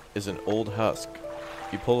boat is an old husk.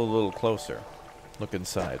 You pull a little closer. Look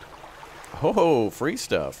inside. Oh, free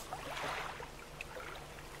stuff.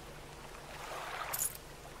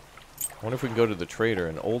 I wonder if we can go to the trader.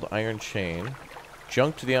 An old iron chain.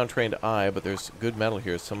 Junk to the untrained eye, but there's good metal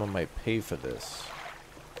here. Someone might pay for this.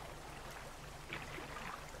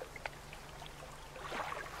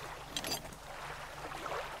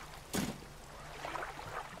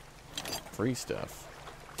 Free stuff.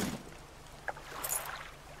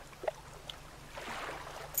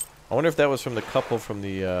 I wonder if that was from the couple from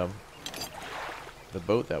the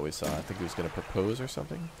boat that we saw. I think he was going to propose or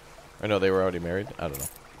something. Or no, they were already married. I don't know.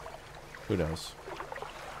 Who knows?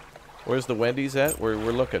 Where's the Wendy's at? We're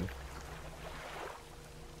looking.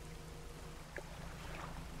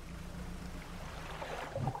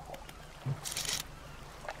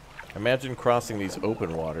 Imagine crossing these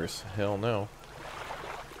open waters. Hell no.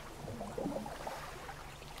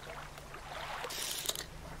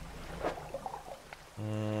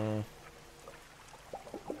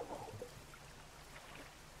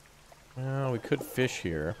 Well, we could fish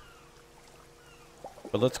here.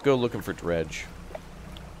 But let's go looking for dredge.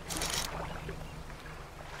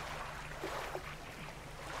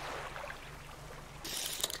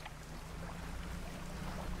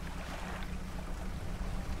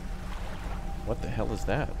 What the hell is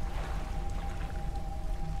that?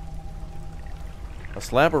 A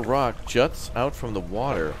slab of rock juts out from the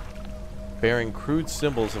water, bearing crude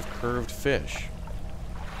symbols of curved fish.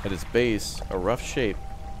 At its base, a rough shape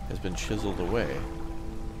has been chiseled away.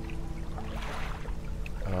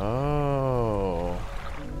 Oh.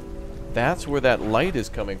 That's where that light is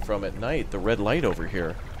coming from at night, the red light over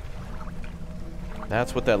here.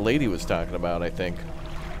 That's what that lady was talking about, I think.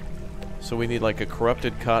 So we need like a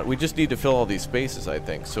corrupted cotton. We just need to fill all these spaces, I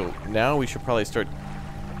think. So now we should probably start...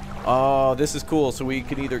 Oh, this is cool. So we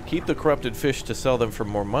can either keep the corrupted fish to sell them for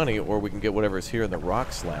more money, or we can get whatever's here in the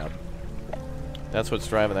rock slab. That's what's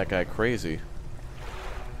driving that guy crazy.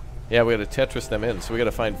 Yeah, we gotta Tetris them in. So we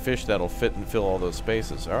gotta find fish that'll fit and fill all those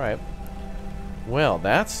spaces. Alright. Well,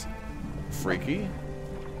 that's freaky.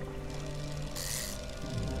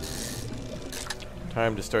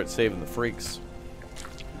 Time to start saving the freaks.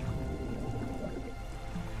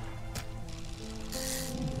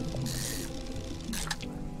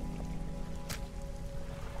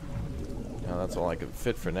 Now that's all I can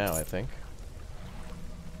fit for now, I think.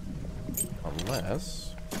 Unless...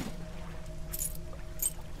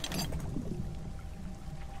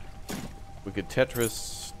 we could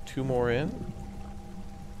Tetris 2 more in.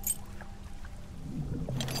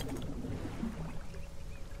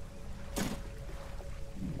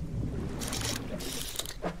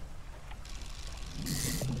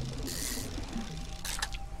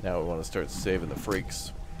 Now we want to start saving the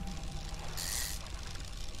freaks.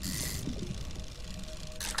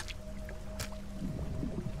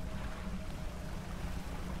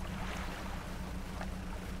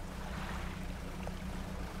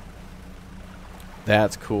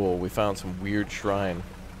 That's cool. We found some weird shrine.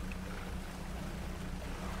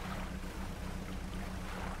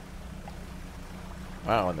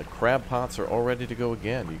 Wow, and the crab pots are all ready to go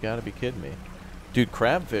again. You gotta be kidding me. Dude,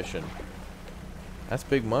 crab fishing. That's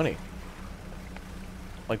big money.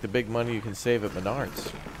 Like the big money you can save at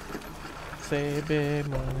Menards. Save big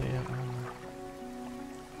money.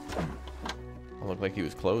 It looked like he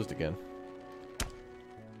was closed again.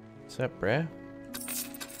 What's up, bruh?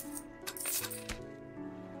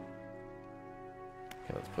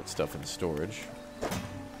 Okay, let's put stuff in storage.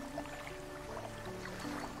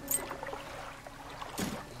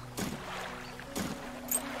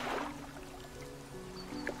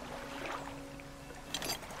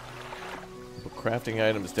 Put crafting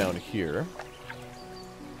items down here.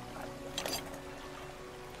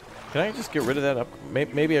 Can I just get rid of that up?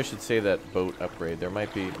 Maybe I should say that boat upgrade. There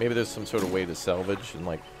might be, maybe there's some sort of way to salvage and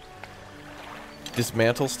like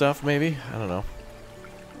dismantle stuff, maybe? I don't know.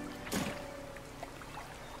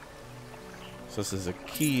 So this is a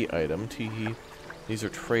key item. Teehee. These are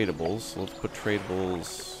tradables. So let's put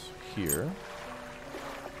tradables here.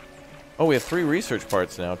 Oh, we have 3 research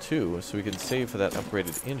parts now too, so we can save for that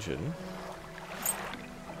upgraded engine.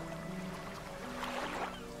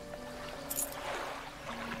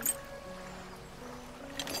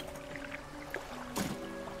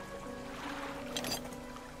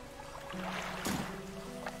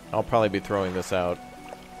 I'll probably be throwing this out,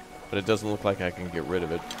 but it doesn't look like I can get rid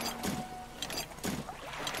of it.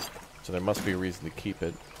 So there must be a reason to keep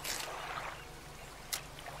it.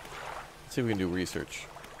 Let's see if we can do research.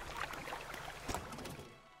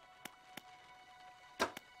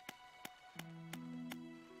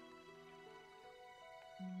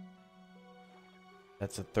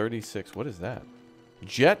 That's a 36. What is that?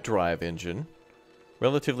 Jet drive engine.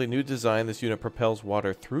 Relatively new design, this unit propels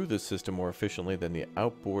water through the system more efficiently than the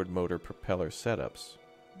outboard motor propeller setups.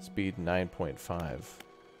 Speed 9.5.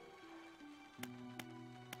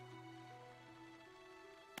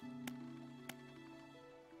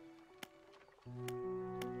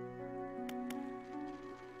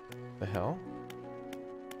 The hell?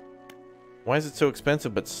 Why is it so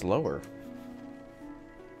expensive but slower?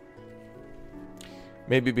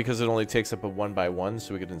 Maybe because it only takes up a 1x1,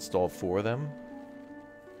 so we could install 4 of them?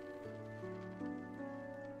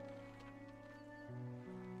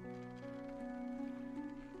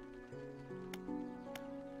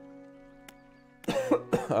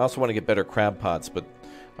 I also want to get better crab pots, but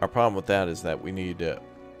our problem with that is that we need a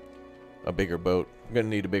bigger boat. We're going to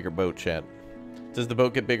need a bigger boat, chat. Does the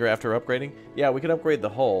boat get bigger after upgrading? Yeah, we can upgrade the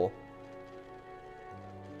hull.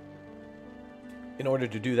 In order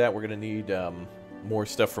to do that, we're going to need more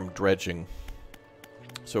stuff from dredging.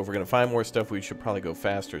 So if we're going to find more stuff, we should probably go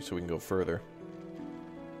faster so we can go further.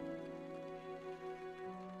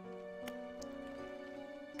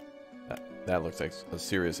 That looks like a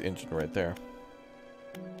serious engine right there.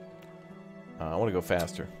 I want to go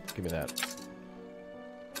faster. Give me that.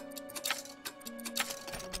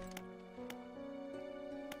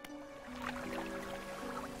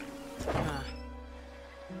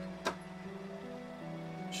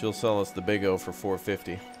 She'll sell us the Big O for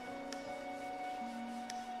 $450.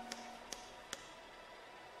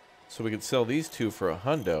 So we could sell these 2 for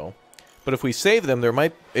 $100. But if we save them, there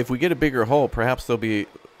might, if we get a bigger hull, perhaps there'll be,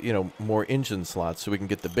 you know, more engine slots, so we can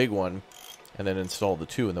get the big one and then install the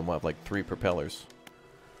 2, and then we'll have like 3 propellers,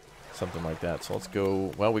 something like that. So let's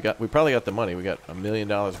go. Well, we probably got the money. We got $1 million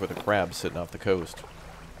worth of crabs sitting off the coast,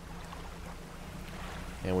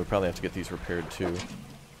 and we probably have to get these repaired too.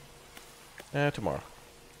 Tomorrow.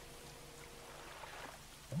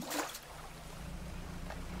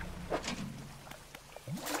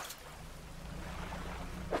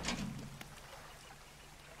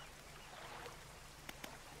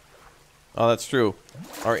 Oh, that's true.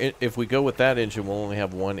 If we go with that engine, we'll only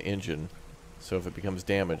have 1 engine. So if it becomes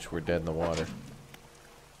damaged, we're dead in the water.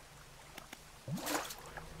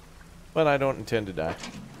 But I don't intend to die.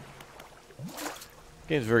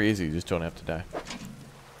 Game's very easy, you just don't have to die.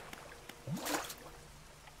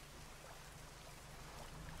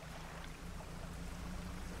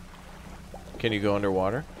 Can you go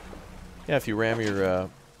underwater? Yeah, if you ram your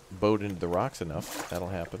boat into the rocks enough, that'll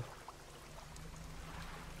happen.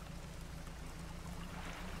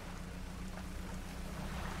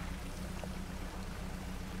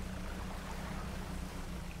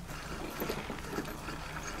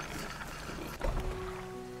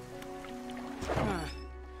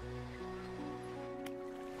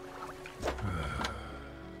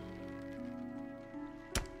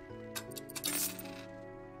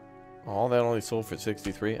 All that only sold for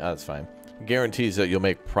 63? Ah, that's fine. Guarantees that you'll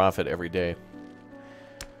make profit every day.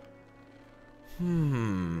 I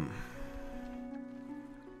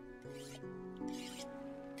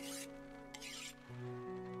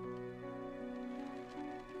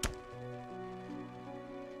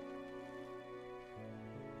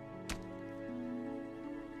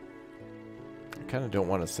kind of don't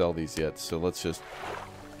want to sell these yet, so let's just...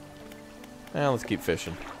 let's keep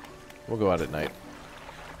fishing. We'll go out at night.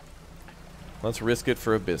 Let's risk it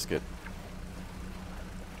for a biscuit.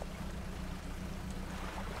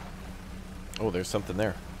 Oh, there's something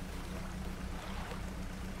there.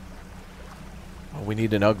 Oh, we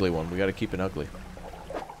need an ugly one. We got to keep an ugly.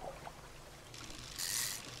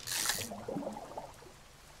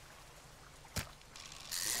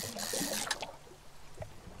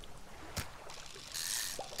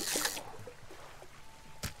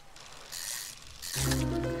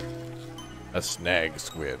 A snag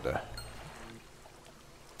squid.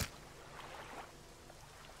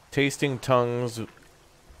 Tasting tongues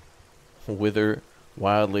wither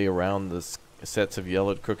wildly around the sets of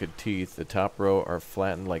yellowed crooked teeth. The top row are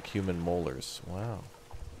flattened like human molars. Wow.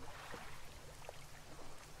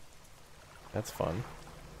 That's fun.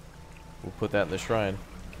 We'll put that in the shrine.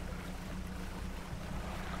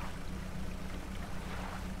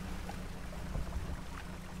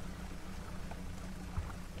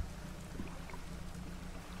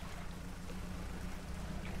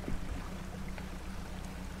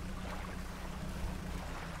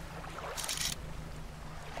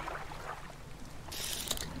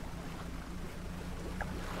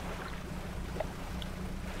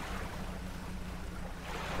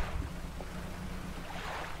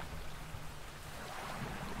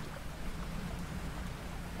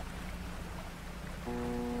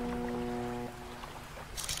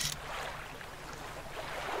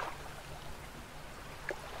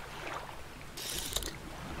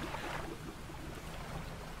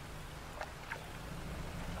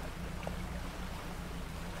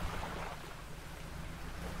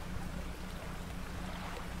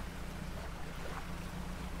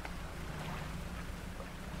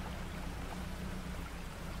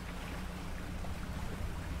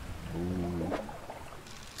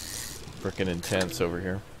 Frickin' intense over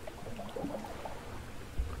here.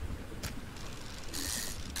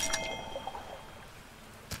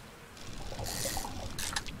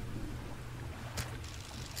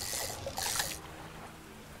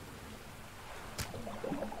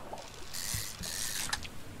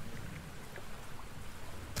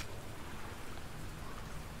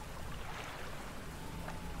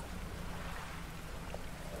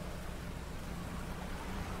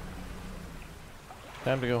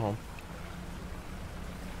 Time to go home.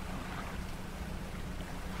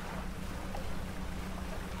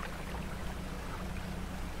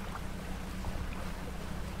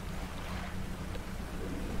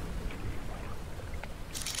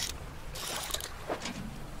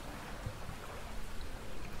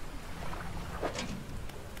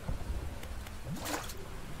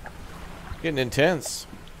 Getting intense.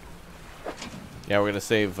 Yeah, we're gonna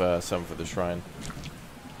save some for the shrine.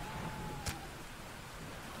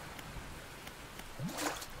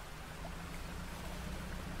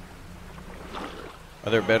 Are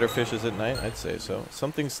there better fishes at night? I'd say so.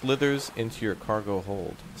 Something slithers into your cargo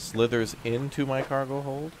hold. Slithers into my cargo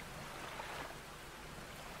hold?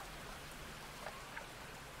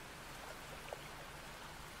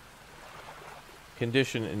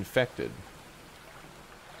 Condition infected.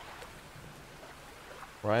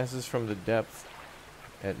 Rises from the depth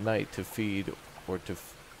at night to feed or to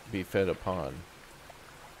be fed upon.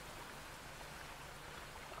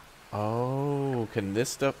 Oh, can this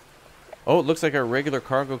stuff... Oh, it looks like our regular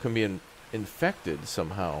cargo can be infected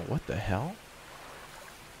somehow. What the hell?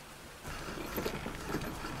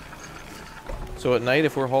 So at night,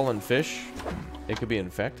 if we're hauling fish, it could be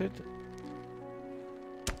infected?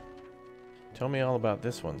 Tell me all about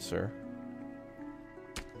this one, sir.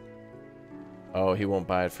 Oh, he won't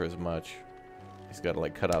buy it for as much. He's got to,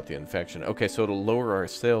 like, cut out the infection. Okay, so it'll lower our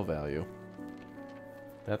sale value.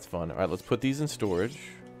 That's fun. All right, let's put these in storage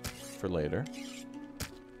for later.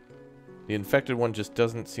 The infected one just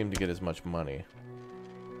doesn't seem to get as much money.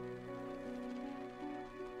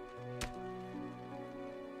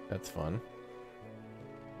 That's fun.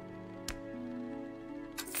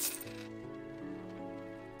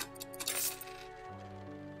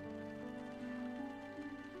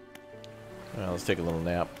 Well, let's take a little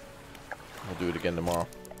nap. We'll do it again tomorrow.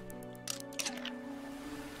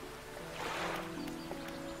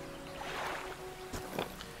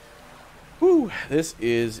 Whew, this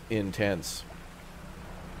is intense.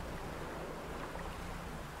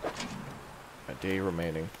 A day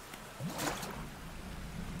remaining.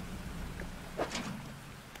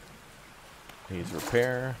 Needs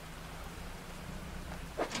repair.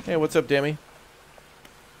 Hey, what's up, Demi?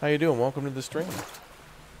 How you doing? Welcome to the stream.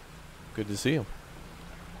 Good to see you.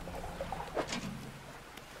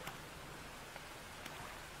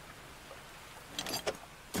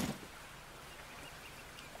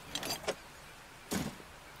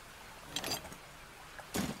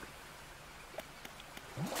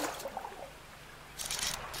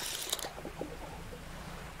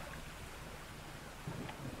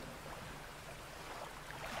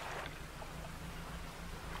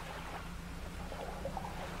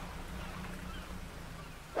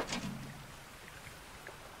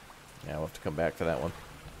 Yeah, we'll have to come back to that one.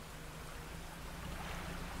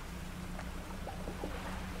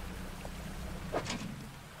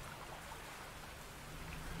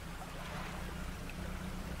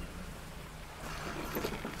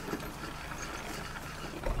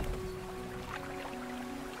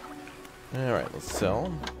 Alright, let's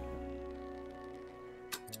sell.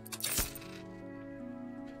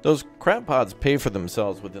 Those crab pods pay for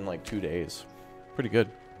themselves within like 2 days. Pretty good.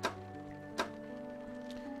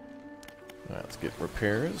 Alright, let's get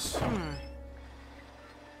repairs.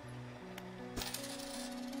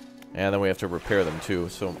 And then we have to repair them too,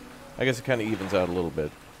 so I guess it kind of evens out a little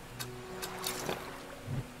bit.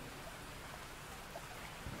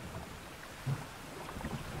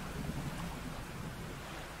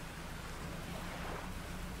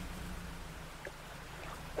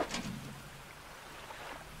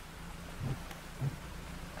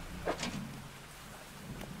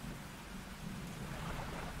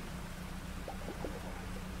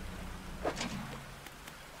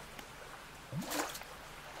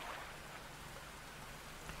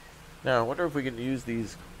 Now, I wonder if we can use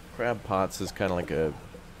these crab pots as kind of like a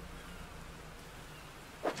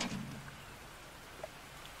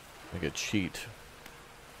cheat.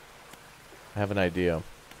 I have an idea.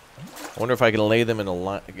 I wonder if I can lay them in a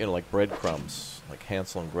line, you know, like breadcrumbs, like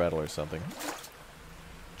Hansel and Gretel or something.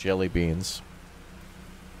 Jelly beans.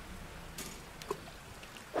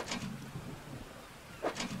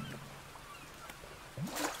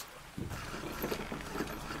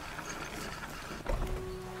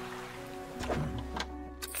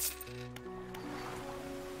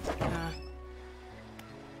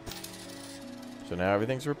 So now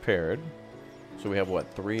everything's repaired. So we have,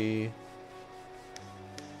 what, 3...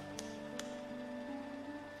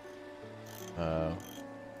 let's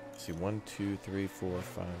see, 1, 2, 3, 4,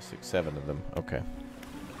 5, 6, 7 of them. Okay.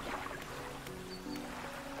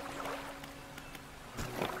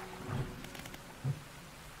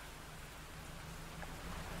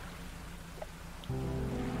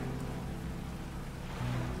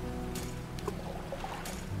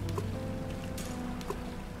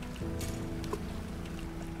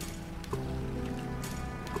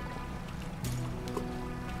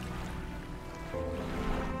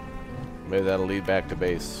 Maybe that'll lead back to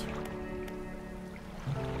base.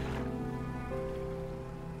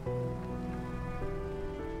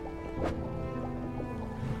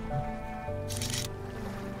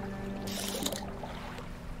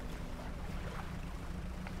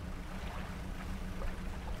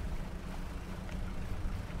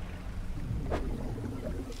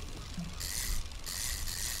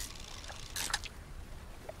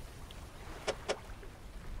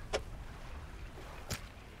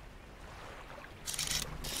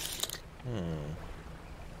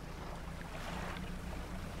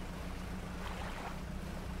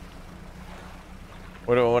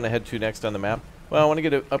 Where do I want to head to next on the map? Well, I want to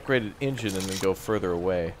get an upgraded engine and then go further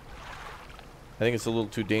away. I think it's a little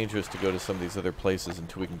too dangerous to go to some of these other places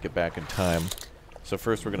until we can get back in time. So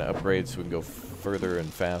first we're going to upgrade so we can go further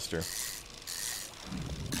and faster.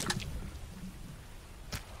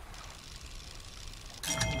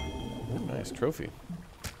 Ooh, nice trophy.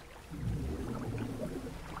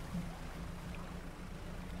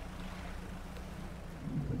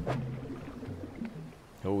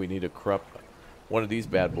 Oh, we need a one of these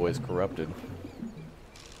bad boys corrupted.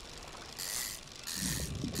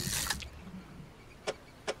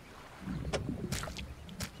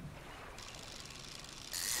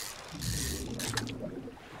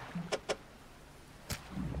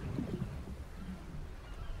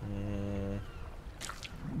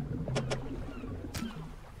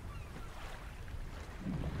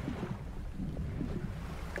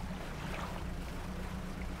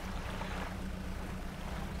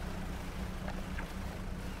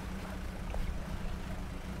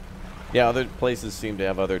 Yeah, other places seem to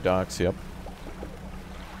have other docks, yep.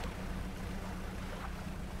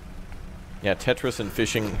 Yeah, Tetris and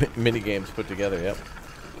fishing mini-games put together, yep.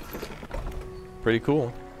 Pretty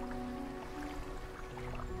cool.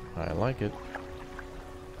 I like it.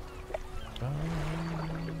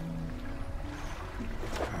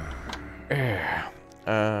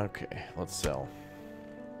 Okay, let's sell.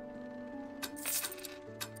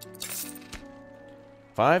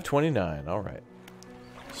 529, alright.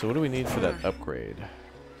 So what do we need for that upgrade?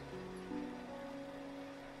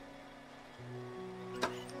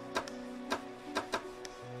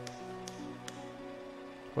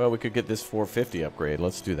 Well, we could get this 450 upgrade.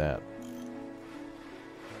 Let's do that.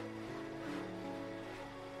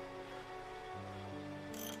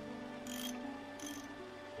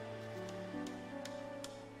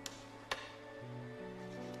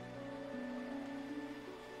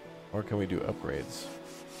 Or can we do upgrades?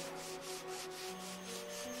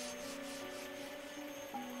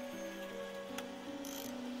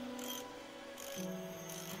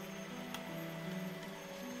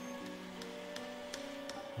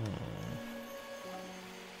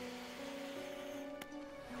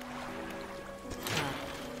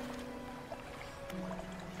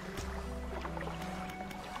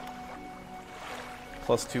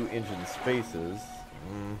 +2 engine spaces.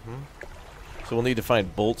 So we'll need to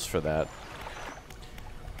find bolts for that.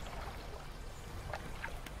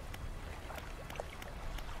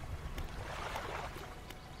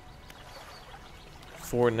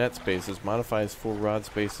 Four net spaces. Modifies 4 rod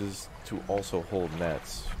spaces to also hold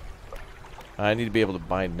nets. I need to be able to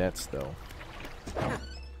buy nets, though.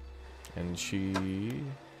 And she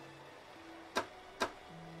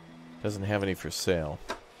doesn't have any for sale.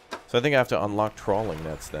 So I think I have to unlock trawling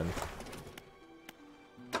nets then.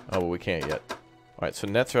 Oh, well, we can't yet. Alright, so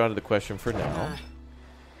nets are out of the question for now.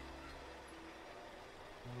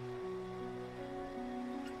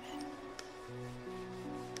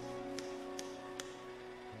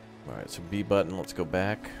 Alright, so B button, let's go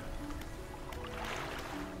back.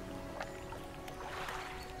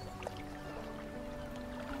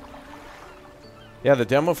 Yeah, the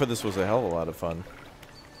demo for this was a hell of a lot of fun.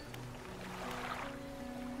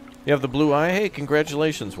 You have the blue eye? Hey,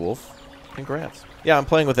 congratulations, Wolf. Congrats. Yeah, I'm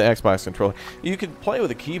playing with the Xbox controller. You can play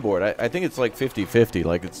with a keyboard. I think it's like 50-50.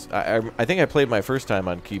 Like I think I played my first time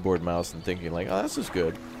on keyboard mouse and thinking like, oh, this is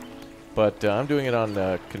good. But I'm doing it on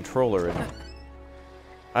the controller, and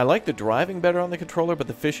I like the driving better on the controller, but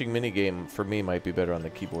the fishing minigame for me might be better on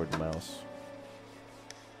the keyboard and mouse.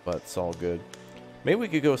 but it's all good. Maybe we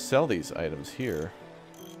could go sell these items here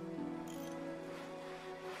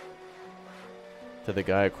to the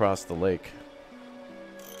guy across the lake.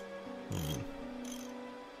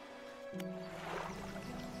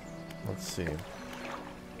 Let's see.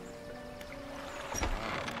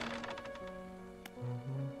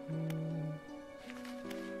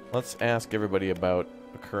 Let's ask everybody about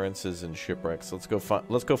occurrences and shipwrecks. Let's go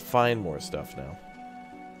find more stuff now.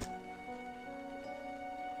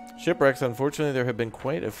 Shipwrecks, unfortunately, there have been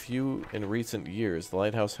quite a few in recent years. The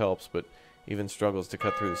lighthouse helps, but even struggles to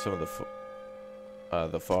cut through some of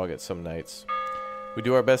the fog at some nights. We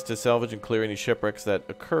do our best to salvage and clear any shipwrecks that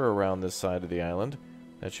occur around this side of the island.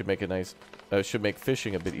 That should make should make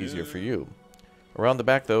fishing a bit easier for you. Around the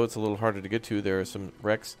back, though, it's a little harder to get to. There are some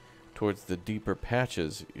wrecks towards the deeper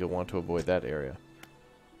patches. You'll want to avoid that area.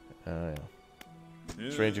 Yeah.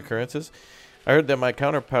 Strange occurrences. I heard that my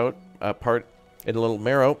counterpart in Little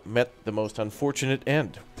Marrow met the most unfortunate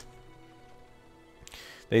end.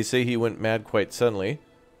 They say he went mad quite suddenly.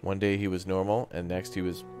 One day he was normal, and next he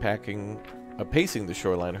was pacing the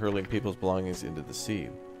shoreline, hurling people's belongings into the sea.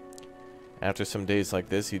 After some days like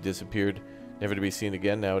this, he disappeared, never to be seen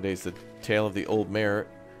again. Nowadays, the tale of the old mare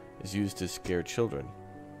is used to scare children.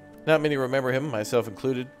 Not many remember him, myself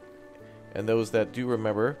included, and those that do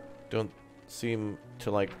remember don't seem to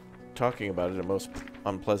like talking about it, a most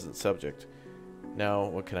unpleasant subject. Now,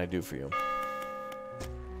 what can I do for you?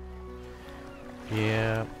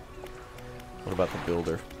 Yeah. What about the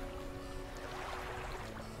builder?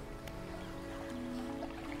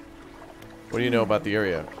 What do you know about the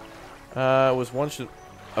area? It was once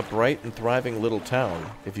a bright and thriving little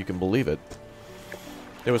town, if you can believe it.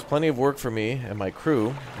 There was plenty of work for me and my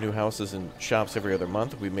crew. New houses and shops every other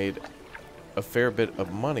month. We made a fair bit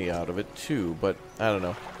of money out of it, too, but I don't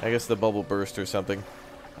know. I guess the bubble burst or something.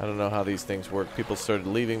 I don't know how these things work. People started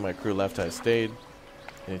leaving. My crew left. I stayed.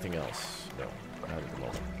 Anything else? No, not at the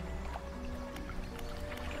moment.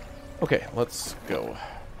 Okay, let's go.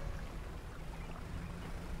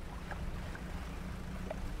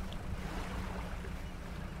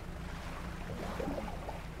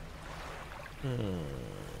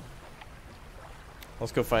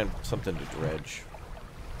 Let's go find something to dredge.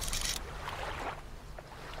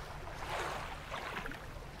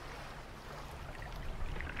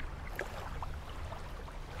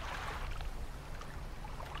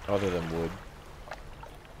 Other than wood.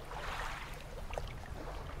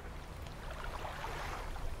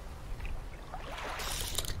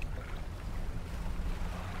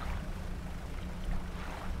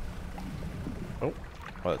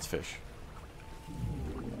 Oh, that's fish.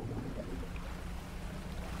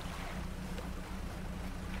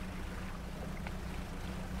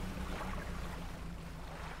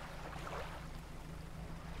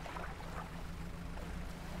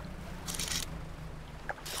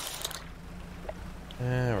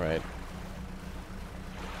 All right.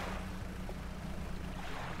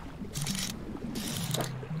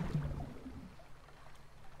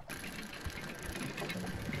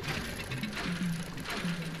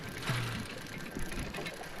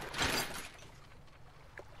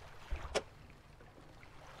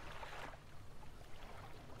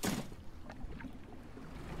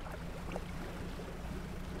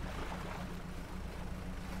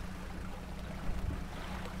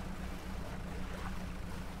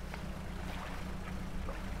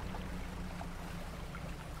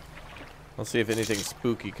 Let's see if anything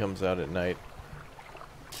spooky comes out at night.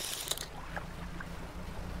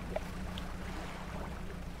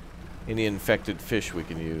 Any infected fish we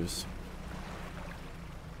can use.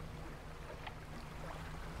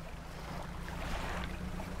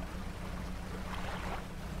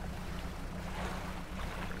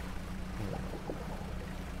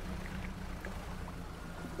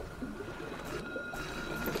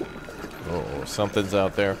 Oh, something's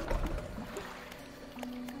out there.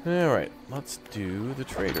 Alright, let's do the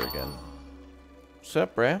trader again.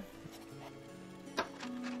 Sup, brah?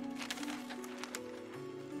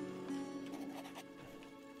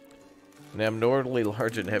 An abnormally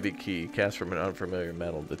large and heavy key cast from an unfamiliar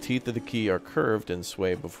metal. The teeth of the key are curved and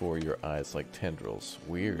sway before your eyes like tendrils.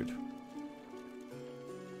 Weird.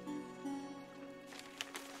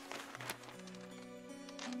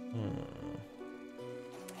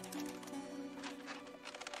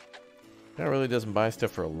 That really doesn't buy stuff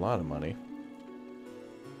for a lot of money.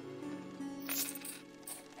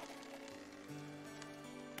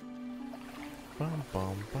 Bum,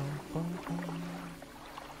 bum, bum, bum, bum.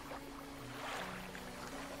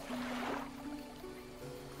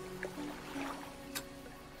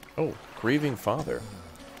 Oh, grieving father.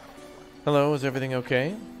 Hello, is everything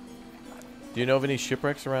okay? Do you know of any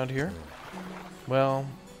shipwrecks around here? Well,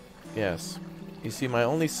 yes. You see, my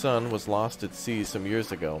only son was lost at sea some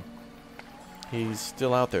years ago. He's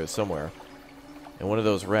still out there somewhere. In one of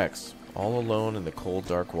those wrecks, all alone in the cold,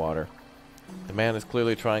 dark water. The man is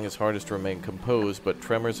clearly trying his hardest to remain composed, but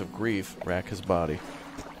tremors of grief rack his body.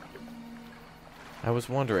 I was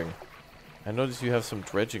wondering. I noticed you have some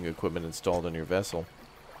dredging equipment installed on your vessel.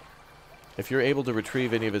 If you're able to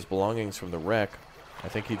retrieve any of his belongings from the wreck, I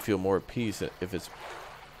think he'd feel more at peace if his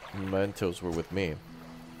mementos were with me.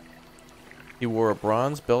 He wore a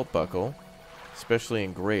bronze belt buckle, specially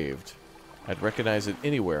engraved. I'd recognize it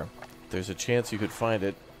anywhere. If there's a chance you could find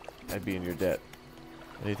it, I'd be in your debt.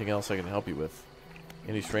 Anything else I can help you with?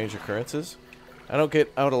 Any strange occurrences? I don't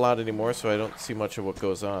get out a lot anymore, so I don't see much of what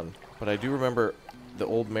goes on. But I do remember the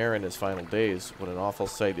old mare in his final days. What an awful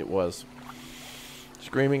sight it was.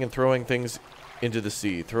 Screaming and throwing things into the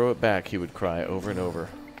sea. Throw it back, he would cry over and over.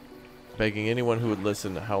 Begging anyone who would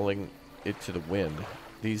listen, howling it to the wind.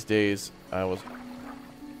 These days, I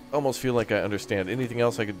almost feel like I understand. Anything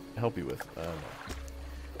else I could help you with? I don't know.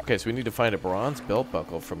 Okay, so we need to find a bronze belt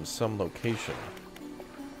buckle from some location.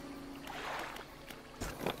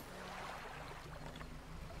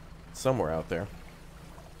 Somewhere out there.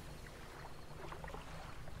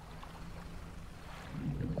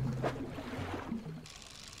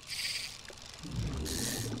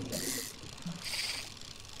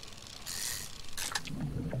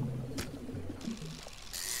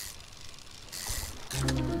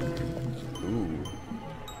 Ooh.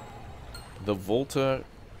 The Voltac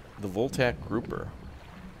grouper.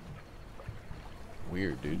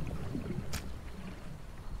 Weird, dude.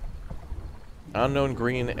 Unknown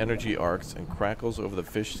green energy arcs and crackles over the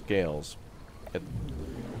fish scales. It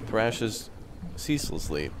thrashes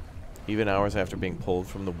ceaselessly, even hours after being pulled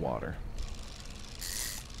from the water.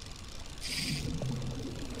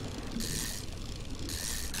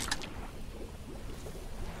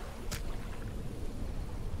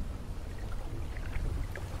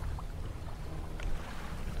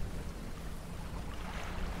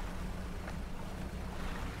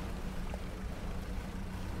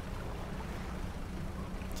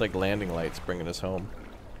 It's like landing lights bringing us home.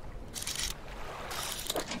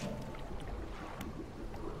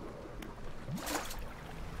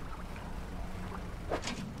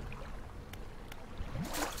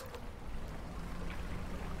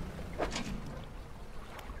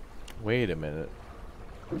 Wait a minute.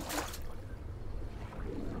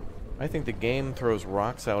 I think the game throws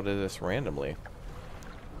rocks out at us randomly.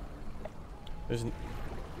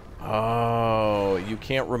 Oh, you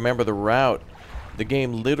can't remember the route. The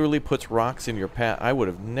game literally puts rocks in your path. I would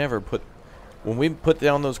have never put... When we put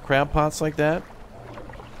down those crab pots like that,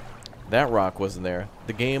 that rock wasn't there.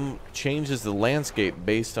 The game changes the landscape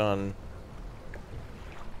based on...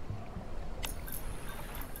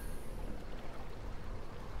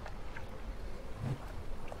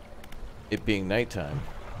 it being nighttime.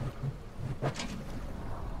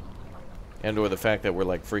 And or the fact that we're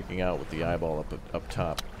like freaking out with the eyeball up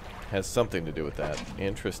top. Has something to do with that.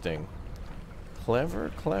 Interesting.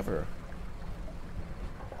 Clever, clever.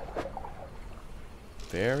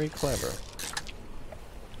 Very clever.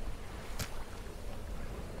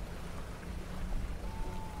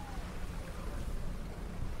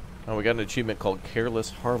 Oh, we got an achievement called Careless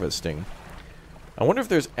Harvesting. I wonder if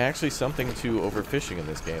there's actually something to overfishing in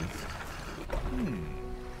this game.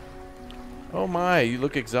 Oh my, you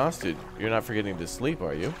look exhausted. You're not forgetting to sleep,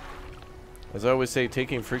 are you? As I always say,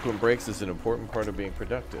 taking frequent breaks is an important part of being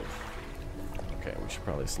productive. Okay, we should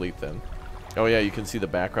probably sleep then. Oh yeah, you can see the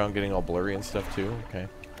background getting all blurry and stuff too. Okay.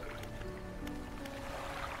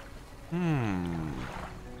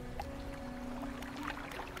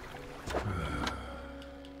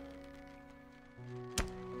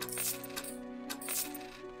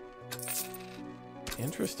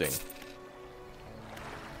 Interesting.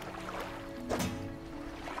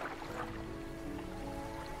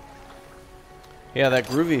 Yeah, that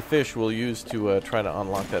groovy fish we'll use to try to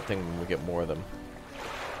unlock that thing when we get more of them.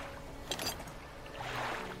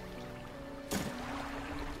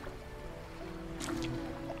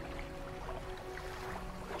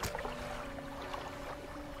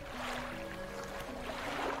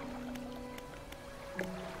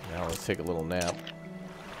 Now let's take a little nap.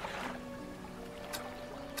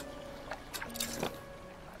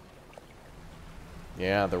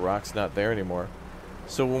 Yeah, the rock's not there anymore.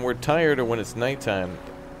 So when we're tired or when it's nighttime,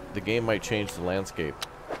 the game might change the landscape.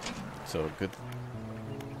 So good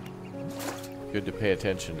to pay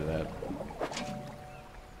attention to that.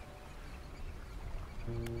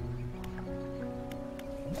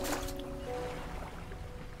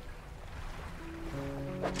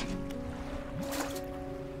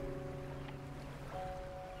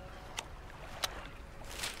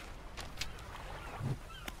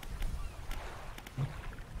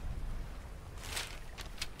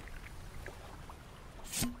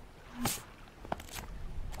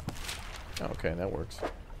 Okay, that works.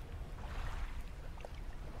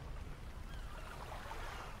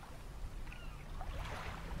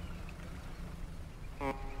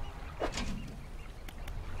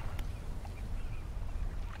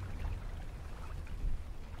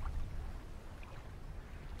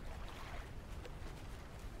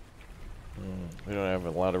 We don't have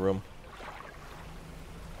a lot of room.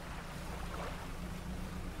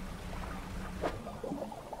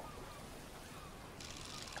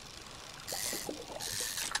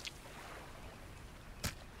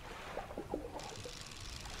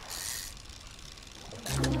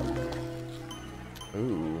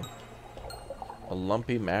 Ooh. A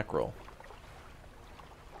lumpy mackerel.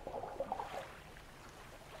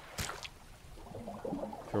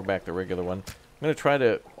 Throw back the regular one. I'm going to try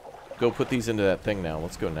to go put these into that thing now.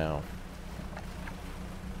 Let's go now.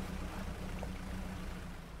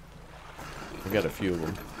 We got a few of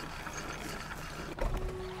them.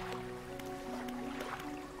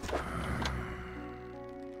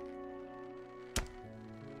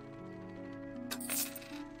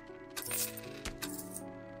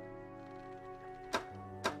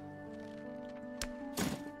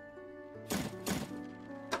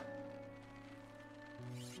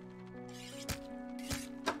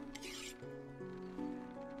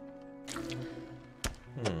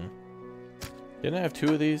 Didn't I have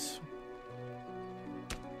two of these?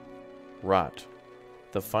 Rot.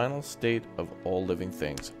 The final state of all living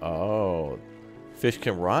things. Oh. Fish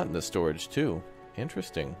can rot in the storage too.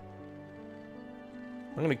 Interesting.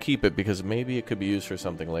 I'm going to keep it because maybe it could be used for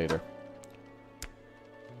something later.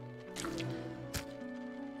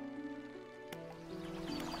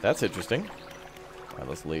 That's interesting. Alright,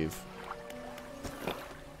 let's leave.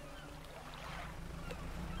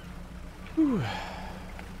 Whew.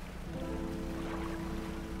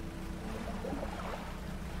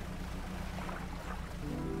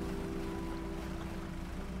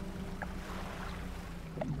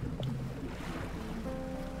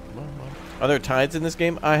 Are there tides in this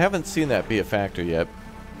game? I haven't seen that be a factor yet.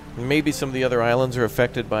 Maybe some of the other islands are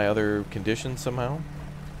affected by other conditions somehow.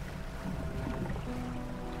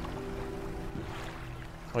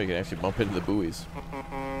 Oh, you can actually bump into the buoys.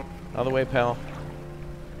 Out of the way, pal.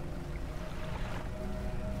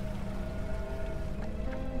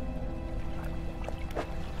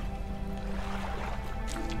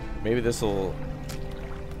 Maybe this'll...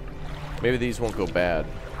 Maybe these won't go bad.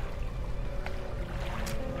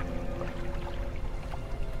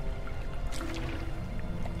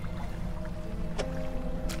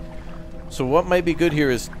 So what might be good here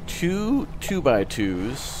is two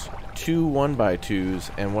 2x2s, two 1x2s,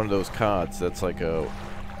 and one of those cods that's like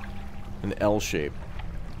an L shape.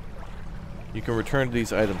 You can return to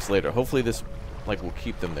these items later. Hopefully this will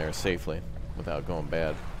keep them there safely without going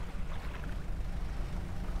bad.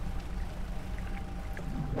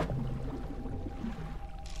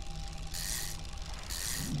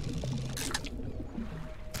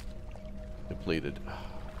 Depleted.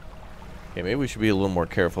 Okay, maybe we should be a little more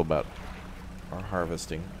careful about our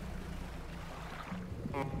harvesting.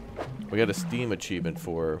 We got a Steam achievement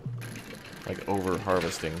for over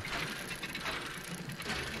harvesting.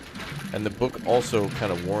 And the book also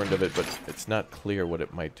kind of warned of it, but it's not clear what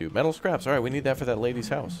it might do. Metal scraps. Alright, we need that for that lady's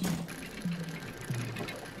house.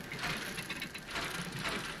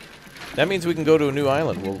 That means we can go to a new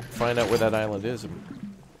island. We'll find out where that island is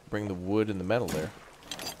and bring the wood and the metal there.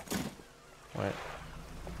 Alright.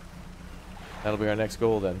 That'll be our next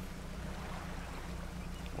goal then.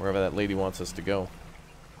 Wherever that lady wants us to go.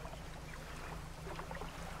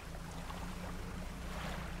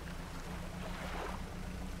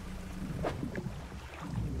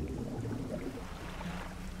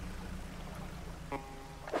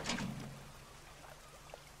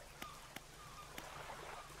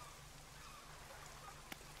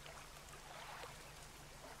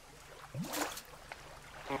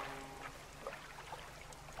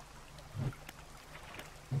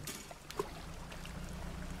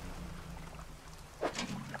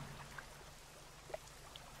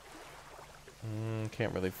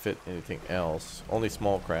 Can't really fit anything else. Only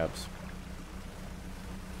small crabs.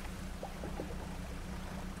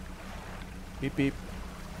 Beep beep.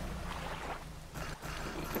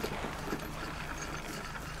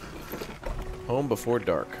 Home before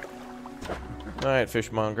dark. Alright,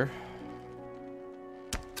 fishmonger.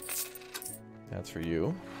 That's for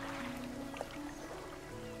you.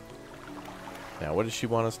 Now, what does she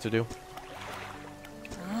want us to do?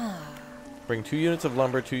 Bring 2 units of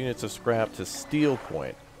lumber, 2 units of scrap to Steel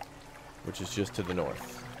Point, which is just to the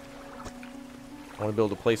north. I want to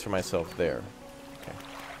build a place for myself there. Okay.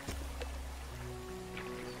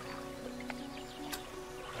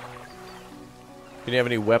 Do you have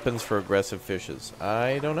any weapons for aggressive fishes?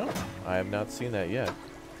 I don't know. I have not seen that yet.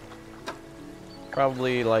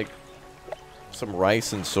 Probably like some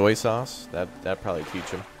rice and soy sauce. That'd probably teach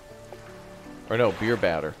him. Or no, beer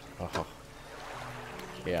batter. Oh.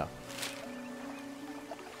 Yeah.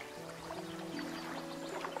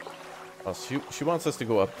 Oh, she wants us to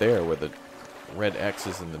go up there where the red X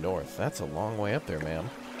is in the north. That's a long way up there, man.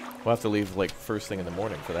 We'll have to leave like first thing in the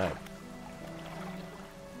morning for that.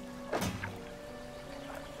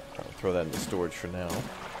 I'll throw that into storage for now.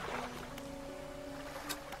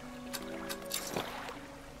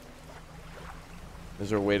 Is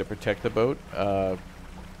there a way to protect the boat?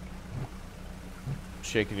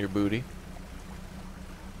 Shaking your booty.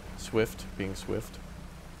 Swift, being swift.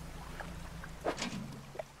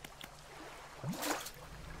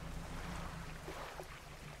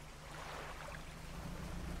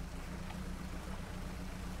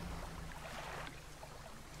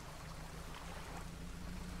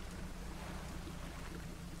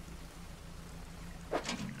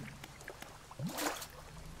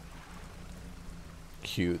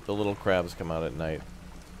 Cute. The little crabs come out at night.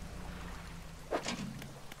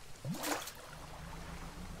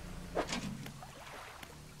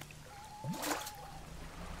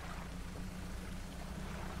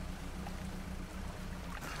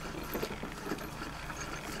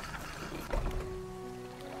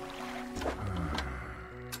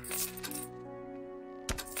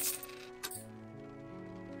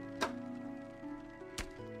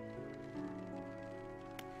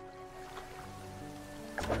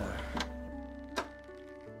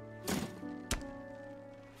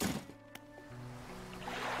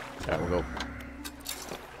 We'll go.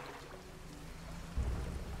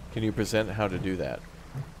 Can you present how to do that?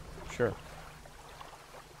 Sure.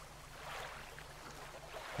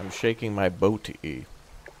 I'm shaking my boaty.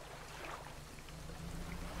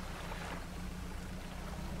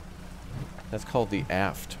 That's called the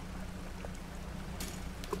aft.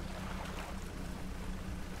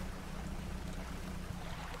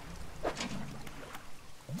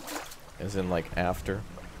 As in like after.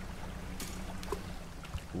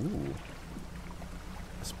 Ooh.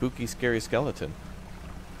 A spooky, scary skeleton.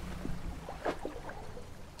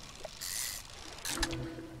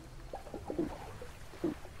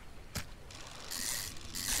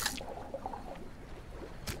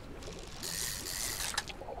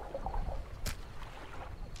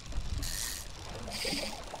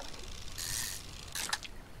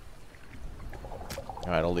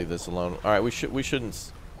 Alright, I'll leave this alone. Alright, we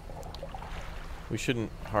shouldn't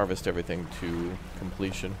harvest everything to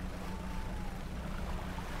completion.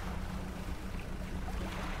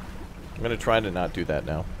 I'm gonna try to not do that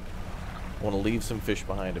now. I want to leave some fish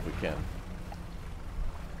behind if we can.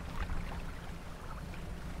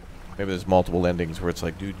 Maybe there's multiple endings where it's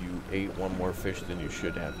like, dude, you ate one more fish than you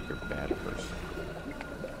should have. You're a bad person.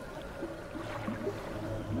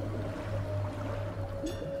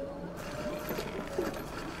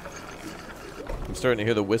 I'm starting to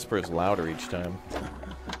hear the whispers louder each time.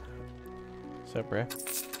 What's up, Bray?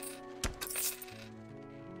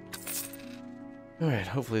 Alright,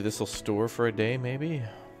 hopefully this will store for a day, maybe?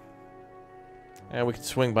 Yeah, we can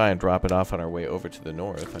swing by and drop it off on our way over to the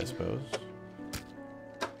north, I suppose.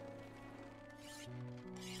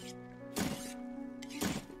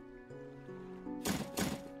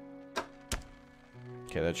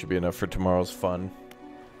 Okay, that should be enough for tomorrow's fun.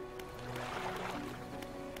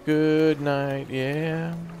 Good night,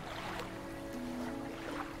 yeah.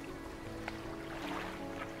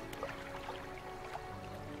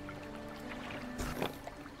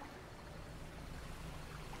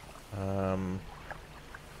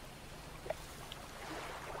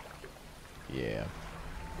 Yeah.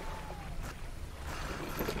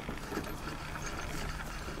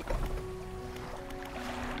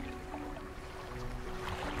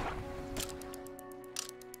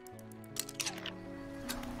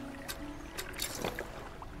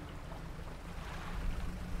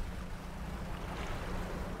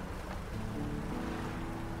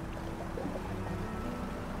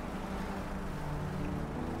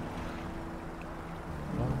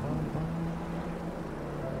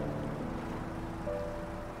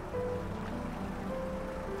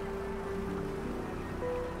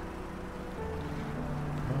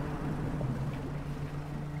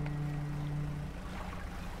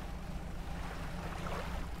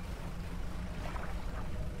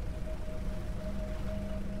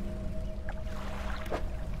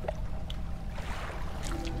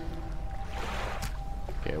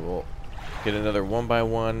 Okay, we'll get another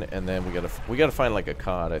 1x1, and then we gotta find like a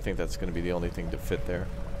cod. I think that's gonna be the only thing to fit there.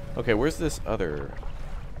 Okay, where's this other?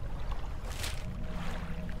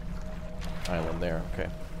 island there. Okay.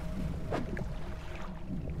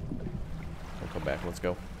 We'll come back. Let's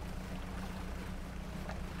go.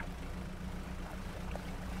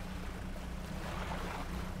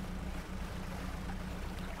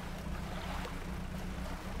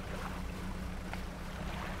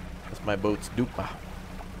 That's my boat's dupa.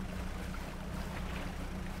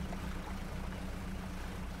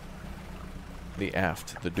 The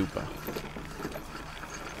aft, the dupa.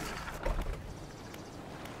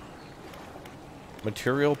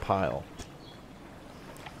 Material pile.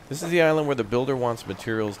 This is the island where the builder wants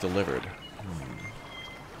materials delivered.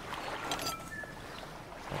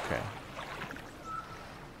 Okay.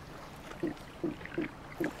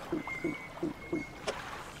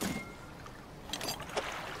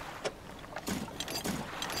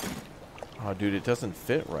 Oh, dude, it doesn't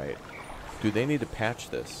fit right. Dude, they need to patch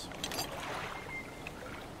this.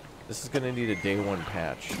 This is going to need a day one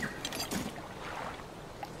patch.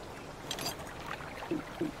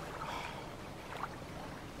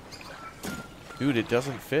 Dude, it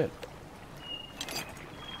doesn't fit.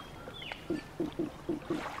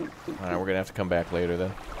 Alright, we're gonna have to come back later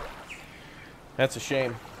then. That's a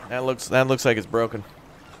shame. That looks like it's broken.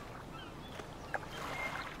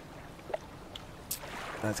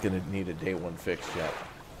 That's gonna need a day one fix yet.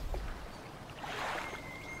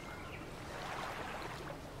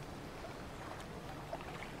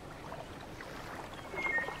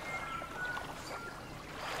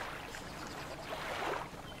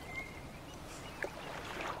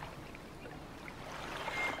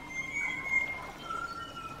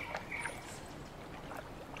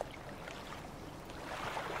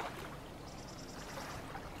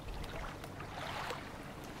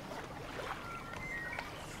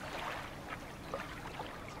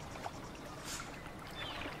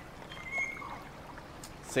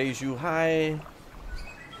 Seiju hi.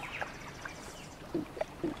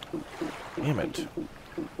 Damn it.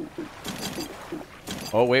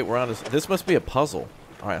 Oh wait, we're on this. This must be a puzzle.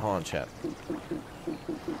 Alright, hold on, chat.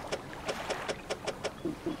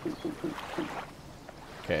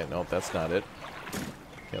 Okay, nope, that's not it.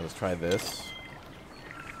 Okay, let's try this.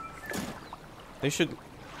 They should...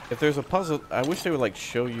 If there's a puzzle, I wish they would, like,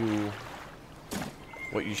 show you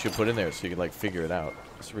what you should put in there so you could, like, figure it out.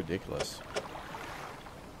 It's ridiculous.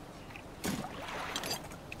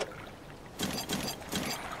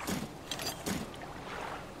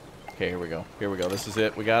 Okay, here we go. Here we go. This is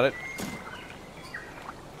it. We got it.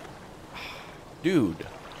 Dude.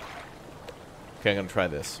 Okay, I'm gonna try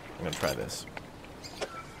this. I'm gonna try this.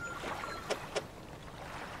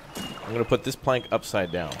 I'm gonna put this plank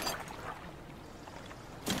upside down.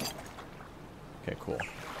 Okay, cool.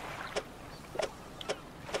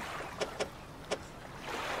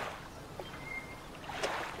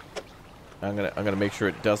 I'm gonna make sure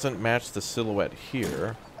it doesn't match the silhouette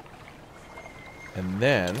here. And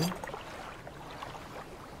then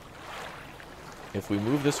if we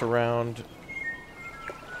move this around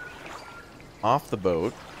off the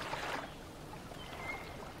boat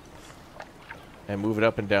and move it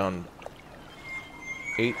up and down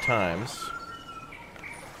 8 times,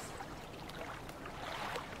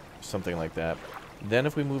 something like that, then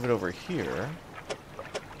if we move it over here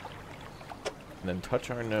and then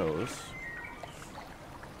touch our nose,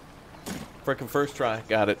 frickin' first try,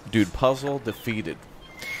 got it. Dude, puzzle defeated.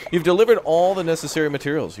 You've delivered all the necessary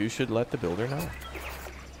materials. You should let the builder know.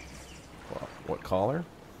 Well, what collar?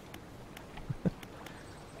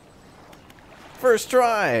 First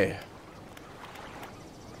try!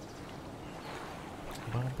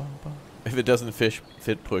 If it doesn't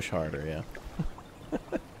fit, push harder, yeah.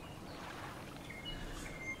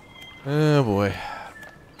 Oh boy.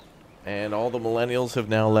 And all the millennials have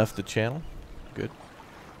now left the channel. Good.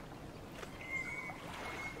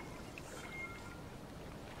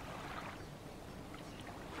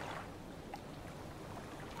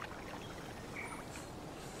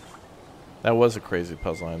 That was a crazy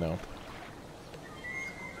puzzle, I know.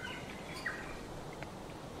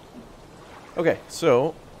 Okay,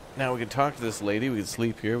 so now we can talk to this lady. We can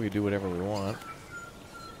sleep here. We can do whatever we want.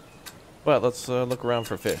 But let's look around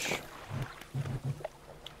for fish.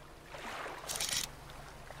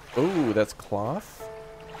 Ooh, that's cloth.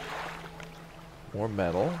 More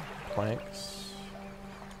metal. Planks.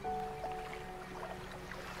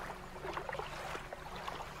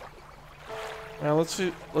 Now let's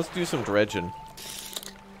do some dredging.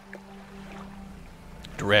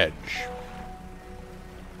 Dredge.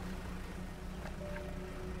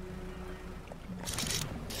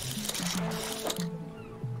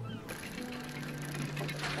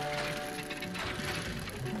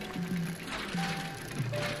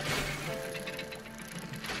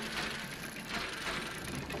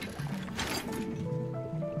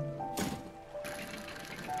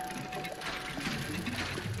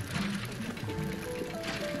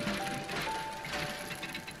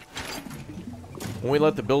 When we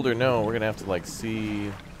let the builder know, we're gonna have to like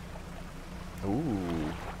see.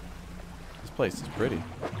 Ooh, this place is pretty.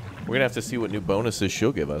 We're gonna have to see what new bonuses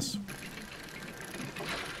she'll give us.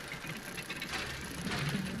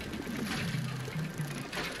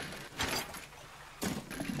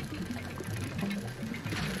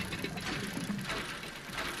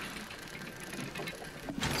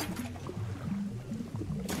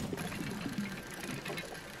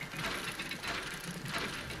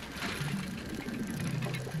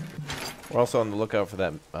 We're also on the lookout for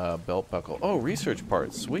that belt buckle. Oh, research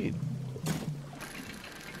parts. Sweet.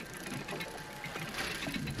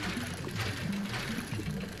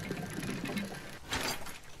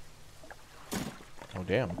 Oh,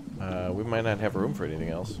 damn. We might not have room for anything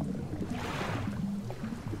else.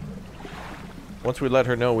 Once we let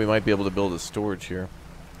her know, we might be able to build a storage here.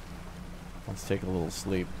 Let's take a little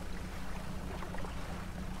sleep.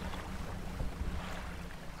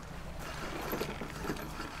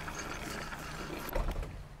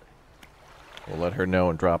 We'll let her know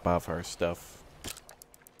and drop off our stuff.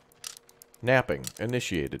 Napping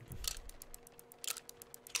initiated.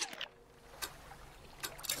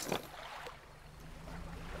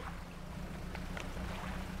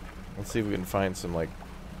 Let's see if we can find some, like,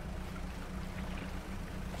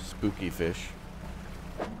 spooky fish.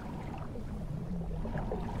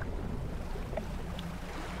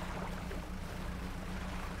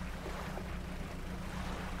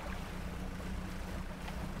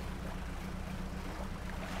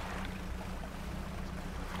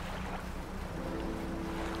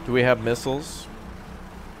 Do we have missiles?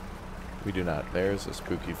 We do not. There's a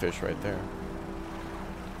spooky fish right there.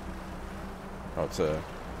 Oh, it's a...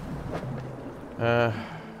 I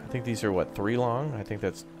think these are, what, 3 long? I think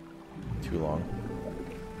that's too long.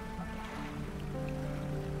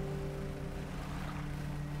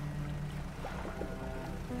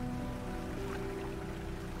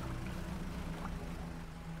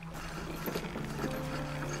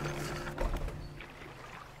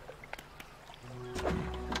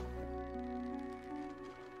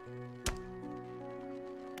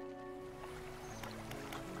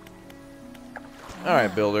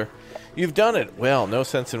 Alright, builder. You've done it. Well, no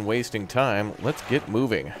sense in wasting time. Let's get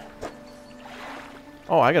moving.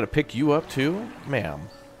 Oh, I gotta pick you up too? Ma'am.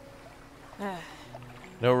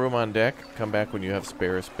 No room on deck? Come back when you have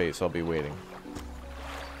spare space. I'll be waiting.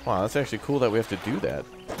 Wow, that's actually cool that we have to do that.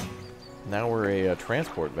 Now we're a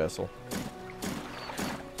transport vessel.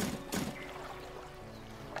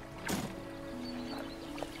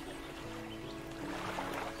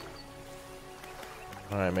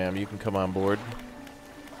 Alright, ma'am, you can come on board.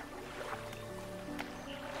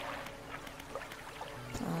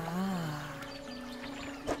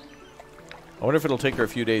 I wonder if it'll take her a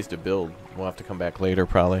few days to build. We'll have to come back later,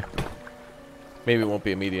 probably. Maybe it won't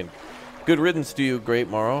be immediate. Good riddance to you, Great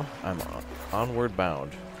Morrow. I'm onward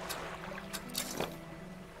bound.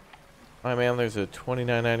 Hi, ma'am. There's a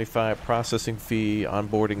 $29.95 processing fee,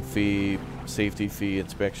 onboarding fee, safety fee,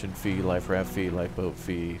 inspection fee, life raft fee, lifeboat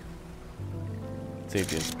fee,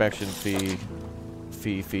 safety inspection fee,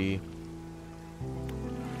 fee.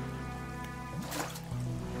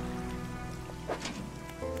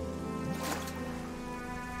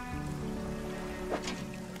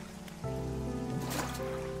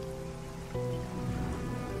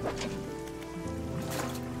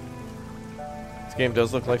 This game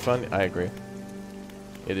does look like fun. I agree.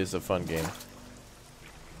 It is a fun game.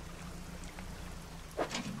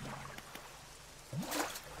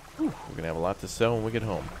 Whew, we're gonna have a lot to sell when we get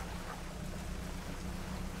home.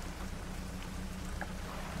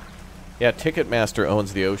 Yeah, Ticketmaster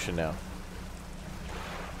owns the ocean now.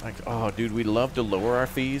 Like, oh, dude, we'd love to lower our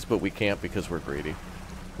fees, but we can't because we're greedy.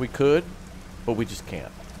 We could, but we just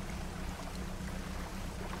can't.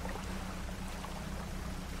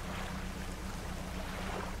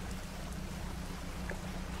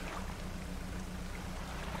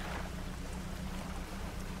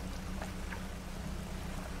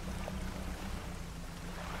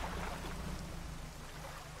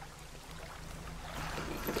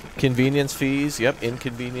 Convenience fees. Yep,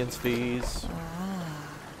 inconvenience fees.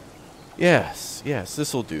 Yes,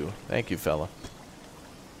 this'll do. Thank you, fella.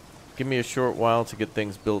 Give me a short while to get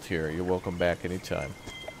things built here. You're welcome back anytime.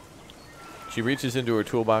 She reaches into her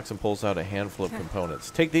toolbox and pulls out a handful of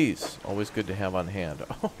components. Take these. Always good to have on hand.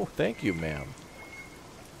 Oh, thank you, ma'am.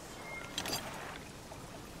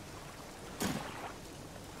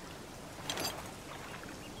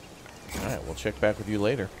 Alright, we'll check back with you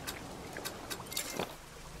later.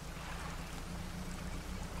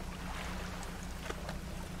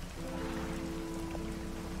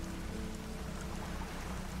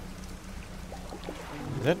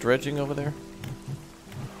 Is that dredging over there?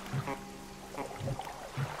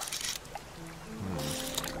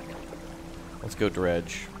 Let's go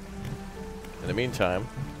dredge. In the meantime...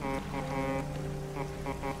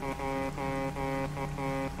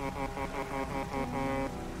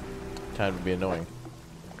 time to be annoying.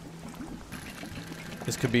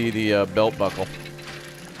 This could be the belt buckle.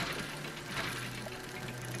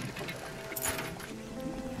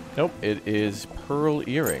 Nope, it is pearl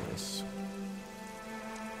earrings.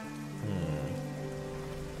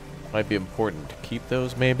 Might be important to keep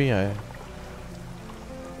those, maybe? I'm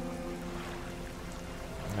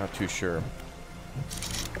not too sure.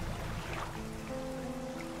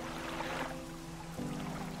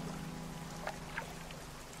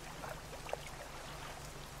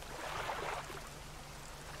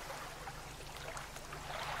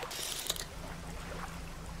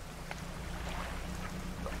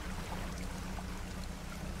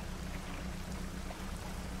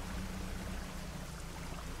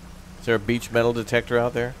 Is there a beach metal detector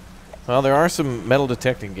out there? Well, there are some metal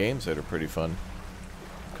detecting games that are pretty fun.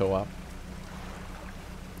 Co-op.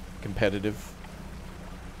 Competitive.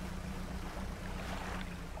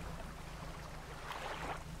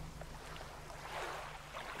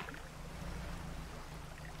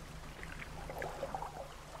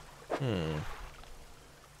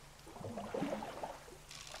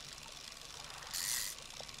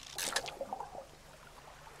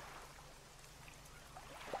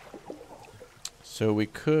 So we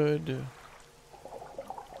could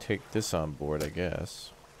take this on board, I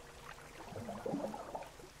guess.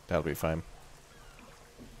 That'll be fine.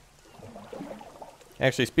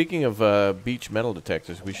 Actually, speaking of beach metal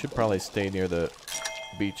detectors, we should probably stay near the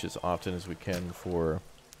beach as often as we can for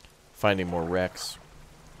finding more wrecks.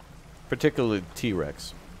 Particularly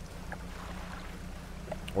T-Rex.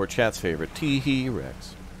 Or chat's favorite,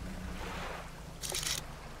 T-Rex.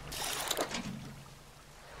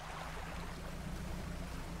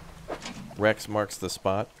 Rex marks the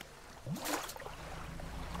spot.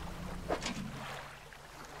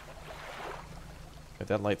 Wait,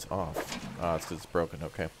 that light's off. Ah, it's 'cause it's broken.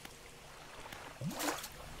 Okay.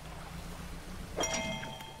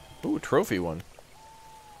 Ooh, trophy one.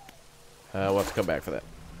 We'll have to come back for that.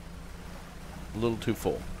 A little too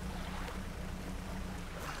full.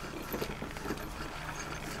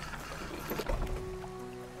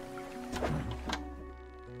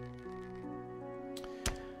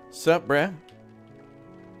 Sup, bruh?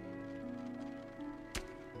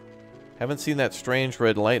 Haven't seen that strange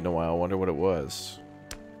red light in a while. Wonder what it was.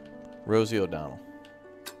 Rosie O'Donnell.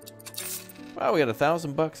 Wow, we got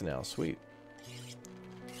 $1,000 now. Sweet.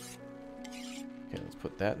 Okay, let's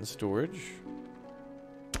put that in storage.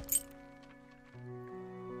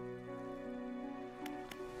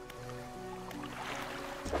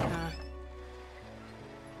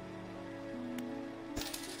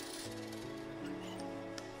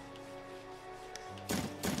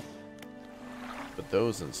 Put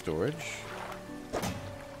those in storage.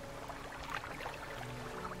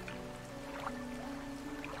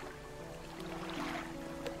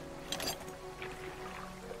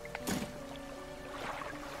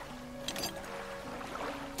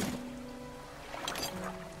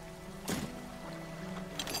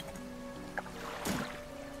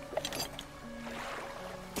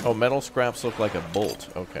 Oh, metal scraps look like a bolt.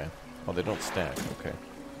 Okay. Oh, they don't stack. Okay.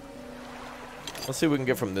 Let's see what we can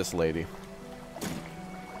get from this lady.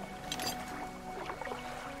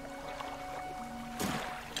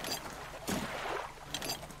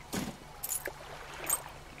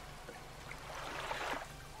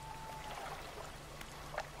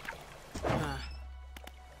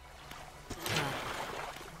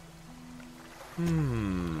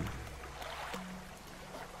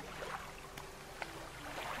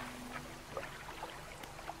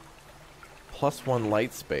 +1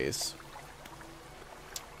 light space.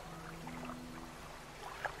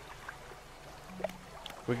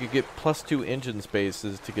 We could get +2 engine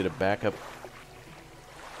spaces to get a backup.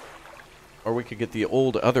 Or we could get the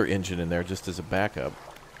old other engine in there just as a backup.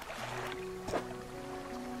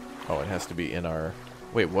 Oh, it has to be in our...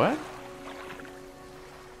 Wait, what?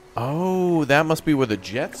 Oh, that must be where the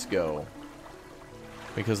jets go.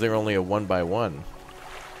 Because they're only a 1x1.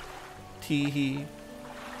 Tee-hee.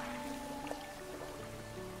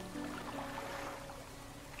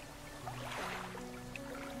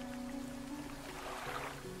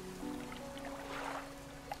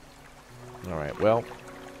 Alright, well.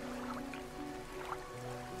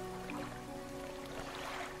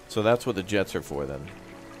 So that's what the jets are for then.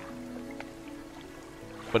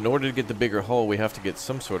 But in order to get the bigger hull, we have to get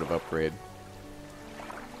some sort of upgrade.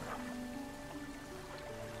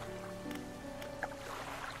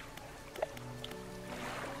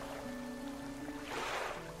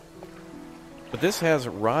 But But this has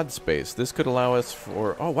rod space. This could allow us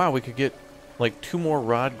for... Oh, wow, we could get, like, 2 more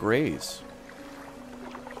rod grays.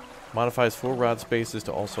 Modifies 4 rod spaces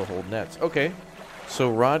to also hold nets. Okay. So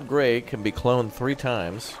Rod Gray can be cloned 3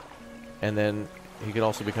 times, and then he can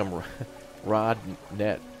also become Rod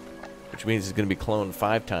Net, which means he's going to be cloned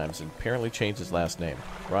 5 times, and apparently changed his last name.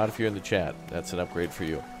 Rod, if you're in the chat, that's an upgrade for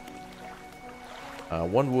you.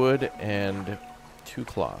 1 wood and 2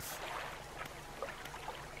 cloth.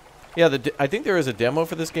 Yeah, I think there is a demo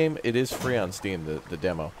for this game. It is free on Steam, the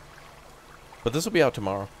demo. But this will be out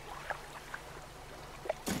tomorrow.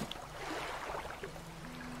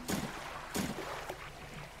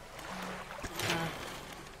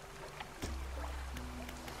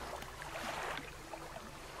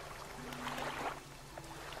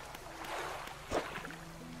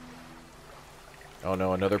 Oh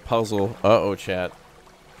no, another puzzle. Uh-oh, chat.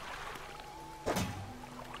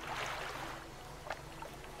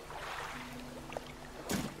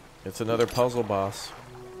 It's another puzzle, boss.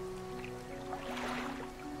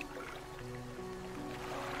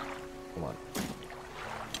 Come on.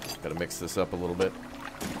 Gotta mix this up a little bit.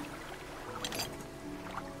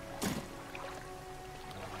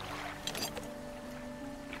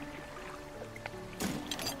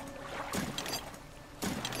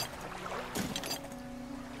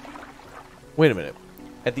 Wait a minute.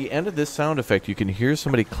 At the end of this sound effect, you can hear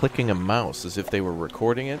somebody clicking a mouse as if they were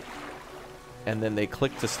recording it. And then they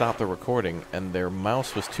clicked to stop the recording, and their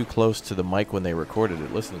mouse was too close to the mic when they recorded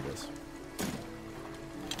it. Listen to this.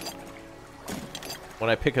 When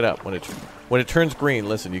I pick it up, when it turns green,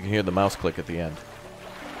 listen, you can hear the mouse click at the end.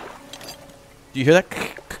 Do you hear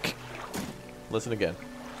that? Listen again.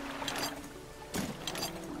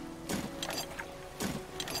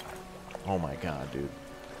 Oh my god, dude.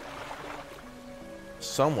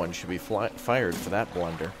 Someone should be fired for that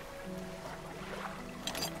blunder.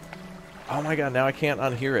 Oh my god, now I can't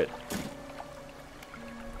unhear it.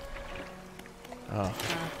 Oh.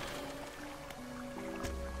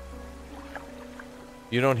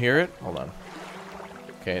 You don't hear it? Hold on.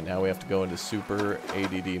 Okay, now we have to go into super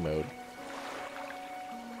ADD mode.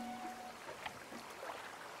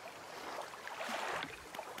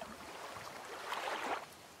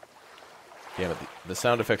 Damn it, the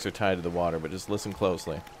sound effects are tied to the water, but just listen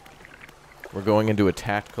closely. We're going into a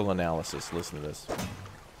tactical analysis. Listen to this.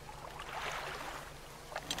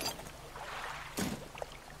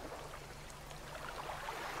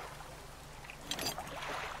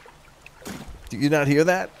 Do you not hear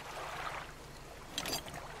that?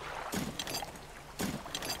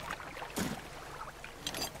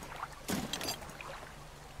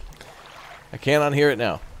 I can't unhear it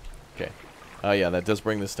now. Okay. Oh yeah, that does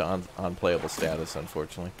bring this to unplayable status,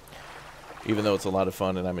 unfortunately. Even though it's a lot of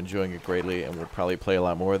fun and I'm enjoying it greatly and we'll probably play a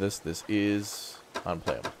lot more of this, this is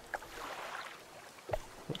unplayable.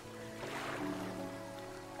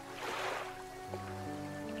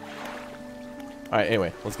 Alright,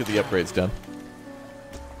 anyway, let's get the upgrades done.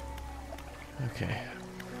 Okay.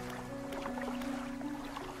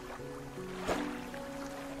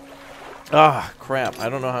 Ah, crap. I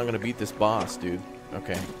don't know how I'm going to beat this boss, dude.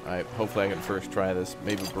 Okay. Hopefully I can first try this.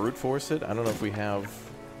 Maybe brute force it? I don't know if we have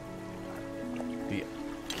the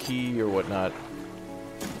key or whatnot.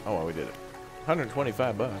 Oh, well, we did it.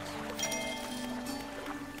 125 bucks.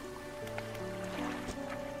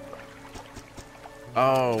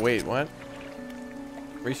 Oh, wait, what?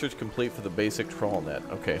 Research complete for the basic trawl net.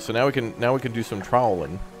 Okay, so now we can do some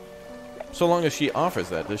trawling. So long as she offers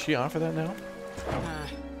that. Does she offer that now?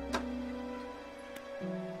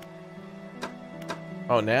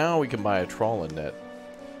 Oh, now we can buy a trawling net.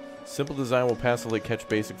 Simple design will passively catch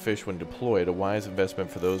basic fish when deployed. A wise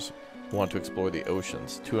investment for those who want to explore the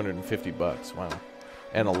oceans. 250 bucks. Wow.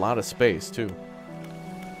 And a lot of space, too.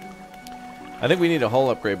 I think we need a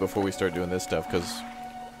hull upgrade before we start doing this stuff, because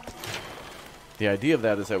the idea of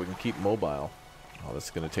that is that we can keep mobile. Oh, this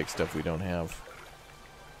is going to take stuff we don't have.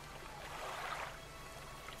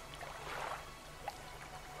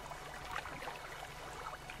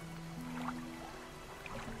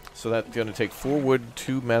 So that's going to take 4 wood,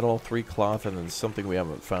 2 metal, 3 cloth, and then something we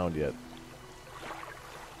haven't found yet.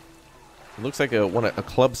 It looks like a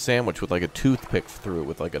club sandwich with like a toothpick through it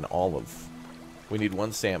with like an olive. We need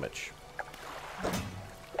 1 sandwich.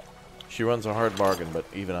 She runs a hard bargain, but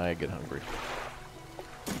even I get hungry.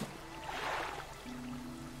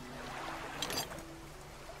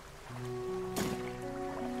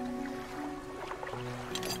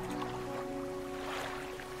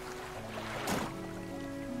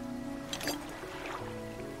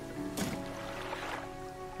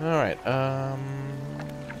 Alright,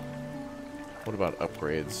 what about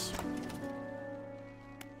upgrades?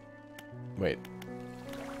 Wait,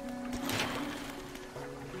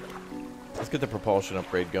 get the propulsion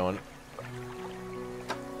upgrade going.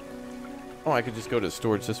 Oh, I could just go to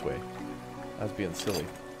storage this way. I was being silly.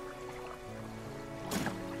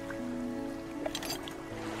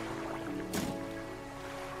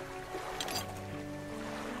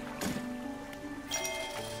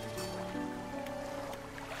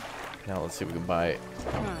 Now let's see if we can buy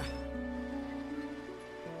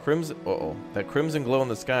crimson. Uh-oh. That crimson glow in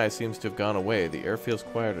the sky seems to have gone away. The air feels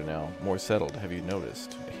quieter now, more settled. Have you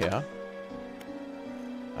noticed? Yeah.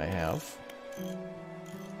 I have.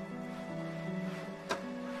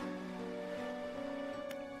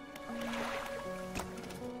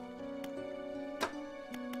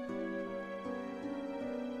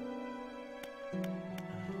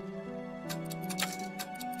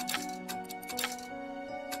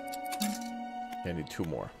 I need 2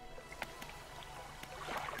 more.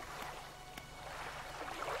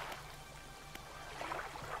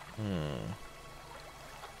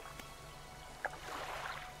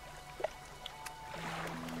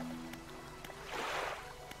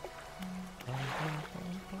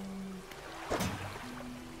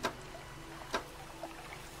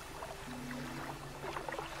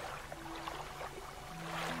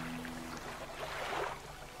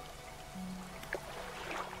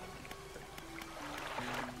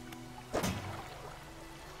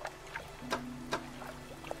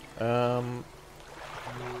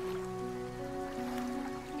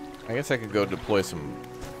 I guess I could go deploy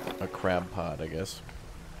a crab pod, I guess.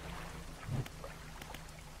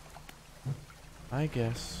 I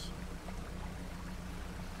guess.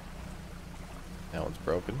 That one's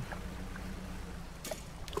broken.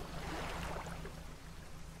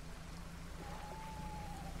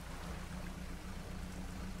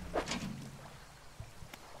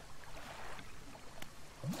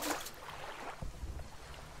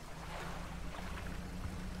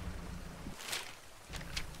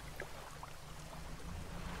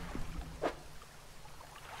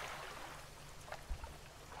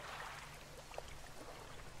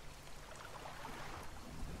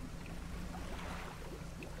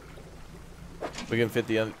 We can fit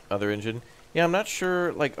the other engine. Yeah, I'm not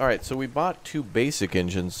sure. Like, all right, so we bought 2 basic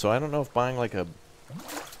engines, so I don't know if buying like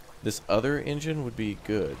this other engine would be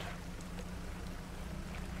good.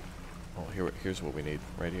 Oh, here's what we need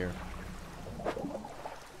right here.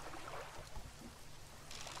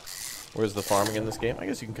 Where's the farming in this game? I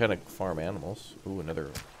guess you can kind of farm animals. Ooh,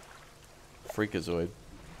 another freakazoid.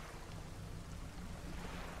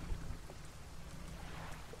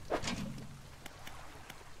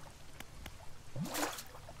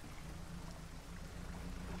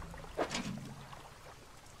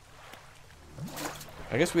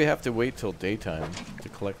 I guess we have to wait till daytime to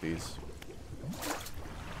collect these.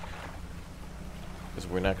 Because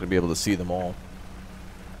we're not going to be able to see them all.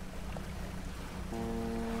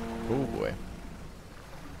 Oh boy.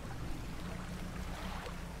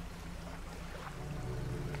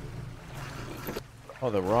 Oh,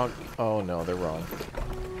 the wrong... Oh no, they're wrong.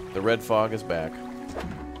 The red fog is back.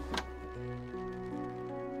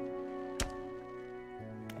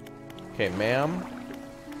 Okay, ma'am.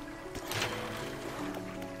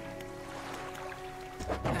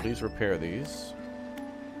 Please repair these.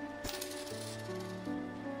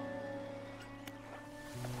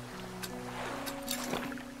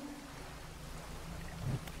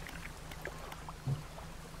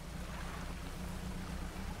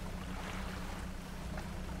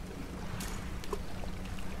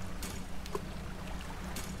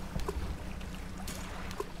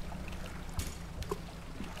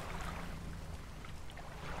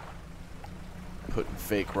 Putting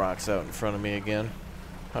fake rocks out in front of me again.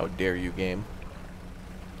 How dare you, game?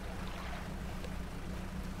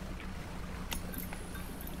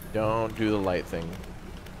 Don't do the light thing.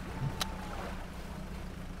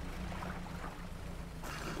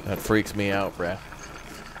 That freaks me out, bruh.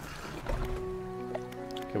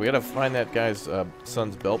 Okay, we gotta find that guy's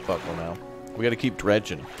son's belt buckle now. We gotta keep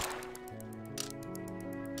dredging.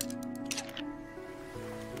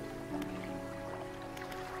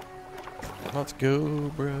 Let's go,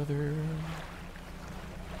 brother.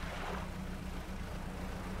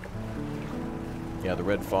 Yeah, the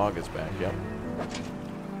red fog is back, yep.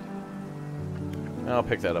 I'll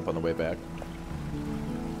pick that up on the way back.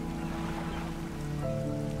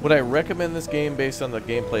 Would I recommend this game based on the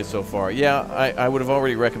gameplay so far? Yeah, I would have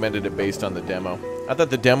already recommended it based on the demo. I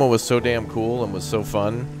thought the demo was so damn cool and was so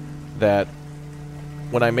fun that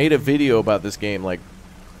when I made a video about this game, like,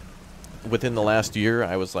 within the last year,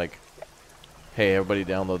 I was like, hey, everybody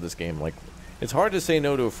download this game. Like, it's hard to say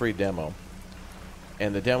no to a free demo.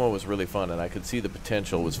 And the demo was really fun, and I could see the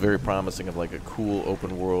potential. It was very promising of, like, a cool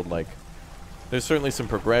open world, like, There's certainly some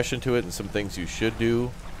progression to it and some things you should do.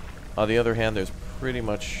 On the other hand, there's pretty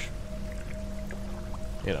much,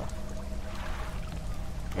 you know,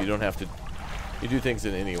 you don't have to, you do things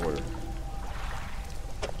in any order.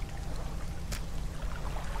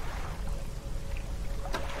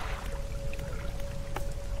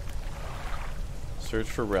 Search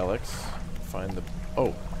for relics. Find the...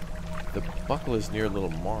 Oh! The buckle is near Little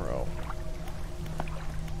Morrow.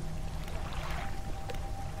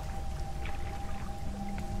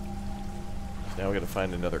 So now we gotta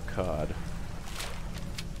find another cod.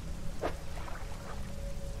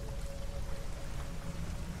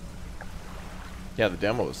 Yeah, the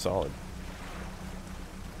demo was solid.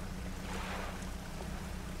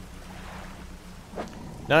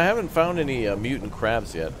 Now, I haven't found any mutant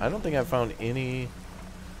crabs yet. I don't think I've found any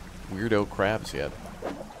weirdo crabs yet.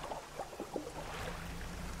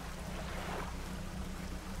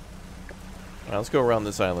 Alright, let's go around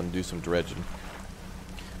this island and do some dredging.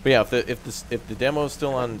 But yeah, if the demo is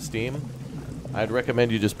still on Steam, I'd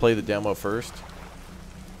recommend you just play the demo first.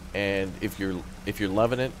 And if you're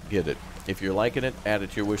loving it, get it. If you're liking it, add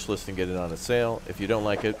it to your wish list and get it on a sale. If you don't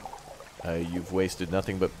like it, you've wasted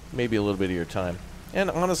nothing but maybe a little bit of your time. And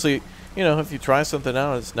honestly, you know, if you try something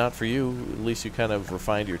out, it's not for you. At least you kind of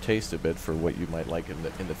refined your taste a bit for what you might like in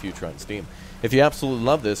the future on Steam. If you absolutely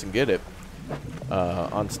love this and get it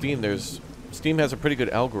on Steam, Steam has a pretty good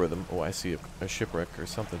algorithm. Oh, I see a shipwreck or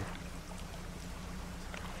something.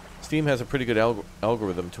 Steam has a pretty good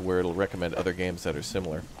algorithm to where it'll recommend other games that are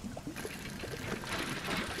similar.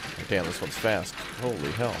 Oh, damn, this one's fast.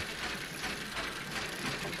 Holy hell.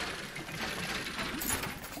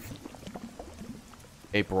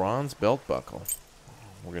 A bronze belt buckle.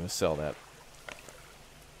 We're going to sell that.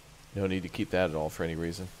 No need to keep that at all for any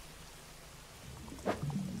reason.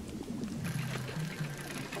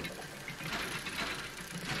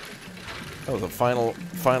 That was a final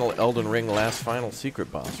Elden Ring last final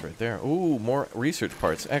secret boss right there. Ooh, more research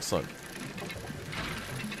parts. Excellent.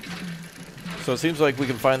 So it seems like we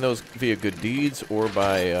can find those via good deeds or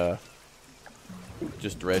by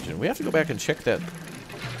just dredging. We have to go back and check that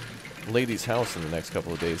lady's house in the next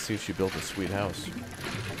couple of days, see if she built a sweet house.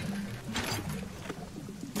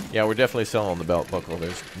 Yeah, we're definitely selling the belt buckle.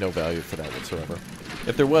 There's no value for that whatsoever.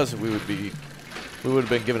 If there was, we would have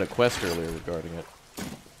been given a quest earlier regarding it.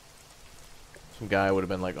 Some guy would have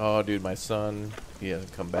been like, "Oh, dude, my son, he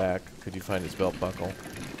hasn't come back. Could you find his belt buckle?"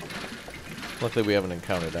 Luckily, we haven't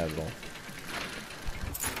encountered that at all.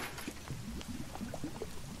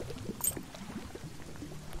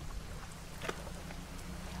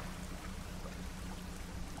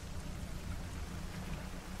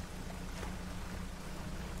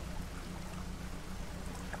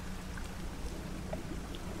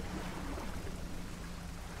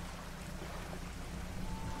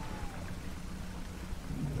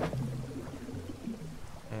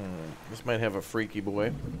 This might have a freaky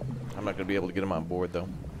boy. I'm not going to be able to get him on board, though.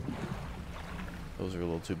 Those are a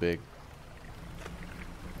little too big.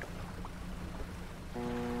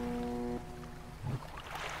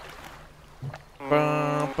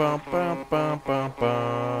 Bum, bum, bum, bum, bum,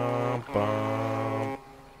 bum, bum.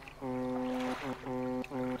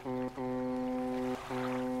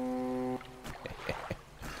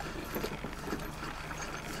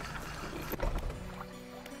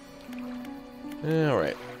 All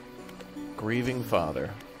right. Grieving father.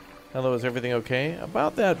 Hello, is everything okay?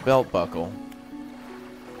 About that belt buckle.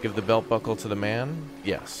 Give the belt buckle to the man?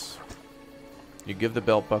 Yes. You give the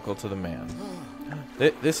belt buckle to the man.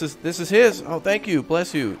 This is his. Oh, thank you.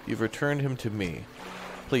 Bless you. You've returned him to me.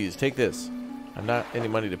 Please, take this. I'm not any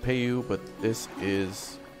money to pay you, but this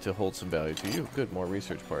is to hold some value to you. Good, more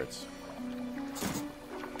research parts.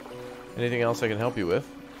 Anything else I can help you with?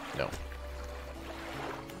 No.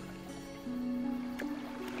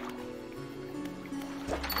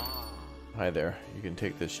 Hi there. You can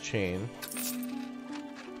take this chain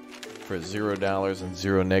for $0 and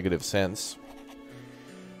 0 negative cents.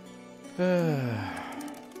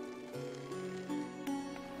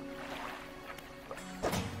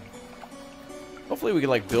 Hopefully we can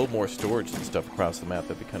like build more storage and stuff across the map.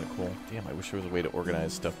 That'd be kind of cool. Damn, I wish there was a way to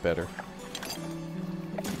organize stuff better.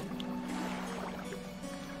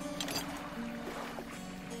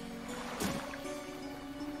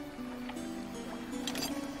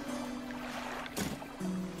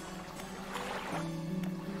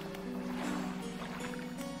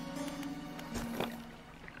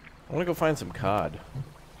 I want to go find some COD.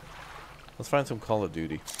 Let's find some Call of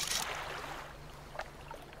Duty.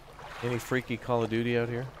 Any freaky Call of Duty out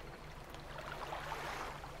here?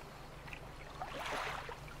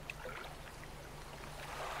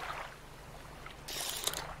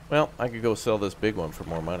 Well, I could go sell this big one for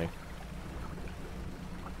more money.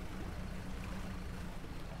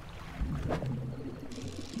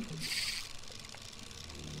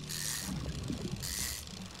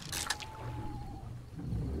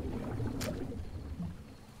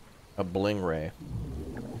 A bling ray.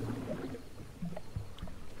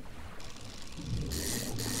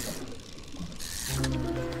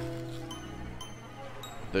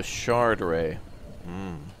 The shard ray.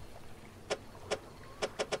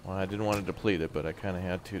 Well, I didn't want to deplete it, but I kind of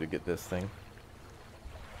had to get this thing.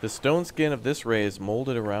 The stone skin of this ray is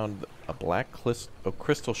molded around a black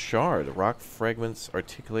crystal shard. Rock fragments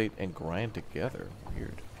articulate and grind together.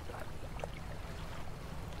 Weird.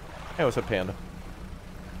 Hey, what's up, Panda?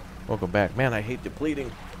 Welcome back. Man, I hate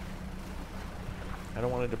depleting. I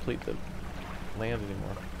don't want to deplete the land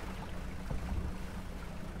anymore.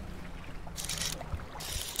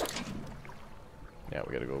 Yeah,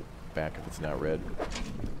 we gotta go back if it's not red.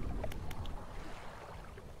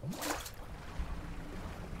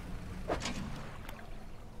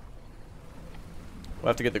 We'll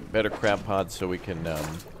have to get the better crab pods so we can not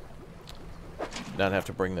have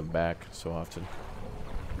to bring them back so often.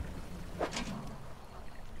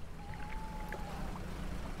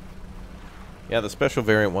 Yeah, the special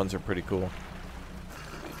variant ones are pretty cool.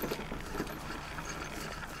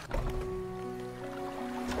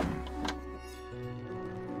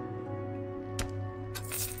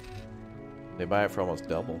 They buy it for almost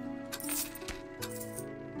double.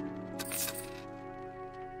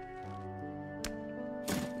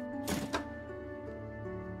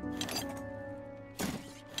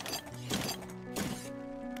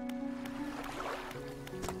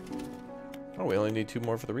 Oh, we only need 2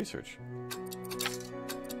 more for the research.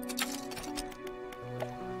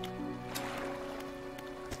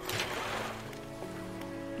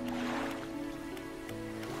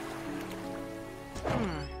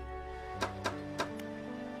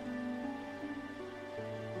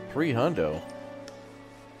 $300.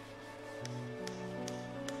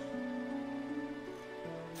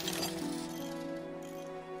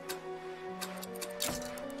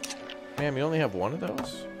 Ma'am, you only have 1 of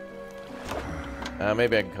those?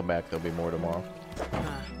 Maybe I can come back. There'll be more tomorrow.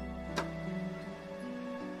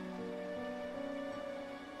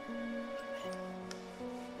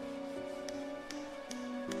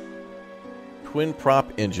 Twin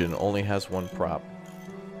prop engine only has 1 prop.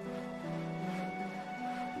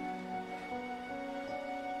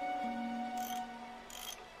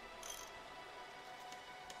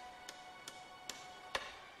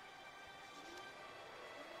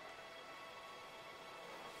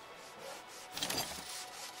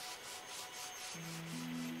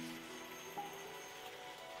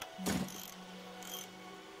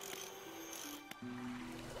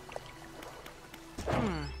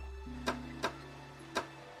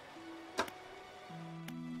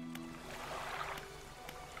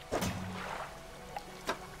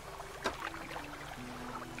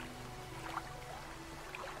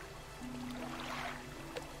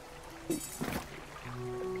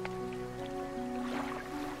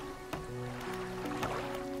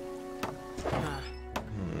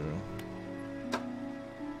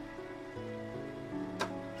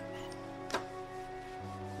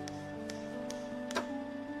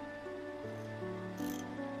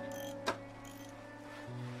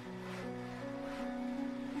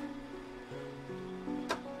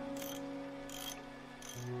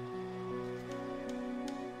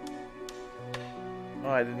 Oh,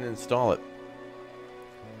 I didn't install it.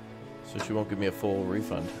 So she won't give me a full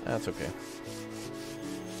refund. That's okay.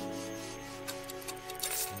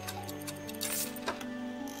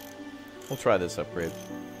 We'll try this upgrade.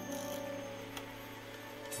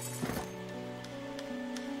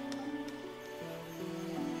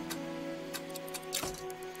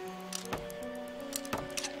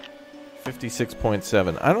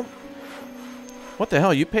 $56.7. I don't... What the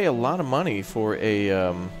hell? You pay a lot of money for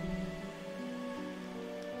a...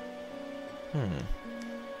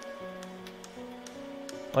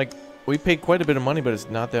 Like, we paid quite a bit of money, but it's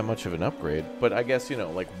not that much of an upgrade. But I guess, you know,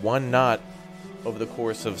 like 1 knot over the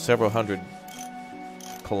course of several hundred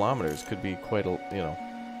kilometers could be quite a, you know,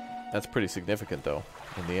 that's pretty significant, though,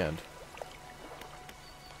 in the end.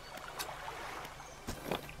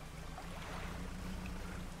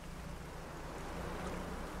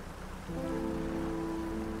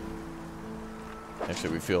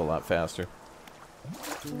 Actually, we feel a lot faster.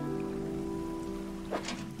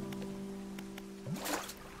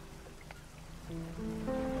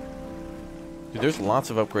 Dude, there's lots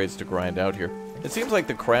of upgrades to grind out here. It seems like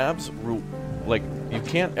the crabs, like, you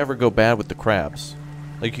can't ever go bad with the crabs.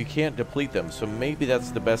 Like, you can't deplete them, so maybe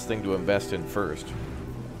that's the best thing to invest in first.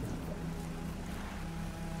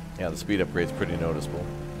 Yeah, the speed upgrade's pretty noticeable.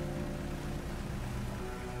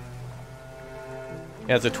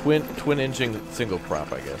 Yeah, it's a twin engine single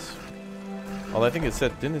prop, I guess. Although I think it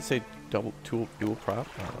said, didn't it say dual prop?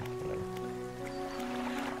 I don't know, whatever.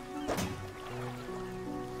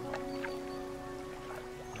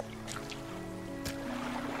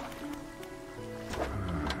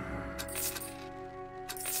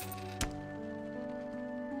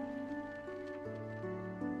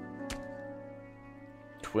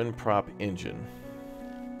 Twin prop engine.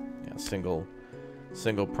 Yeah, single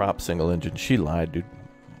prop, single engine. She lied, dude.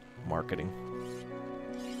 Marketing.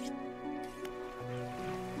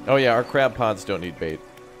 Oh yeah, our crab pods don't need bait.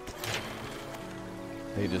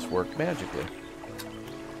 They just work magically.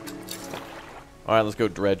 Alright, let's go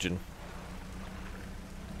dredging.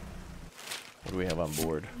 What do we have on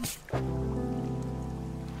board?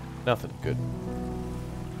 Nothing. Good.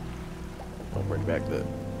 I'll bring back the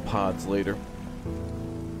pods later.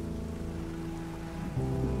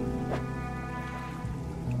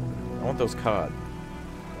 I want those cod.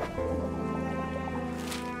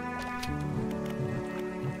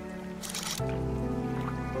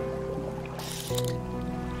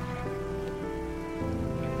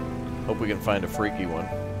 Hope we can find a freaky one.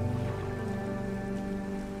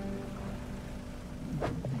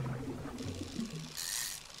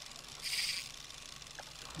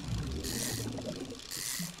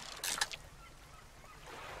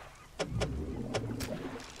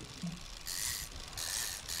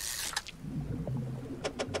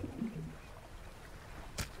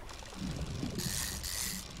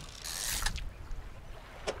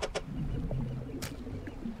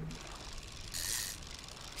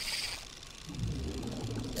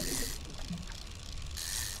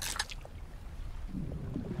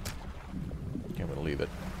 Leave it.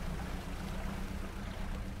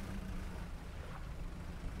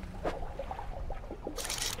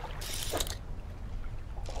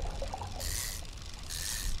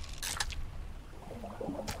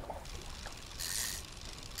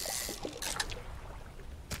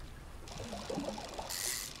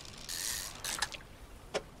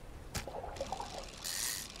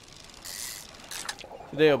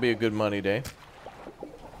 Today will be a good money day.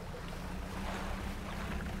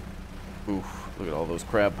 Oof. Look at all those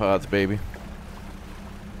crab pods, baby.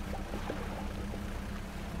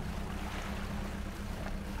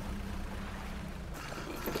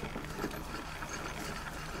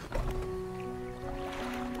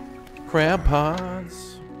 Crab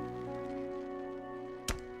pods.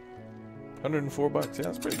 104 bucks. Yeah,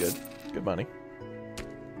 that's pretty good. Good money.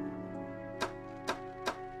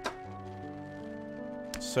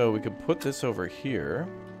 So we could put this over here.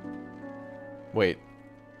 Wait.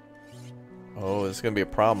 Oh, this is going to be a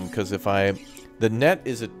problem, because if I... The net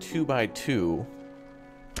is a 2x2.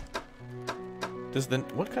 Does the...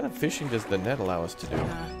 What kind of fishing does the net allow us to do?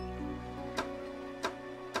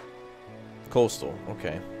 Coastal,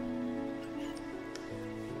 okay.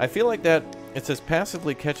 I feel like that... It says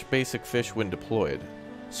passively catch basic fish when deployed.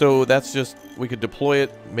 So that's just... We could deploy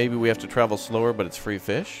it, maybe we have to travel slower, but it's free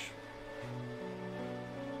fish?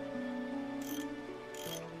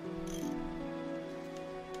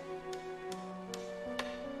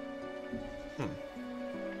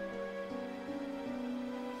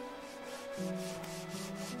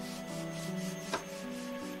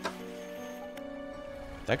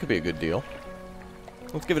 That could be a good deal.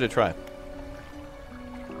 Let's give it a try.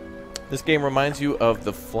 This game reminds you of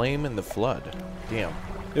The Flame and the Flood. Damn.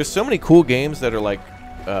 There's so many cool games that are like,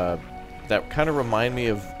 that kind of remind me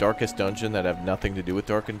of Darkest Dungeon that have nothing to do with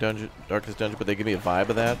Darkest Dungeon, but they give me a vibe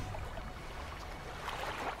of that.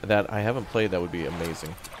 That I haven't played that would be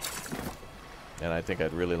amazing. And I think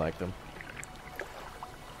I'd really like them.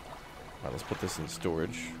 Alright, let's put this in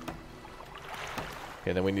storage.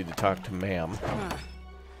 Okay, then we need to talk to Ma'am.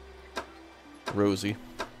 Rosie,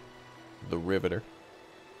 the Riveter.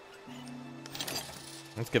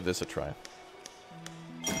 Let's give this a try.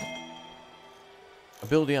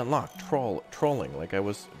 Ability unlocked. Trolling, like I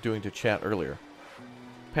was doing to chat earlier.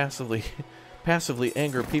 Passively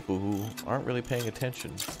anger people who aren't really paying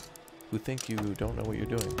attention, who think you don't know what you're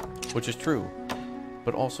doing, which is true,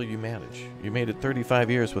 but also you manage. You made it 35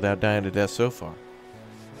 years without dying to death so far.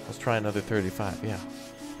 Let's try another 35. Yeah,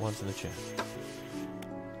 one's in the chat.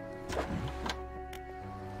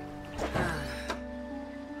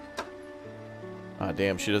 Ah,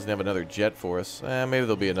 damn, she doesn't have another jet for us. Maybe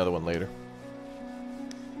there'll be another one later.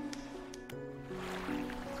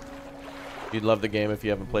 You'd love the game if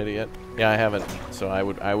you haven't played it yet? Yeah, I haven't, so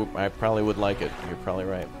I probably would like it. You're probably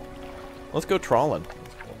right. Let's go trawling.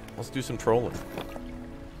 Let's do some trolling.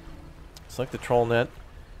 Select the troll net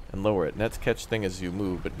and lower it. Nets catch thing as you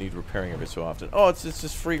move, but need repairing every so often. Oh, it's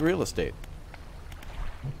just free real estate.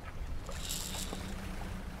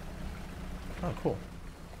 Oh, cool.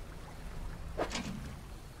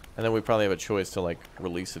 And then we probably have a choice to, like,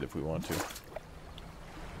 release it if we want to.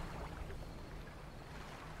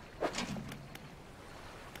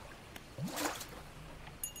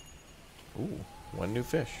 Ooh, one new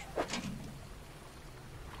fish.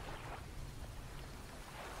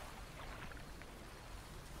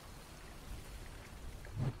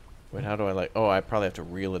 Wait, how do I, like... Oh, I probably have to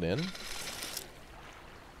reel it in?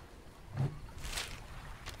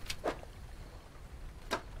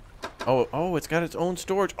 Oh, it's got its own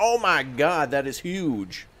storage. Oh my god, that is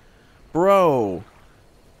huge. Bro,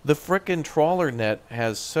 the frickin' trawler net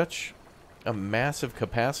has such a massive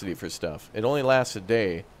capacity for stuff. It only lasts a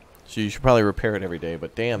day, so you should probably repair it every day.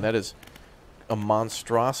 But damn, that is a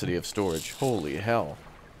monstrosity of storage. Holy hell.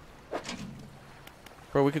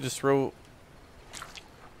 Bro, we could just throw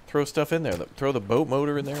stuff in there. Throw the boat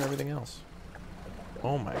motor in there, everything else.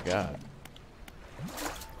 Oh my god.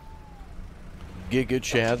 Giga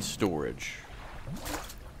Chad storage.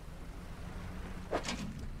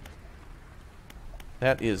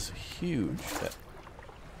 That is huge.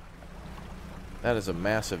 That is a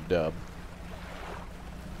massive dub.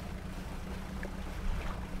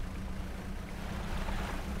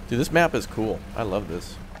 Dude, this map is cool. I love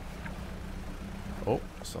this. Oh,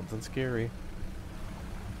 something scary.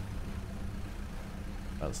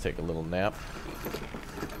 Let's take a little nap.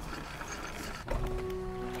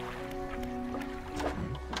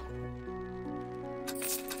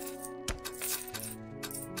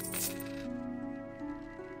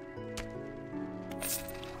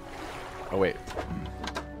 Oh, wait.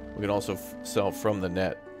 We can also sell from the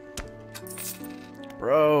net.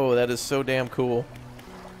 Bro, that is so damn cool.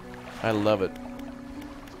 I love it.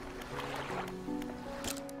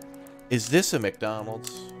 Is this a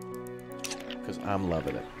McDonald's? Because I'm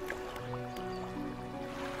loving it.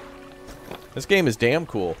 This game is damn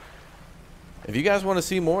cool. If you guys want to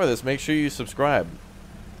see more of this, make sure you subscribe.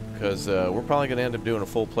 Because we're probably going to end up doing a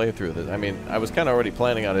full playthrough of this. I mean, I was kind of already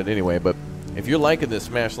planning on it anyway, but if you're liking this,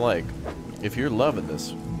 smash like. If you're loving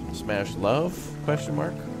this, smash love, question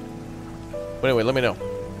mark. But anyway, let me know.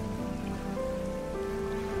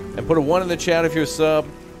 And put a 1 in the chat if you're a sub.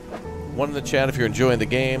 1 in the chat if you're enjoying the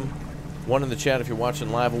game. 1 in the chat if you're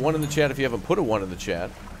watching live. A 1 in the chat if you haven't put a 1 in the chat.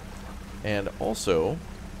 And also,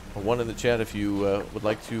 a 1 in the chat if you would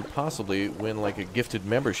like to possibly win like a gifted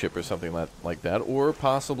membership or something like that. Or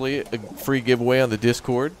possibly a free giveaway on the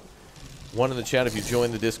Discord. 1 in the chat if you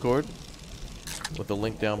join the Discord. With the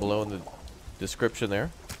link down below in the description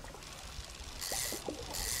there.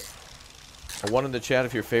 A 1 in the chat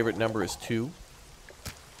if your favorite number is 2.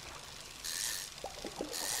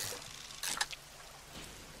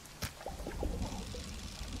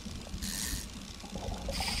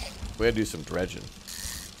 We gotta do some dredging.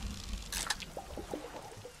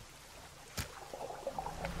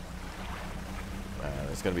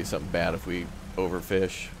 There's gonna be something bad if we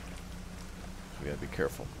overfish. We gotta be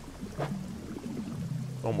careful.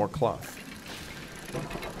 Oh, more cloth.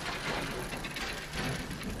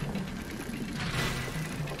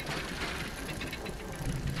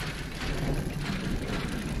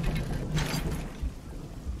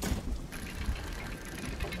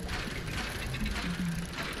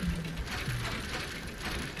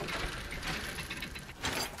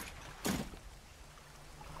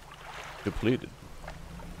 Depleted.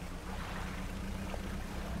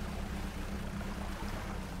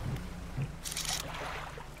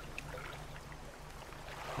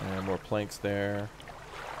 And more planks there.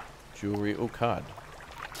 Jewelry. Oh, cod.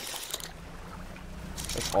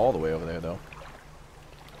 That's all the way over there, though.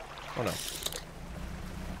 Oh, no.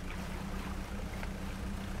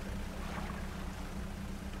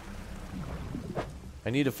 I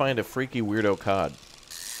need to find a freaky weirdo cod.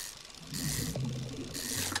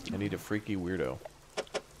 I need a freaky weirdo.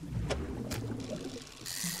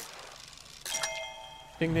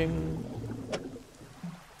 Ding ding.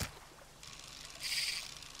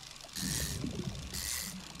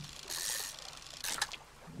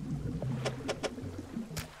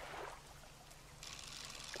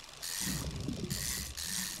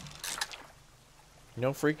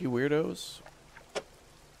 No freaky weirdos?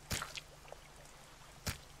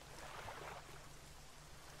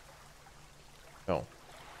 Oh.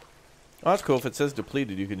 Oh, that's cool. If it says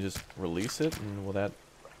depleted, you can just release it, and will that...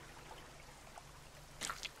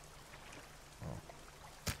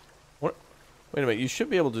 Oh. What? Wait a minute, you should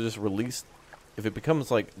be able to just release... If it becomes,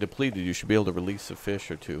 like, depleted, you should be able to release a fish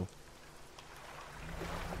or two.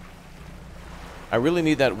 I really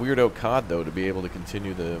need that weirdo cod, though, to be able to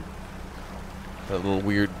continue that little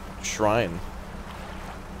weird shrine.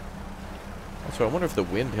 So I wonder if the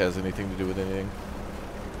wind has anything to do with anything.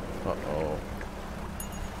 Uh-oh.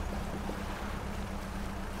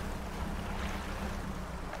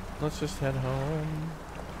 Let's just head home.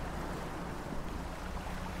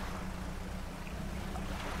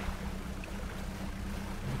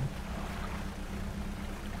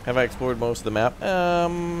 Have I explored most of the map?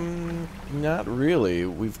 Not really.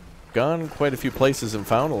 We've gone quite a few places and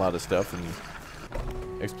found a lot of stuff and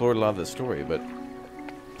explored a lot of the story, but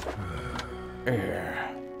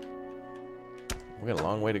we got a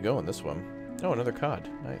long way to go in this one. Oh, another cod.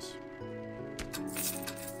 Nice.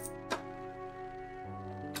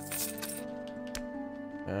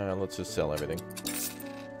 Let's just sell everything.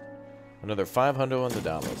 Another $500 on the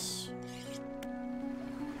dollars.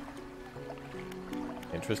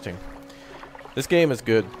 Interesting. This game is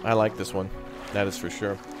good. I like this one. That is for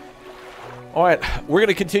sure. Alright, we're going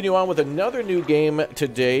to continue on with another new game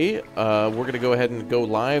today. We're going to go ahead and go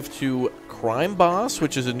live to Crime Boss,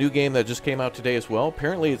 which is a new game that just came out today as well.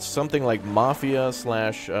 Apparently it's something like Mafia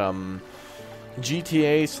slash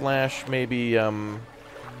GTA slash maybe,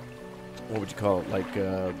 what would you call it? Like,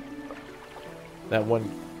 that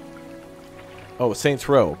one... Oh, Saints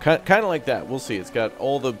Row. Kind of like that. We'll see. It's got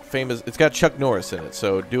all the famous... It's got Chuck Norris in it,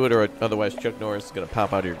 so do it or otherwise Chuck Norris is going to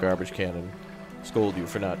pop out of your garbage can and scold you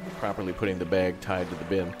for not properly putting the bag tied to the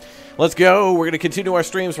bin. Let's go. We're going to continue our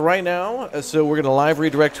streams right now. So we're going to live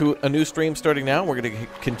redirect to a new stream starting now. We're going to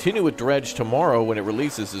continue with Dredge tomorrow when it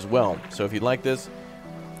releases as well. So if you like this,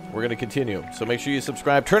 we're going to continue. So make sure you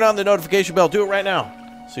subscribe. Turn on the notification bell. Do it right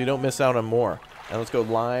now so you don't miss out on more. And let's go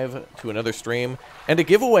live to another stream and a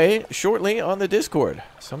giveaway shortly on the Discord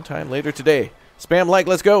sometime later today. Spam like,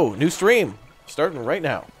 let's go. New stream starting right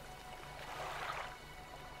now.